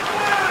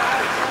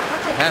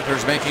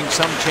 Panthers making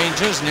some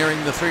changes, nearing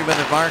the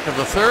 3-minute mark of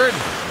the third.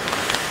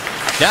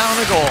 Down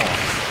a goal.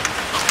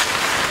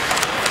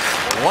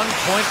 1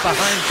 point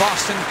behind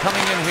Boston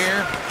coming in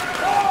here.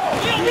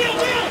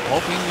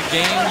 Hoping to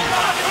gain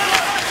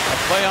a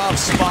playoff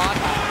spot.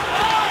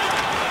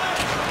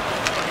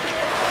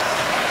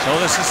 So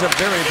this is a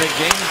very big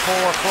game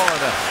for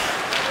Florida.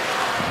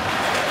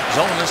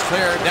 Zone is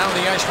cleared down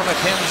the ice from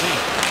McKenzie.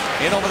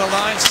 In over the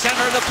line,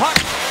 center the puck.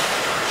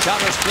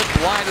 Shot is flipped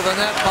wide of the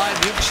net by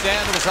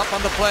Bukestad. It was up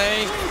on the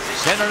play.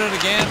 Centered it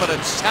again, but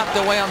it's tapped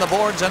away on the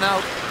boards and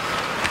out.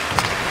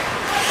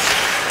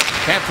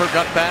 Camper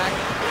got back.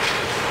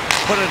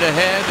 Put it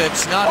ahead.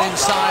 It's not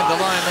inside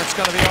the line. That's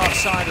going to be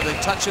offside. If they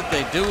touch it,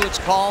 they do. It's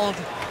called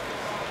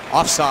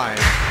offside.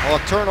 Well, a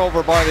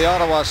turnover by the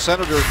Ottawa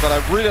Senators, but I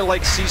really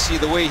like Ceci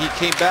the way he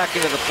came back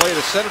into the play.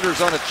 The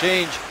Senators on a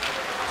change,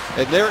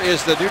 and there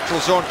is the neutral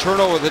zone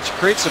turnover that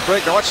creates a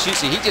break. Now watch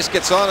Ceci. He just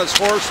gets on his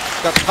horse,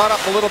 got caught up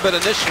a little bit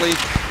initially,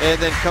 and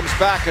then comes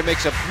back and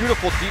makes a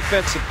beautiful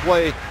defensive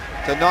play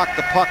to knock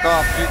the puck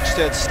off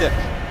Bukestad's stick.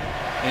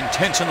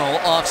 Intentional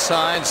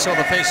offside, so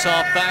the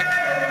face-off back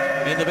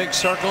in the big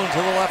circle to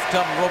the left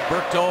of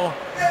Roberto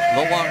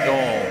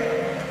Luongo.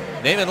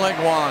 David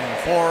Legwand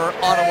for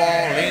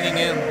Ottawa leaning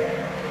in.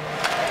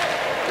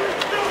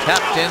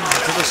 Tapped in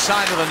to the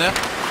side of the net.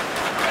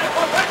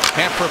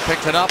 Camper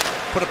picked it up,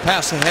 put a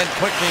pass ahead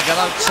quickly, got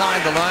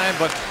outside the line,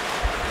 but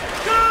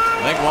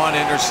Legwand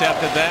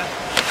intercepted that.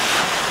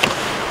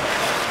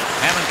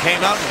 Hammond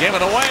came out and gave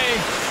it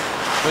away.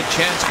 Good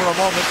chance for a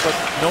moment, but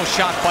no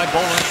shot by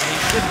Bolin. He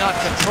did not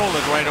control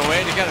it right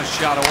away to get a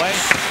shot away.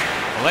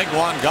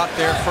 Legwand got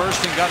there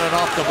first and got it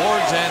off the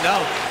boards and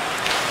out.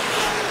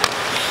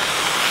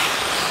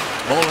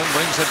 Bolin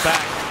brings it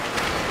back.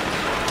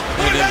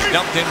 It is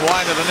dumped in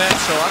wide of the net,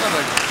 so out of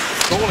the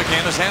goal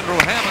again is Andrew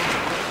Hammond.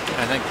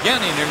 And again,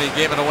 he nearly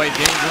gave it away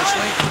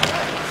dangerously.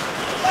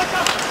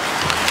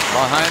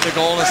 Behind the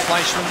goal is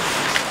Fleischmann.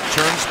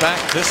 Turns back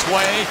this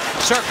way,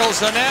 circles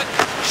the net,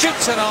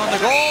 shoots it on the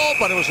goal,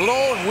 but it was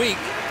low and weak.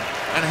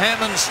 And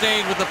Hammond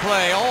stayed with the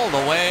play all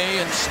the way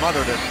and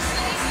smothered it.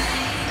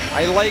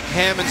 I like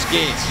Hammond's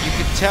game. You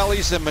can tell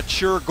he's a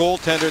mature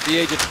goaltender at the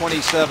age of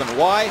 27.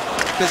 Why?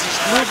 Because his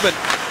movement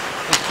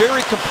is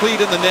very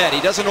complete in the net. He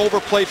doesn't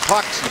overplay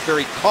pucks. He's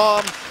very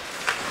calm.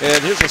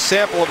 And here's a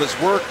sample of his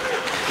work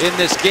in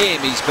this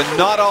game. He's been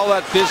not all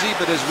that busy,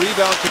 but his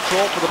rebound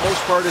control for the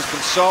most part has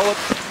been solid.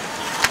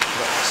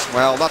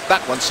 Well, not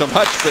that one so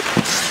much, but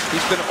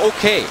he's been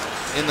okay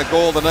in the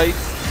goal tonight.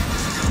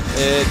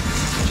 And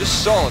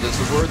just solid is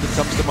the word that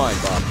comes to mind,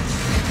 Bob.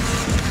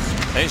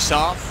 Face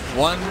off,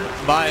 won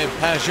by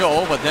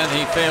Pajot, but then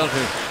he failed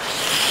to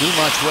do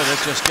much with it,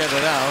 just get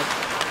it out.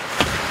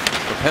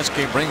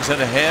 Kopecky brings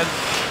it ahead.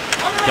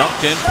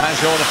 Dumped in,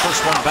 Pajot the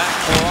first one back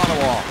for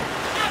Ottawa.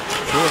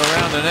 Threw it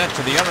around the net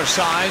to the other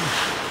side.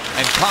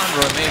 And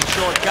Condra made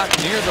sure it got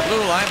near the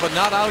blue line, but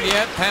not out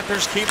yet.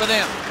 Panthers keep it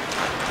in.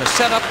 The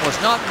setup was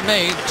not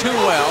made too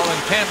well, and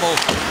Campbell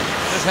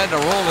just had to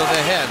roll it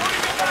ahead.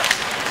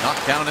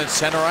 Knocked down at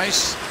center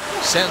ice.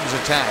 Sens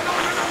attack.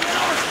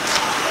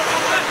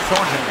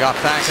 Thornton got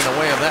back in the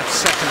way of that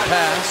second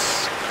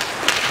pass.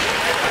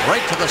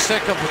 Right to the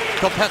stick of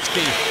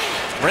Kopecky.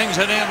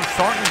 Brings it in.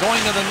 Thornton going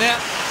to the net.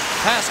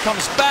 Pass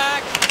comes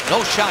back.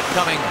 No shot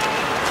coming.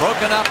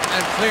 Broken up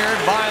and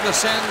cleared by the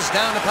Sens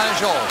down to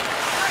Pajot.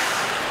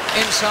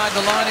 Inside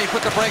the line, he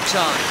put the brakes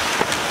on.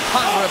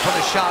 Condra put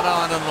a shot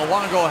on, and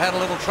Luongo had a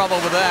little trouble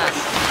with that.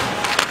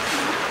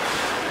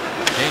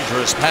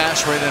 Dangerous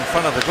pass right in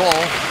front of the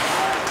goal.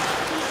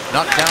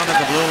 Knocked down at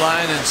the blue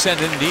line and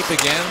sent in deep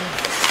again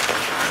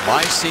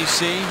by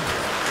CC.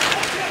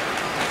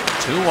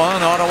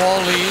 2-1,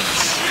 Ottawa leads.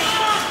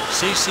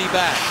 CC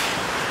back.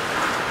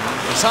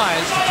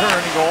 Decides to turn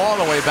and go all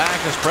the way back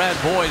as Brad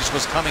Boyes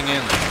was coming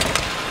in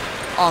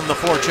on the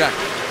forecheck.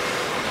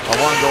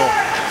 Luongo,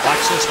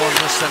 watch this one,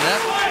 miss the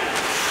net.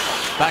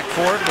 Back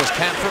forward was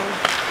Camper.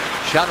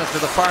 Shot it to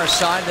the far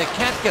side. They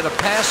can't get a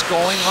pass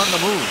going on the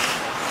move.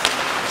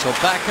 So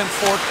back and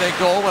forth they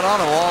go, but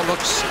Ottawa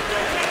looks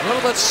a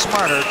little bit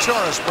smarter.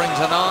 Choris brings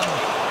it on.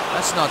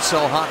 That's not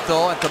so hot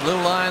though. At the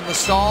blue line, the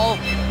stall,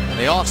 and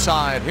the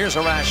offside. Here's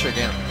a rash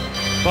again.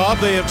 Bob,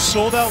 they have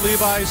sold out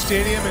Levi's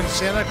Stadium in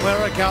Santa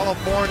Clara,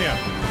 California.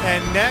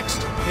 And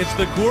next, it's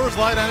the Coors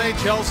Light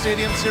NHL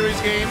Stadium Series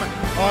game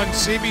on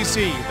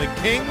CBC.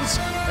 The Kings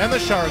and the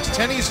Sharks,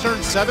 10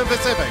 Eastern, 7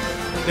 Pacific,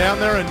 down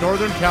there in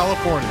Northern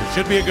California.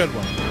 Should be a good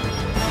one.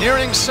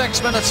 Nearing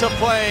 6 minutes of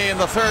play in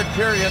the third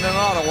period in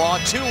Ottawa.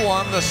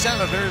 2-1, the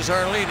Senators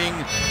are leading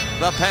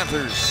the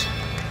Panthers.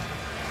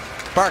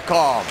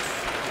 Barkov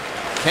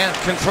can't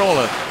control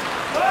it.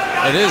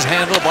 It is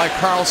handled by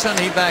Carlson.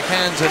 He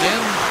backhands it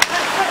in.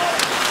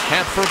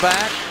 Camphor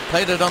back,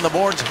 played it on the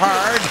boards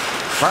hard.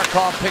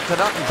 Barkov picked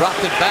it up and dropped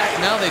it back.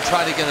 Now they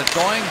try to get it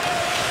going,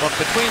 but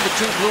between the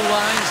two blue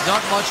lines, not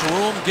much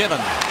room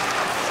given.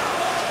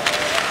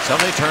 So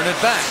they turn it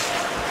back.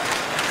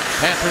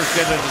 Panthers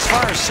get it as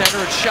far as center.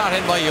 It's shot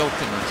in by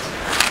Jokinen,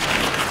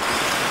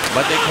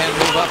 but they can't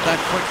move up that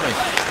quickly.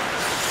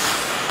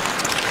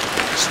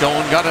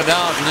 Stone got it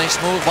out. Nice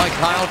move by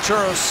Kyle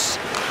Choris.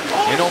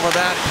 In over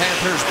that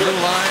Panthers blue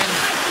line.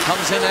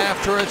 Comes in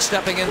after it.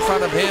 Stepping in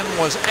front of him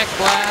was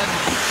Ekblad.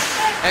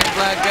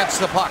 Ekblad gets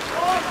the puck.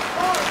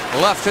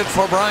 Left it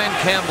for Brian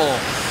Campbell.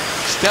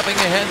 Stepping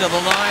ahead to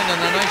the line, and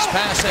a nice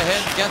pass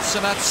ahead. Gets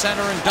him at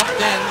center and dumped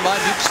in by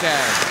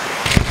Bukestad.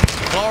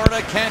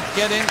 Florida can't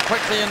get in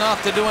quickly enough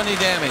to do any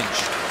damage.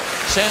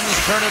 Sens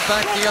turn it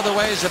back the other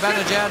way.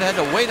 Zibanejad had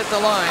to wait at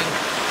the line.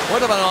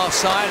 Would have been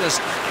offside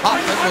as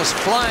Hoffman was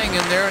flying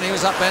in there and he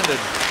was upended.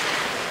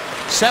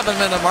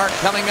 7-minute mark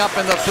coming up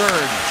in the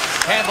third.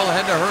 Campbell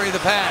had to hurry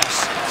the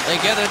pass. They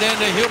get it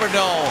into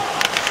Huberdeau.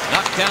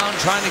 Knocked down,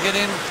 trying to get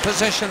in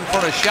position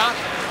for a shot,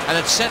 and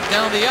it's sent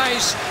down the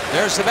ice.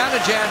 There's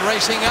Zibanejad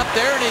racing up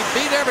there, and he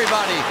beat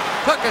everybody.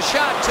 Took a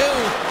shot too,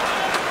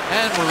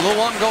 and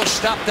Luongo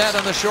stopped that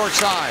on the short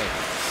side.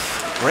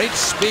 Great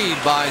speed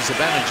by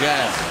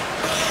Zibanejad.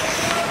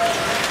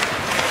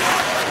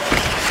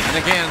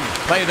 And again,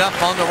 played up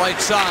on the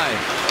right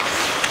side.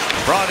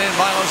 Brought in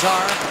by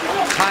Lazar,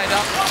 tied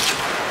up.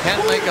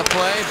 Can't make a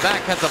play.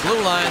 Back at the blue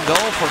line,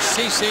 though, for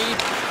CC.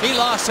 He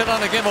lost it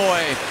on a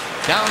giveaway.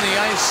 Down the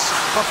ice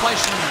for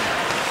Fleischmann.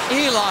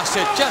 He lost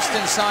it just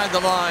inside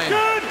the line.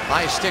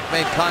 High stick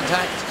made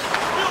contact.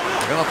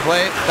 They're going to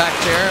play it back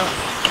there.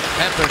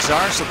 Panthers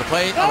are, so the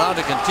play allowed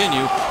to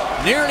continue.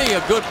 Nearly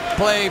a good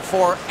play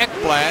for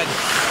Ekblad.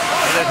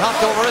 And it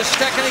hopped over his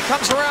stick, and he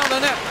comes around the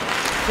net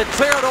to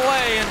clear it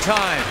away in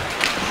time.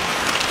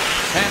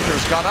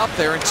 Panthers got up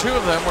there, and two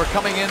of them were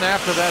coming in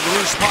after that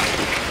loose puck.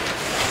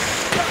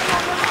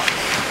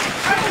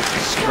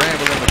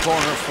 Scramble in the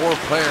corner. 4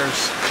 players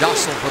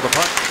jostle for the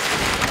puck.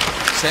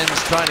 Sens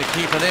trying to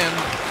keep it in.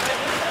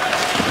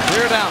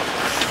 Cleared out.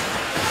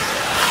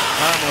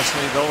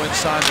 Harmlessly, though,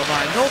 inside the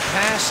line. No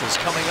passes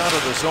coming out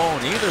of the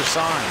zone either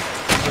side.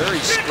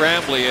 Very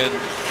scrambly, and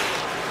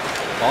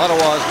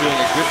Ottawa is doing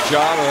a good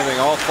job of having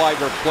all 5 of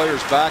their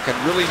players back and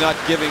really not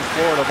giving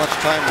Florida much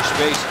time or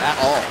space at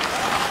all.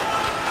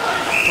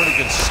 Pretty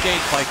good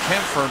skate by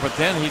Kempfer, but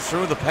then he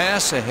threw the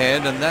pass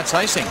ahead, and that's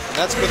icing.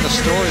 That's been the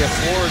story of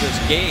Florida's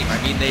game. I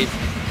mean, they've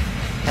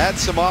had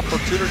some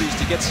opportunities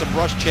to get some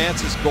rush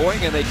chances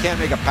going, and they can't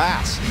make a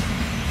pass.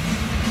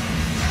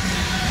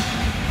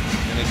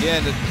 And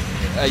again,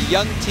 a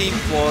young team,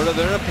 Florida,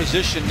 they're in a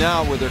position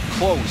now where they're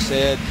close,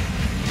 and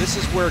this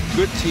is where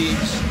good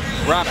teams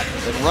grab it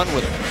and run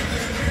with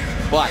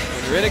it. But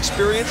when you're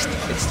inexperienced,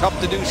 it's tough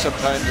to do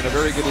sometimes in a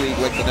very good league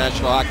like the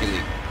National Hockey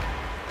League.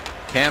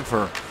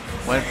 Camphor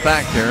went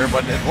back there,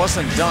 but it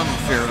wasn't done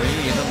fairly,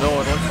 even though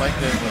it looked like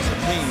it was a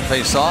clean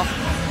face-off.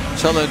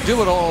 So they'll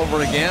do it all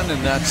over again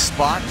in that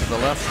spot to the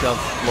left of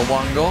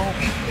Luongo.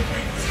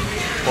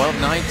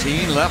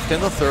 12:19 left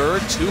in the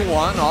third.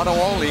 2-1,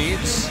 Ottawa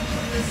leads.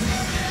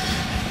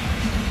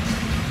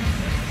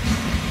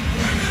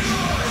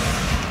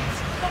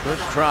 Good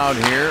crowd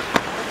here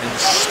in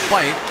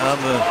spite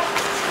of the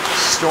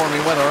stormy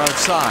weather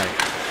outside.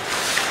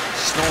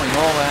 Snowing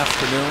all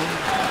afternoon.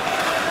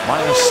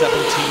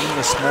 -17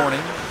 this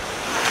morning.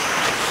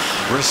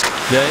 Brisk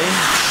day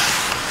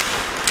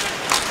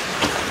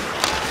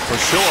for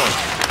sure.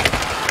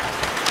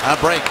 A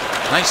break.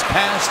 Nice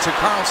pass to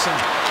Carlson.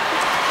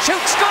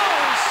 Shoots,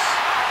 goes!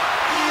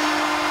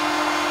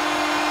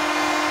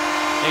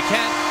 They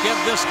can't give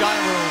this guy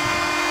room.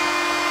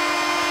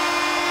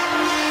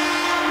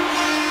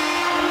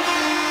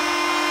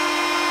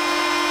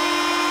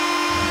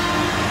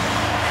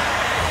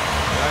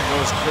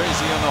 goes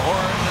crazy on the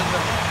horn, and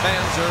the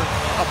fans are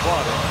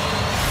applauding.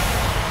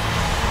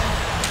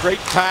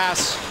 Great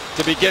pass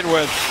to begin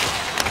with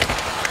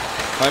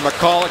by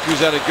McCulloch,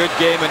 who's had a good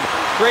game, and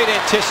great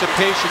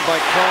anticipation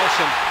by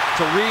Carlson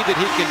to read that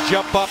he can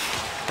jump up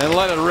and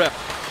let it rip.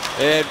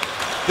 And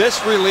this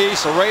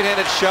release, a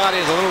right-handed shot, he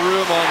has a little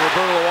room on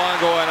Roberto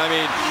Luongo, and I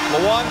mean,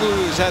 Luongo,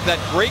 who's had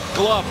that great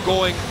glove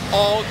going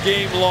all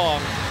game long,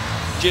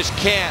 just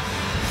can't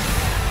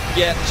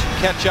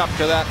catch up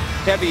to that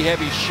heavy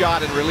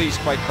shot and release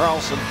by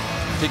Carlson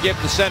to give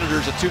the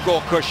Senators a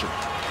 2-goal cushion.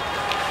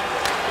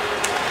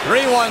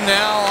 3-1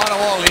 now,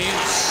 Ottawa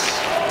leads.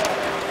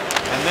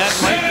 And that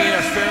might be a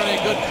fairly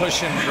good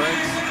cushion,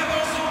 Greg.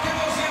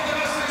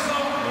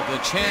 With the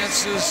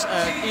chances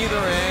at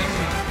either end,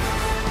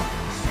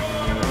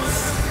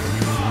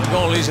 the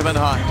goalies have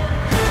been hot.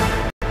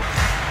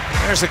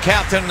 There's the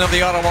captain of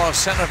the Ottawa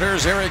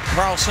Senators, Erik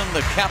Karlsson.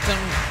 The captain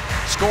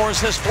scores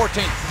his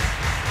 14th.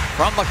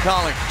 From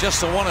McCulloch,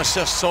 just the 1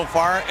 assist so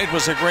far. It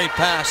was a great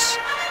pass,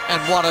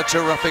 and what a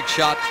terrific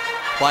shot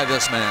by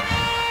this man.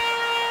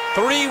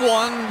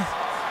 3-1,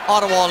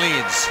 Ottawa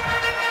leads.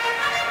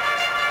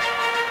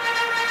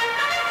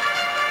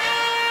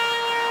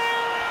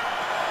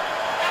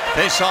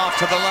 Face off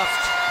to the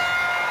left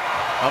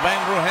of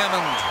Andrew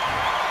Hammond.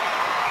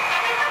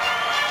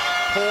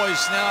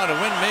 Poised now to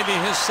win maybe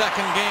his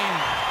second game.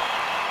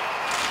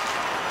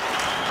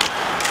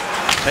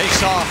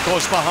 Face off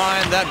goes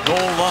behind that goal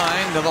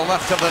line to the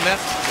left of the net.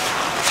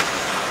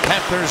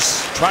 Panthers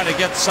try to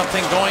get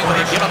something going, but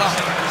they give it up.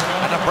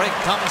 And a break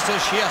comes to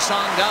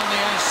Chiasson down the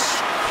ice.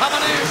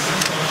 Coming in,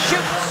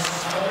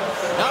 shoots.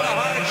 Not a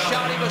hard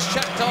shot, he was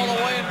checked all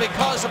the way, and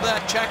because of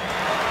that check,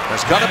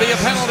 there's got to be a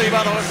penalty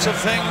by the looks of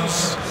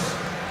things.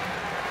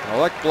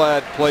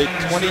 Ekblad played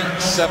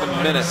 27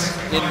 minutes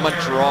in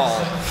Montreal.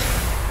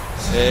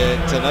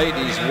 And tonight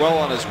he's well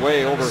on his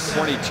way, over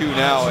 22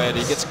 now, and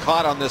he gets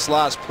caught on this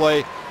last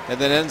play and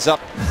then ends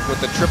up with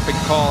the tripping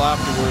call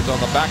afterwards on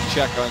the back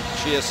check on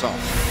Chiasson.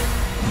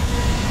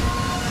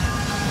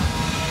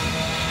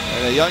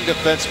 And a young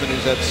defenseman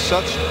who's had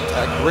such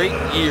a great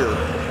year,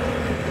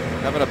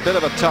 having a bit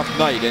of a tough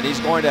night, and he's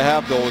going to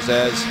have those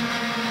as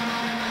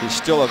he's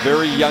still a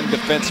very young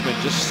defenseman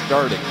just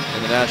starting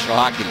in the National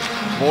Hockey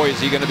League. Boy, is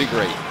he going to be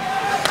great.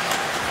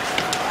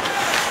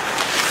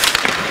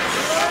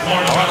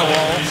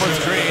 Ottawa for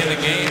 3 in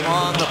the game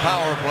on the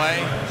power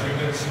play.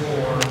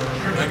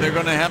 And they're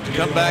going to have to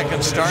come back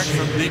and start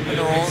from deep in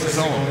their own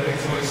zone.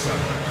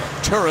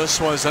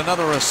 Turris was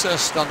another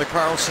assist on the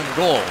Karlsson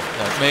goal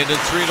that made it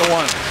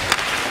 3-1.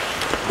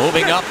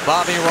 Moving up,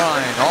 Bobby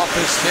Ryan off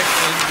his stick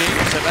in deep.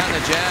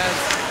 Zibanejad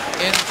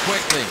in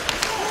quickly.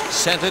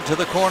 Sent it to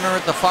the corner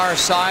at the far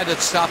side. It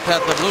stopped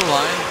at the blue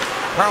line.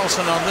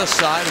 Karlsson on this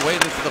side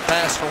waited for the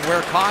pass from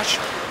Werkosh.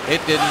 It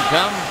didn't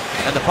come,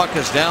 and the puck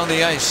is down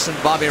the ice, and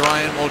Bobby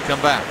Ryan will come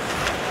back.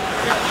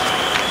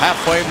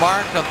 Halfway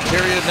mark of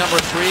period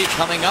number 3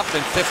 coming up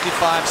in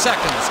 55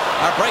 seconds.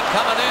 Our break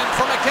coming in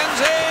for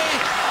McKenzie,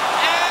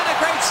 and a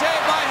great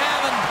save by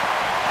Hammond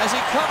as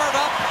he covered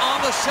up on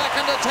the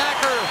second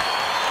attacker.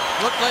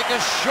 Looked like a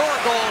short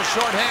goal,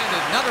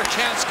 shorthanded. Another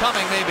chance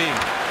coming, maybe.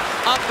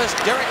 Up is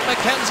Derek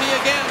McKenzie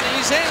again.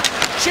 He's in,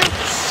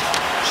 shoots.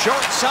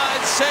 Short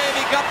side save.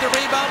 He got the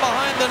rebound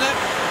behind the net.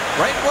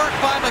 Great work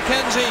by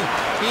McKenzie.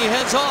 He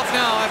heads off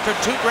now after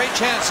 2 great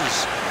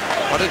chances.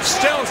 But it's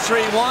still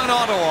 3-1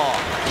 Ottawa.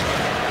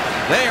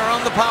 They are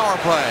on the power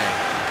play.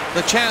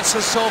 The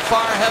chances so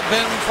far have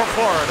been for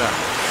Florida.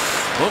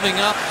 Moving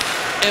up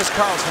is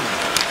Karlsson.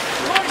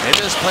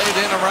 It is played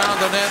in around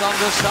the net on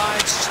this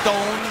side.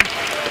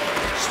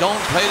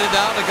 Stone played it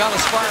out. It got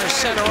as far as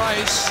center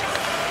ice.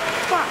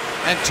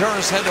 And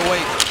Turris had to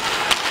wait.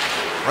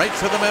 Right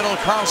through the middle.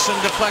 Karlsson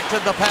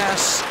deflected the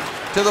pass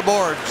to the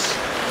boards.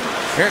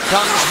 Here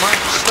comes Mark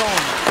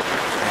Stone.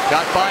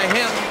 Got by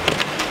him.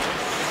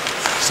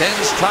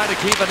 Sens try to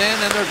keep it in,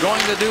 and they're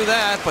going to do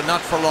that, but not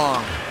for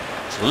long.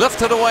 It's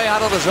lifted away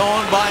out of the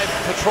zone by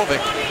Petrovic.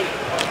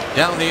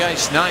 Down the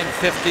ice,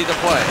 9:50 to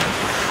play.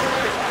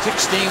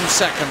 16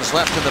 seconds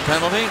left in the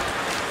penalty.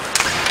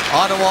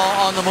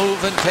 Ottawa on the move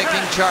and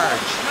taking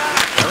charge.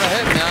 They're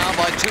ahead now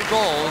by 2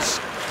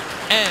 goals,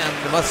 and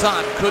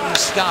Mathot couldn't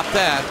stop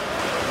that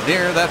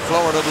near that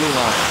Florida blue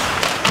line.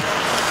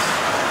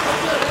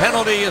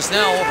 Penalty is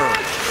now over.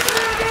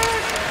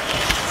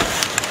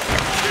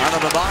 Out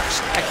of the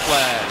box,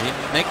 Ekblad. He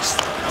makes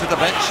to the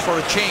bench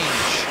for a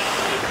change.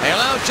 They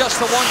allowed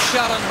just the 1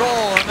 shot on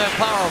goal in that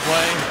power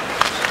play.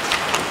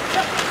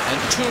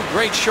 And 2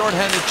 great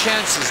shorthanded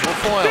chances were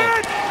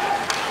foiled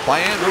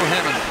by Andrew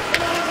Hammond.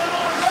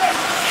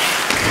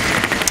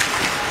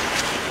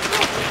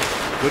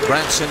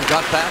 Goodbranson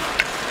got back.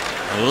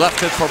 Left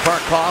it for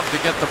Barkov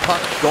to get the puck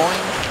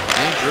going.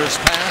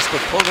 Dangerous pass, but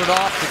pulled it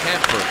off to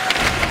Camper.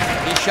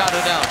 He shot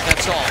it out,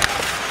 that's all.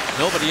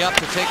 Nobody up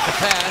to take the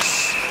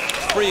pass.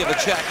 Free of a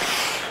check.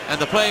 And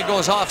the play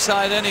goes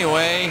offside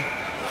anyway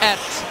at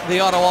the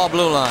Ottawa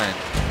blue line.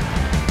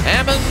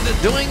 Hammond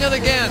doing it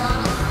again.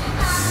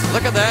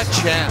 Look at that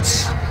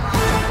chance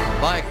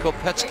by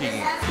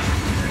Kopetsky.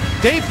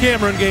 Dave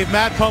Cameron gave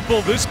Matt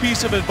Pumple this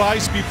piece of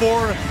advice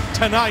before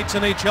tonight's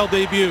NHL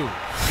debut.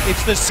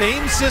 It's the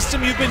same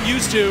system you've been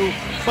used to,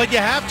 but you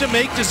have to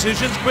make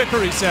decisions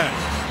quicker, he said.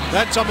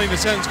 That's something the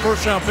Sens'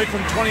 first-round pick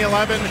from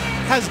 2011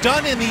 has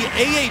done in the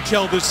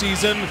AHL this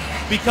season,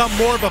 become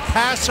more of a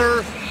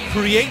passer,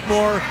 create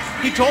more.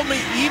 He told me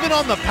even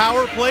on the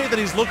power play that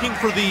he's looking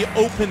for the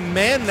open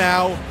man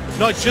now,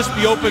 not just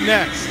the open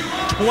net.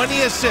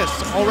 20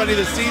 assists already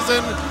this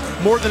season,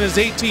 more than his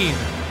 18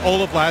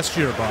 all of last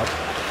year, Bob.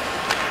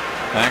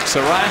 Thanks,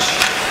 Arash.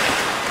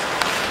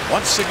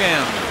 Once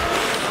again,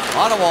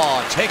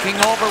 Ottawa taking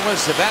over with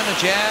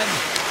Zibanejad.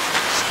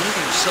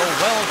 Skating so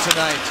well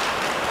tonight.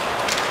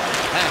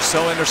 Pass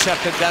so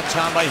intercepted that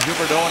time by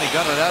Huberdeau, and he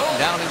got it out and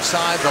down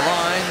inside the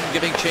line,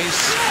 giving chase.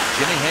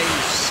 Jimmy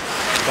Hayes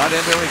got in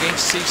there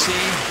against CC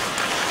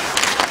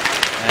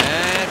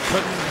and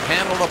couldn't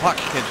handle the puck.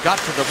 It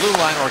got to the blue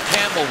line, or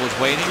Campbell was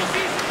waiting.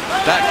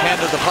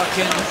 Backhanded the puck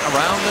in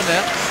around the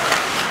net.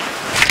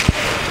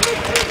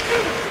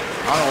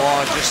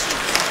 Ottawa just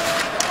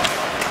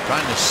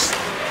trying to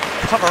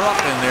cover up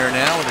in there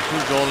now with a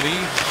 2-goal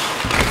lead.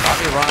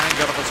 Bobby Ryan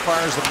got up as far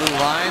as the blue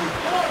line.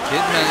 Did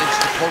manage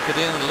to poke it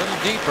in a little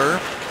deeper.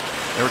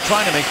 They were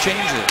trying to make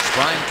changes.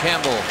 Brian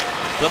Campbell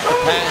flipped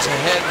the pass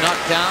ahead,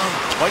 knocked down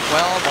quite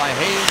well by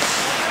Hayes.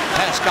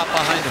 Pass got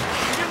behind him.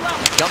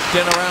 Dumped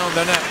in around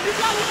the net.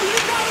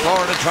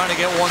 Florida trying to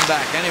get one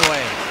back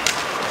anyway.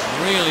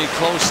 Really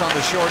close on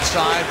the short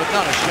side, but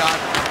not a shot.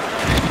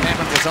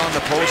 Hammond was on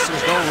the post.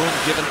 There's no room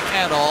given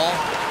at all.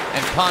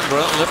 And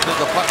Condra lifted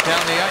the puck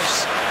down the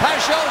ice.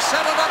 Pashot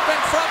set it up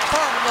in front for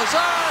him.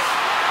 Lazar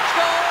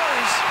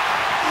scores!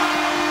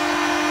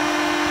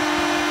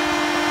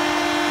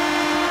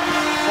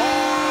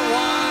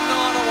 4-1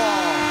 Ottawa.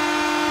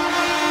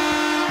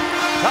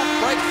 Tough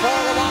break for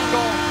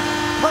Luongo.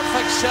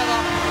 Perfect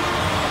setup.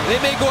 They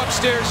may go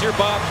upstairs here,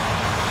 Bob.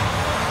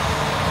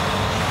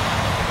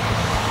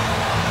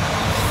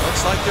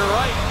 Looks like you're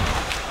right.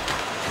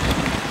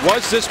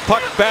 Was this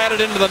puck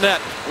batted into the net?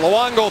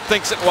 Luongo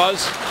thinks it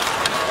was.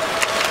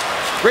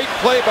 Great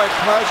play by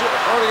Pajot.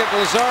 Oh, to get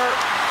Lazar.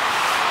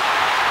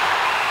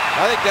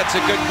 I think that's a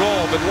good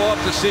goal, but we'll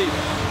have to see.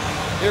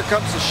 Here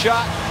comes the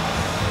shot.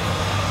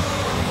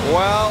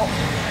 Well,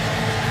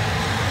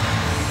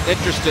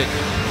 interesting.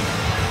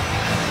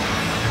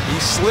 He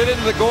slid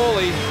into the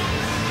goalie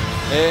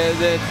and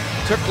then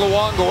took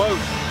Luongo out.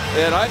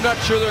 And I'm not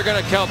sure they're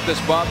going to count this,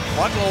 Bob.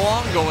 What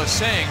Luongo is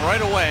saying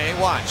right away,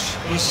 watch.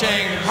 He's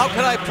saying, how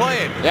can I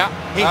play it? Yeah,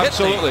 he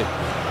absolutely. Hit me.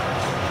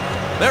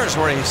 There's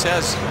where he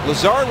says.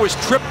 Lazar was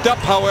tripped up,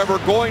 however,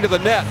 going to the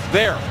net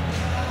there.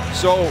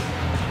 So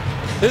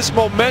his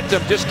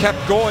momentum just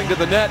kept going to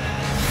the net.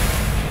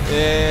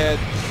 And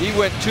he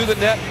went to the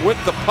net with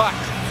the puck.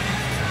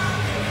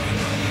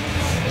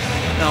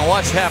 Now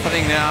what's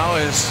happening now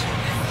is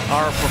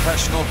our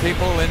professional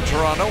people in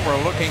Toronto were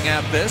looking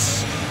at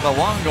this.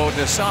 Luongo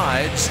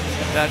decides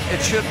that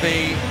it should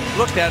be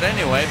looked at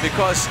anyway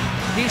because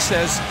he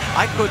says,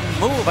 I couldn't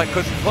move, I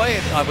couldn't play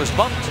it, I was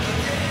bumped.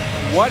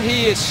 What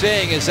he is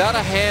saying is that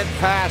a hand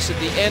pass at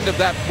the end of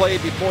that play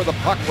before the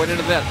puck went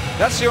into the net.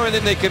 That's the only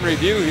thing they can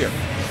review here.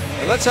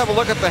 And let's have a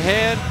look at the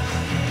hand.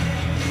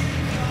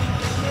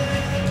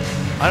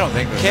 I don't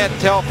think. Can't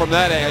tell from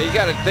that angle. You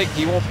got to think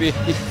he won't be.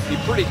 He'd be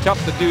pretty tough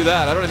to do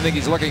that. I don't even think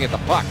he's looking at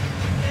the puck.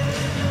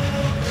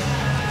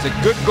 It's a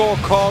good goal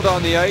called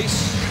on the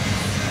ice.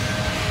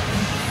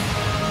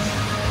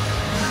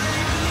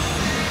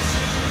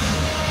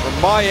 From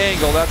my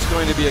angle, that's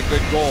going to be a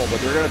good goal,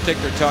 but they're going to take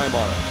their time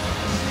on it.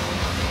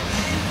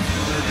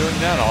 They're doing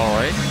that all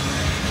right.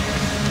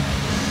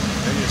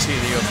 There you see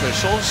the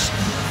officials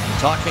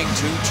talking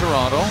to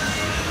Toronto.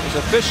 His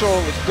official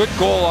was good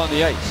goal on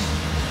the ice.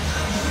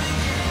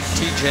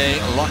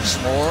 TJ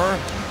Luxmore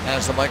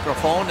has the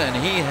microphone and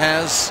he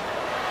has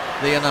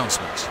the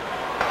announcement.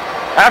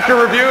 After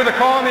review, the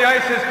call on the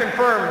ice is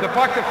confirmed. The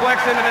puck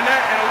deflects into the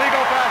net in a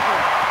legal fashion.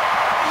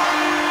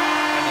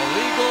 In a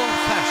legal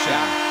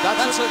fashion.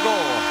 That's a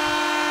goal.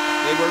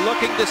 They were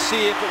looking to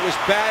see if it was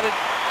batted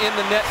in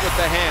the net with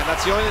the hand.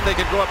 That's the only thing they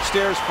could go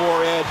upstairs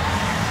for, Ed.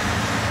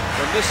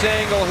 From this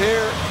angle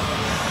here.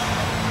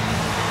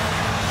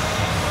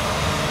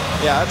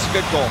 Yeah, that's a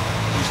good goal.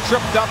 He's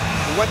tripped up,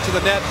 he went to the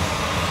net,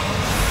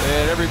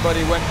 and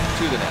everybody went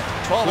to the net.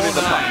 12:09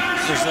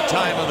 is the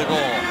time of the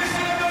goal.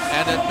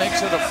 And it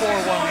makes it a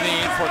 4-1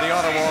 lead for the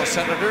Ottawa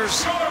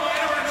Senators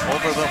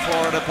over the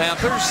Florida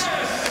Panthers.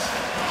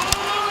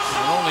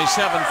 And only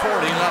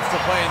 7:40 left to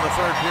play in the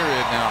third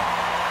period now.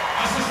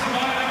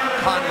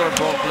 Condor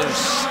broke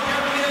loose.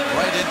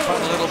 Right in front,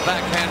 a little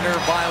backhander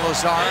by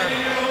Lazar.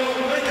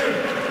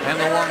 And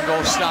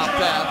Luongo stopped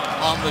that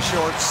on the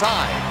short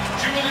side.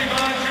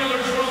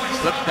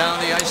 Flipped down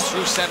the ice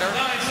through center.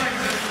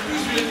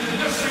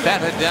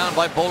 Batted down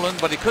by Boland,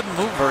 but he couldn't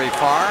move very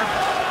far.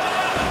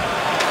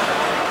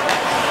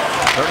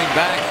 Turning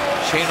back,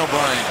 Shane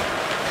O'Brien.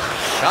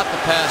 Got the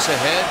pass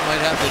ahead,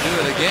 might have to do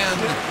it again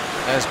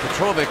as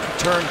Petrovic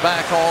turned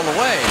back all the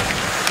way.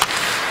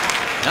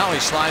 Now he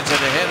slides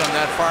it ahead on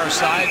that far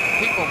side.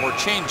 People were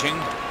changing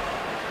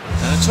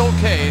And it's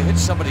okay. It hit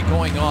somebody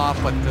going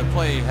off, but the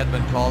play had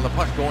been called. The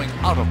puck going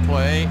out of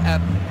play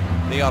at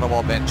the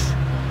Ottawa bench.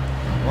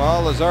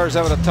 Well, Lazar's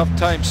having a tough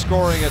time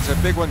scoring. It's a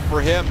big one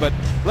for him, but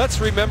let's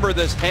remember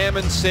this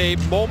Hammond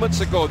save moments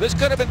ago. This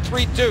could have been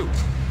 3-2.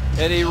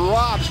 And he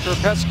robs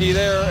Krupetsky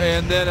there,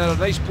 and then a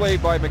nice play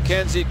by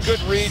McKenzie. Good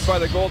read by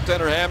the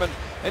goaltender Hammond.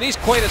 And he's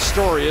quite a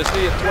story, isn't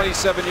he? At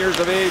 27 years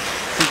of age,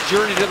 his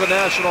journey to the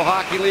National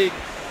Hockey League,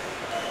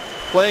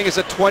 playing as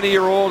a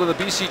 20-year-old in the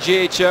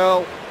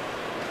BCJHL,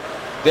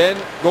 then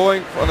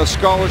going on a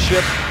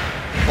scholarship,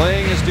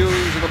 playing his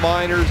dues in the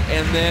minors,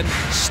 and then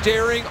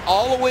staring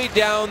all the way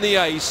down the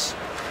ice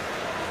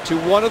to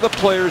one of the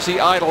players he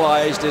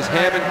idolized as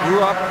Hammond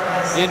grew up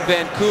in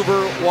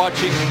Vancouver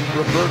watching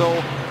Roberto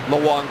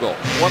Luongo.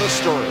 What a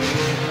story.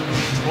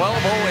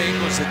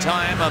 12:08 was the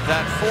time of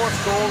that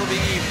fourth goal of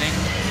the evening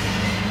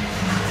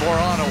for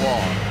Ottawa.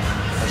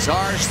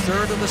 Lazar's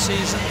third of the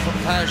season from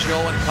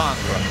Pajot and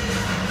Contra.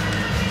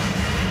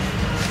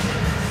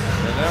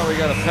 And now we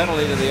got a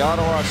penalty to the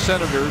Ottawa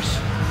Senators.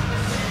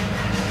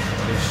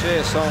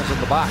 Chiasson's in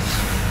the box.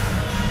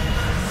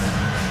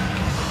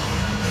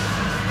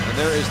 And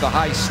there is the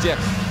high stick.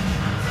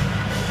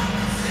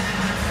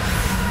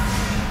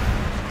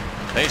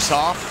 Face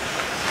off.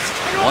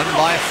 Won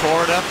by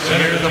Florida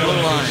near the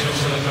blue line.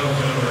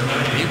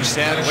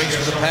 Bukestad waits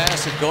for the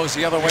pass. It goes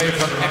the other way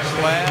from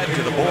Ekblad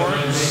to the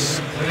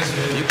boards.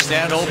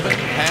 Bukestad open.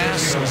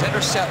 Pass was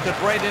intercepted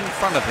right in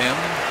front of him.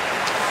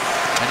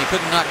 And he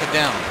couldn't knock it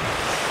down.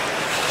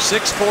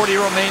 6:40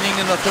 remaining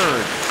in the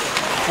third.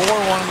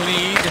 4-1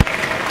 lead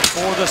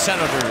for the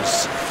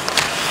Senators.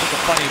 Took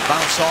a funny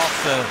bounce off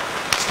the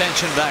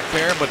extension back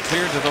there, but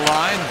cleared to the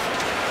line.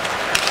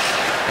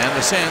 And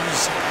the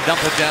Sens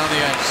dump it down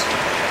the ice.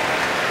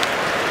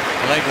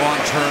 Legwand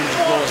turns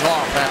and goes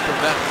off after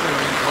that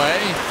clearing play.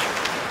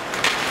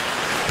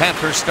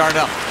 Panthers start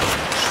up.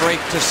 Straight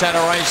to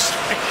center ice.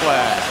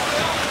 Ekblad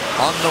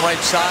on the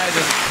right side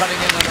and cutting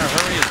in a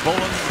hurry is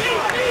Bolin.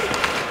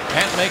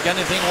 Can't make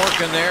anything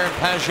work in there.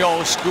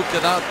 Pajot scooped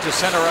it out to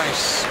center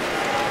ice.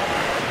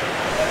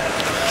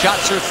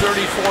 Shots are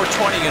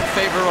 34-20 in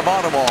favor of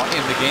Ottawa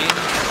in the game.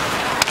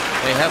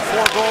 They have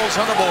 4 goals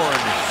on the board.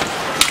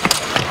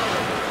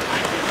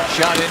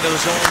 Shot into the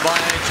zone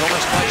by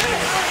Thomas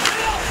Pajot.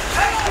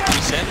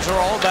 Sens are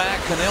all back,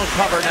 and they'll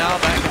cover now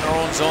back in their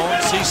own zone.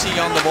 CC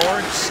on the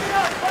boards.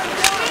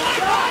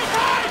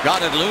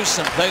 Got it loose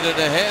and played it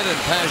ahead, and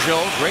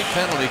Pajot, great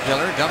penalty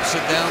killer, dumps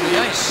it down the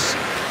ice.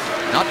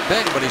 Not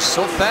big, but he's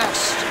so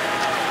fast.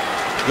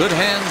 Good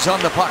hands on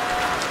the puck.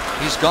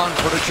 He's gone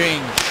for the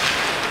change.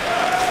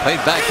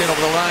 Played back in over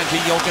the line to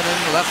Jokinen,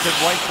 left it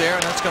right there,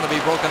 and that's going to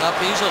be broken up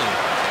easily.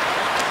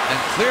 And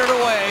cleared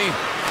away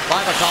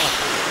by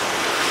McCulloch.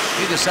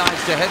 He decides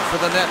to head for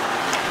the net.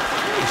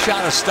 The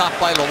shot is stopped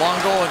by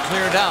Luongo and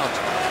cleared out.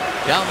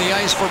 Down the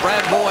ice for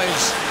Brad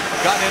Boyes.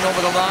 Got in over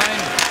the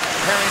line,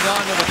 carried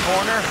on to the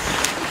corner.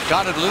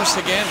 Got it loose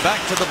again, back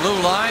to the blue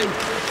line.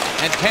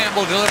 And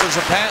Campbell delivers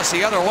a pass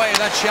the other way.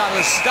 That shot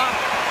is stopped.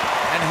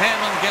 And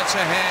Hammond gets a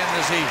hand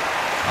as he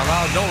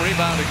allowed no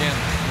rebound again.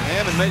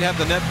 Hammond might have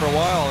the net for a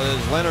while as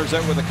Leonard's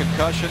out with a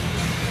concussion.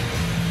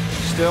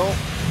 Still.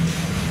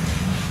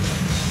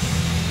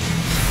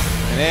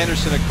 And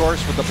Anderson, of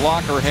course, with the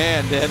blocker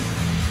hand. And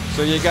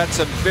so you got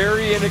some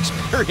very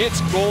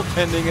inexperienced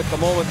goaltending at the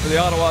moment for the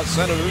Ottawa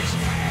Senators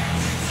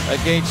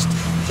against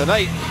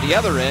tonight, the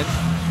other end.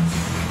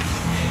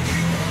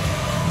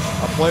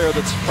 A player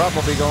that's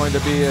probably going to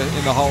be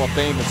in the Hall of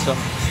Fame at some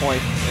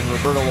point in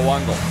Roberto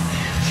Luongo.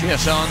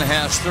 Chiasson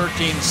has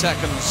 13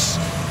 seconds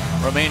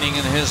remaining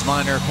in his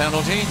minor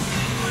penalty.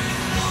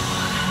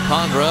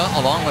 Condra,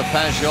 along with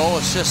Pajot,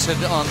 assisted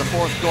on the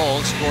 4th goal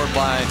scored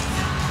by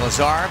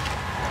Lazar.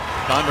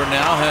 Condra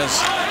now has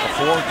a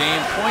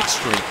 4-game point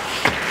streak.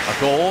 A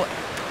goal,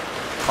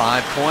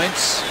 5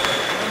 points.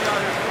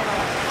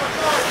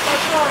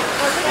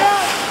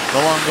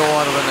 Luongo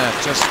out of the net,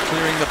 just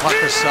clearing the puck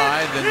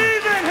aside and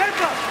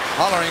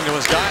hollering to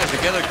his guys to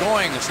get it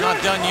going. It's not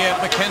done yet.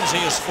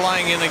 McKenzie is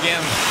flying in again.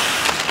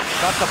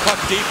 Got the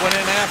puck deep, went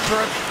in after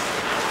it.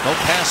 No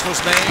pass was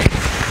made.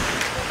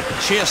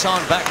 Chiasson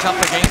backed up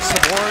against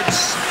the boards.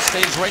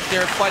 Stays right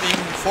there fighting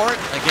for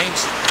it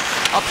against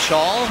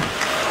Upshaw.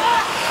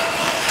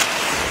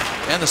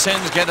 And the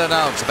Sens get it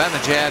out.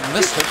 Zibanejad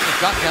missed it. It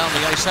got down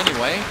the ice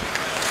anyway.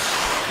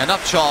 And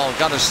Upshaw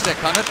got a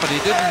stick on it, but he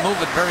didn't move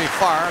it very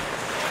far.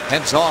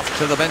 Heads off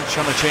to the bench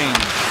on a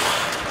change.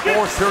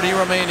 4:30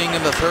 remaining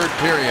in the third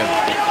period.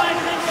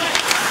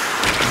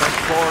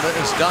 Florida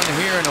is done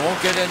here, and it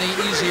won't get any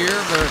easier.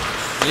 They're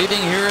leaving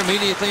here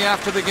immediately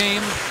after the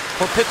game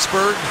for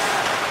Pittsburgh,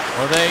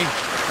 where they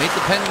meet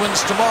the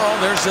Penguins tomorrow.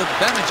 There's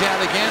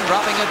Zibanejad again,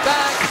 dropping it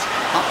back.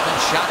 Up and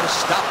shot is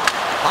stopped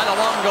by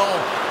Luongo.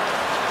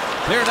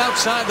 Cleared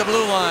outside the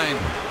blue line.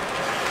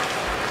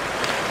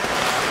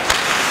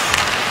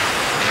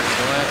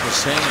 After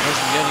saying it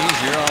doesn't get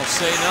easier, I'll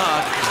say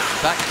not.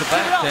 Back to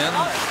back then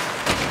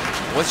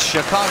with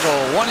Chicago.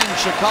 One in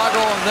Chicago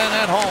and then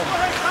at home.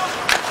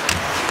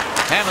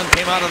 Hammond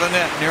came out of the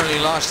net, nearly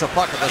lost the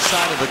puck at the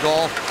side of the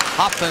goal.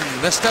 Hoffman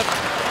missed it.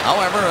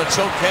 However, it's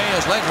okay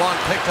as Legwand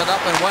picked it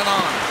up and went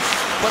on.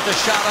 Put the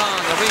shot on.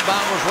 The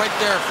rebound was right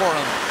there for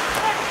him.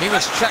 He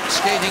was check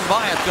skating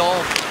by it,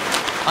 though.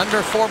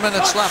 Under 4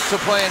 minutes left to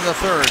play in the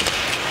third.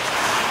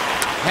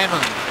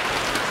 Hammond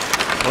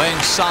playing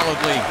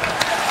solidly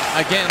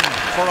again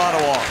for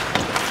Ottawa.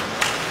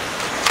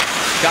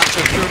 Got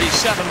to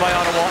 37 by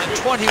Ottawa and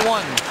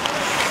 21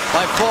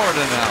 by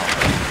Florida now.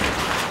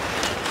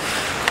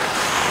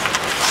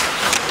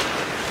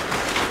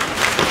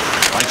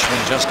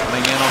 Fleischman just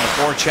coming in on the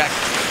forecheck.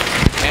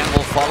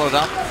 Campbell followed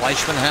up.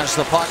 Fleischman has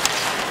the puck.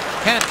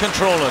 Can't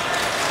control it.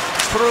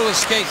 Through his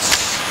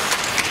skates.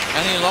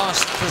 And he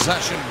lost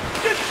possession.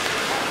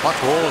 Puck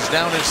rolls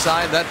down his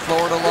side, that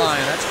Florida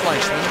line. That's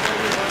Fleischman.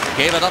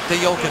 Gave it up to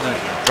Jokinen.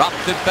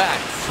 Dropped it back.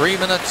 3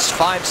 minutes,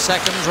 5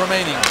 seconds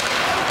remaining.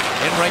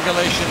 In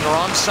regulation, they're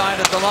onside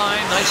at the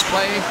line. Nice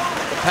play.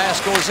 The pass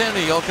goes in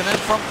to Jokinen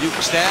from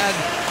Bukestad.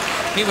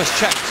 He was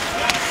checked.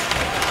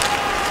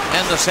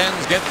 And the Sens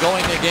get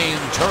going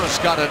again.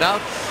 Turris got it out.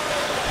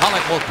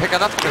 Pollock will pick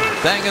it up and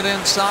bang it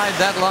inside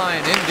that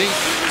line. In deep.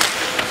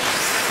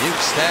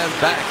 Bukestad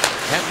back.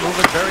 Can't move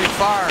it very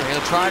far.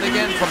 He'll try it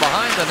again from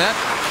behind the net.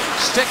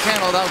 Stick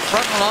handled out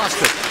front and lost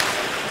it.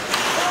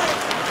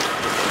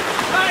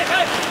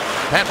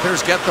 Panthers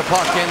get the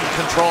puck in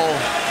control.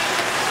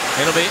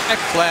 It'll be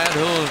Ekblad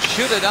who'll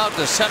shoot it out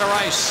to center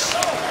ice.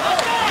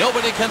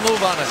 Nobody can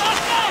move on it.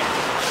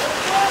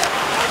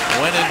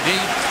 Went in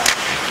deep.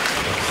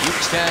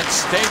 Bukestad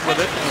stayed with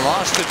it and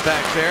lost it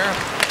back there.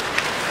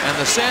 And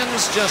the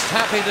Sens just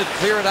happy to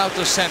clear it out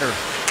to center.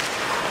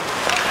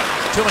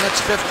 2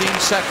 minutes, 15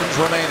 seconds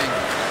remaining.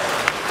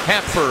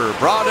 Kampfer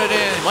brought it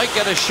in. Might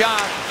get a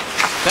shot.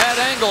 Bad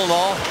angle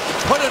though.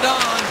 Put it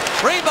on.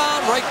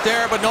 Rebound right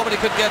there, but nobody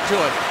could get to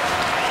it.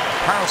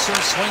 Carlson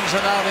swings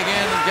it out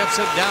again and gets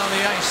it down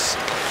the ice.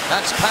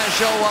 That's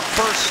Pajot up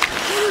first.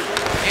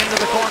 Into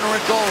the corner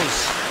it goes.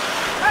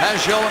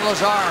 Pajot and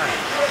Lazar.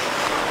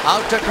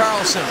 Out to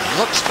Carlson.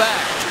 Looks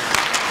back.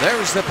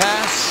 There's the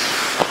pass.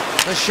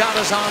 The shot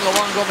is on.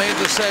 Luongo made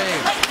the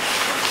save.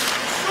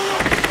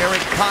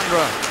 Eric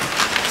Condra.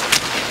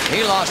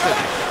 He lost it.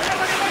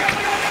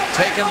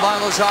 Taken by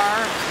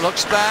Lazar.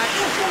 Looks back.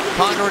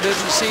 Condra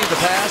didn't see the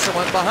pass and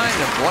went behind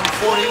him.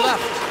 1:40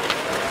 left.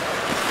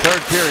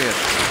 Third period.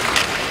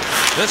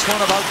 This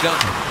one about done.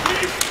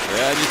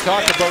 Yeah, and you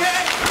talk about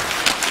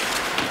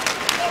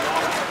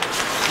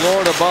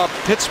Florida, Bob.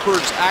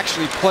 Pittsburgh's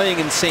actually playing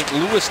in St.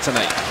 Louis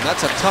tonight, and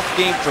that's a tough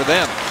game for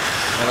them.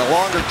 And a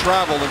longer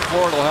travel than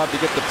Florida will have to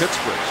get to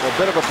Pittsburgh. So a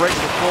bit of a break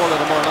for Florida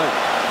tomorrow night.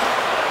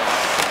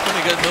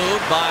 Pretty good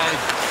move by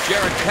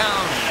Jared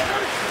Cowan.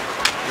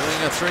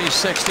 Doing a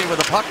 360 with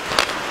the puck.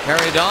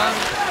 Carried on.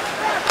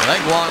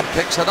 Legwand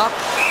picks it up.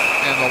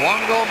 And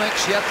Luongo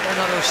makes yet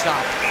another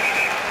stop.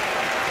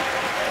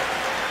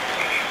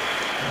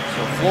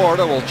 So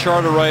Florida will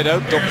charter right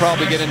out. They'll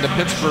probably get into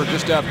Pittsburgh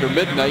just after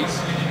midnight.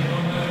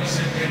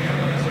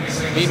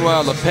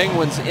 Meanwhile, the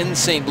Penguins in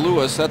St.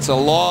 Louis, that's a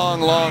long,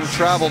 long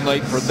travel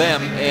night for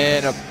them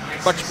and a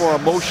much more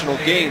emotional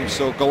game.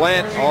 So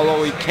Gallant,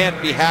 although he can't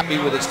be happy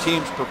with his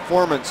team's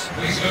performance,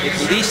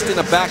 at least in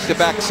a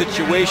back-to-back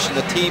situation,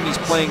 the team he's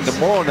playing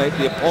tomorrow night,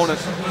 the opponent,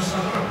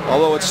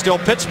 although it's still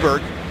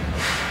Pittsburgh,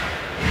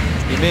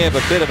 he may have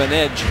a bit of an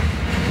edge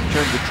in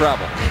terms of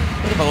travel.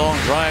 Bit of a long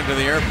drive to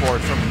the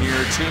airport from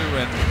here too,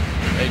 and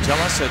they tell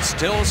us it's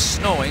still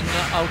snowing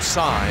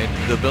outside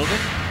the building.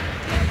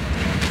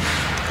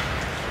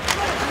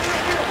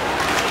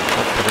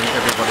 Hopefully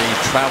everybody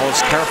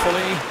travels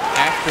carefully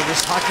after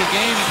this hockey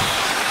game.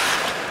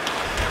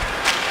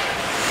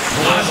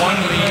 1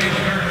 lead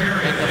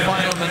in the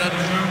final minute.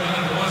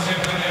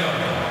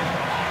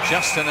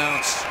 Just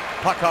announced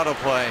puck auto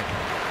play.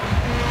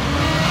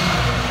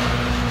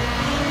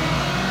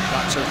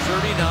 Shots are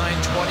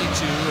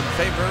 39-22 in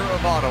favor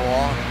of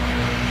Ottawa.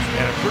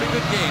 And a pretty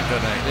good game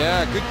tonight.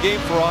 Yeah, good game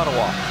for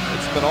Ottawa.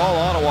 It's been all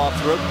Ottawa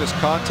throughout this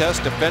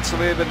contest.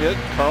 Defensively, they've been hit.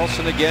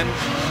 Carlson again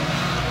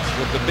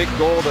with the big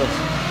goal to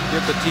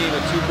give the team a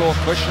 2-goal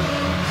cushion.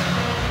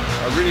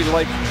 I really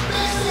like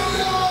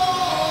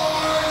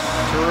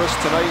Turris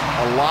tonight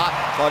a lot.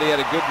 Thought he had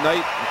a good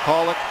night.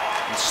 McCulloch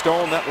and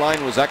Stone, that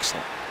line was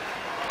excellent.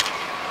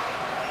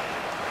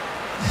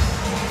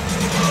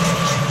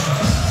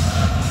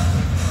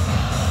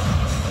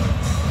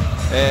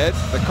 Ed,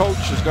 the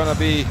coach, is going to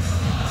be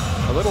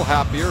a little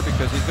happier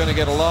because he's going to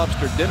get a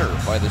lobster dinner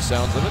by the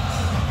sounds of it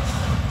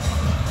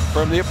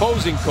from the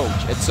opposing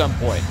coach at some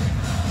point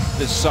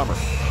this summer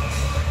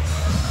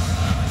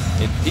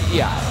in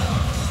PEI.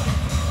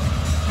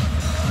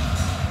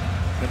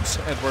 Prince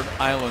Edward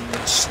Island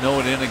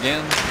snowed in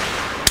again.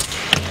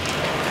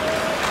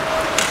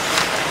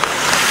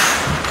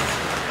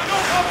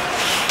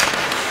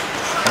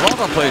 A lot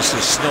of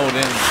places snowed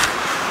in.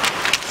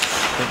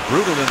 Been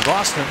brutal in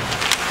Boston.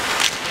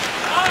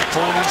 The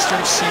whole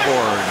eastern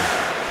seaboard.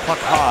 Puck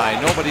high.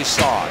 Nobody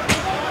saw it.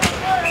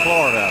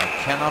 Florida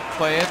cannot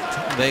play it.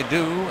 They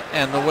do,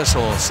 and the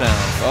whistle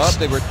sounds.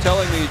 They were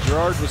telling me,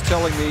 Gerard was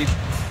telling me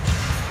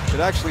But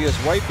actually, his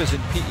wife is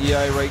in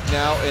PEI right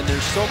now, and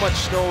there's so much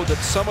snow that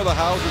some of the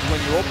houses, when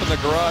you open the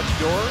garage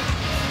door,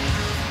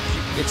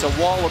 it's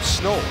a wall of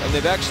snow, and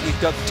they've actually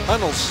dug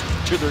tunnels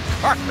to their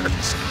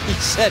cars. He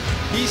said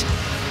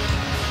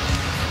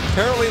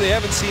apparently they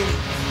haven't seen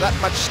that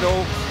much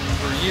snow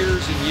for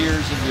years and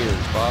years and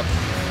years, Bob,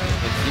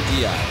 in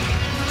PEI.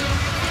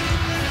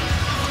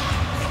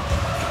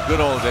 Good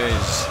old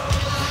days.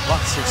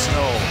 Lots of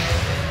snow.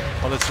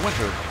 Well, it's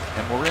winter,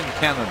 and we're in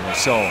Canada,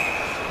 so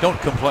don't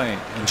complain.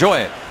 Enjoy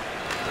it.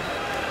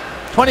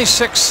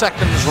 26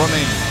 seconds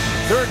remaining.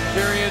 Third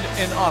period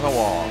in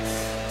Ottawa.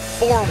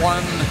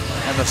 4-1,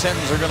 and the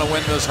Sens are going to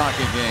win this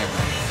hockey game.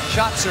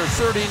 Shots are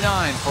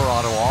 39 for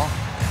Ottawa,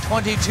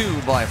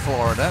 22 by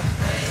Florida.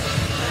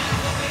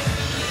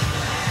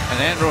 And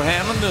Andrew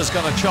Hammond is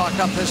going to chalk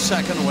up his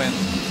second win.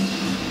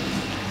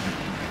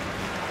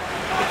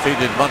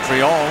 Defeated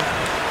Montreal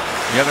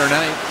the other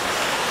night.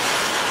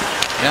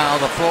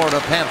 Now the Florida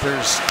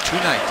Panthers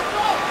tonight.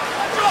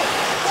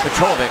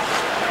 Petrovic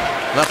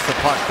left the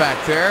puck back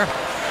there.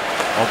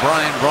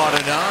 O'Brien brought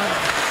it on,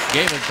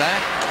 gave it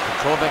back.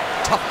 Petrovic,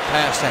 tough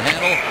pass to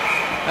handle.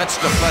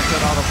 That's deflected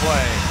out of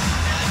play.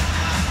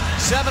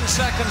 7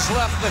 seconds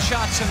left. The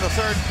shots in the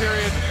third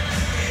period.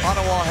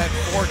 Ottawa had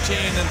 14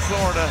 and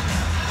Florida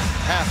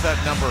half that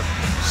number,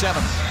 7.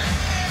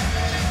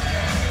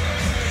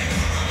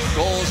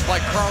 Goals by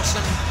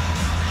Carlson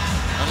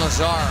and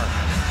Lazar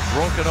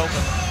broke it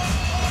open.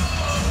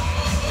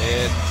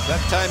 It's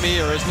that time of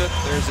year, isn't it?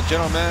 There's the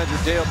general manager,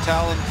 Dale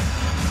Talon,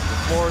 the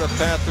Florida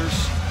Panthers,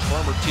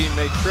 former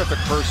teammate, terrific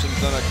person,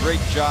 done a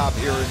great job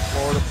here in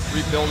Florida,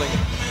 rebuilding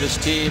this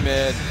team,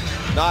 and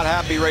not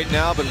happy right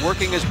now, but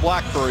working as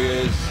Blackberry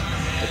is.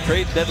 The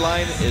trade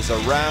deadline is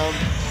around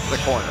the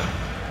corner.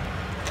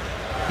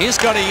 He's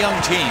got a young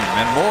team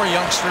and more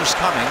youngsters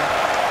coming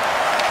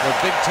with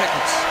big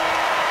tickets.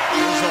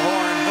 Here's the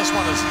horn. This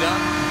one is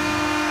done.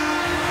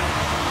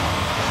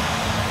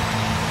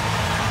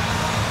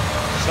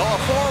 So a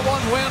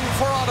 4-1 win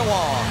for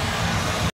Ottawa.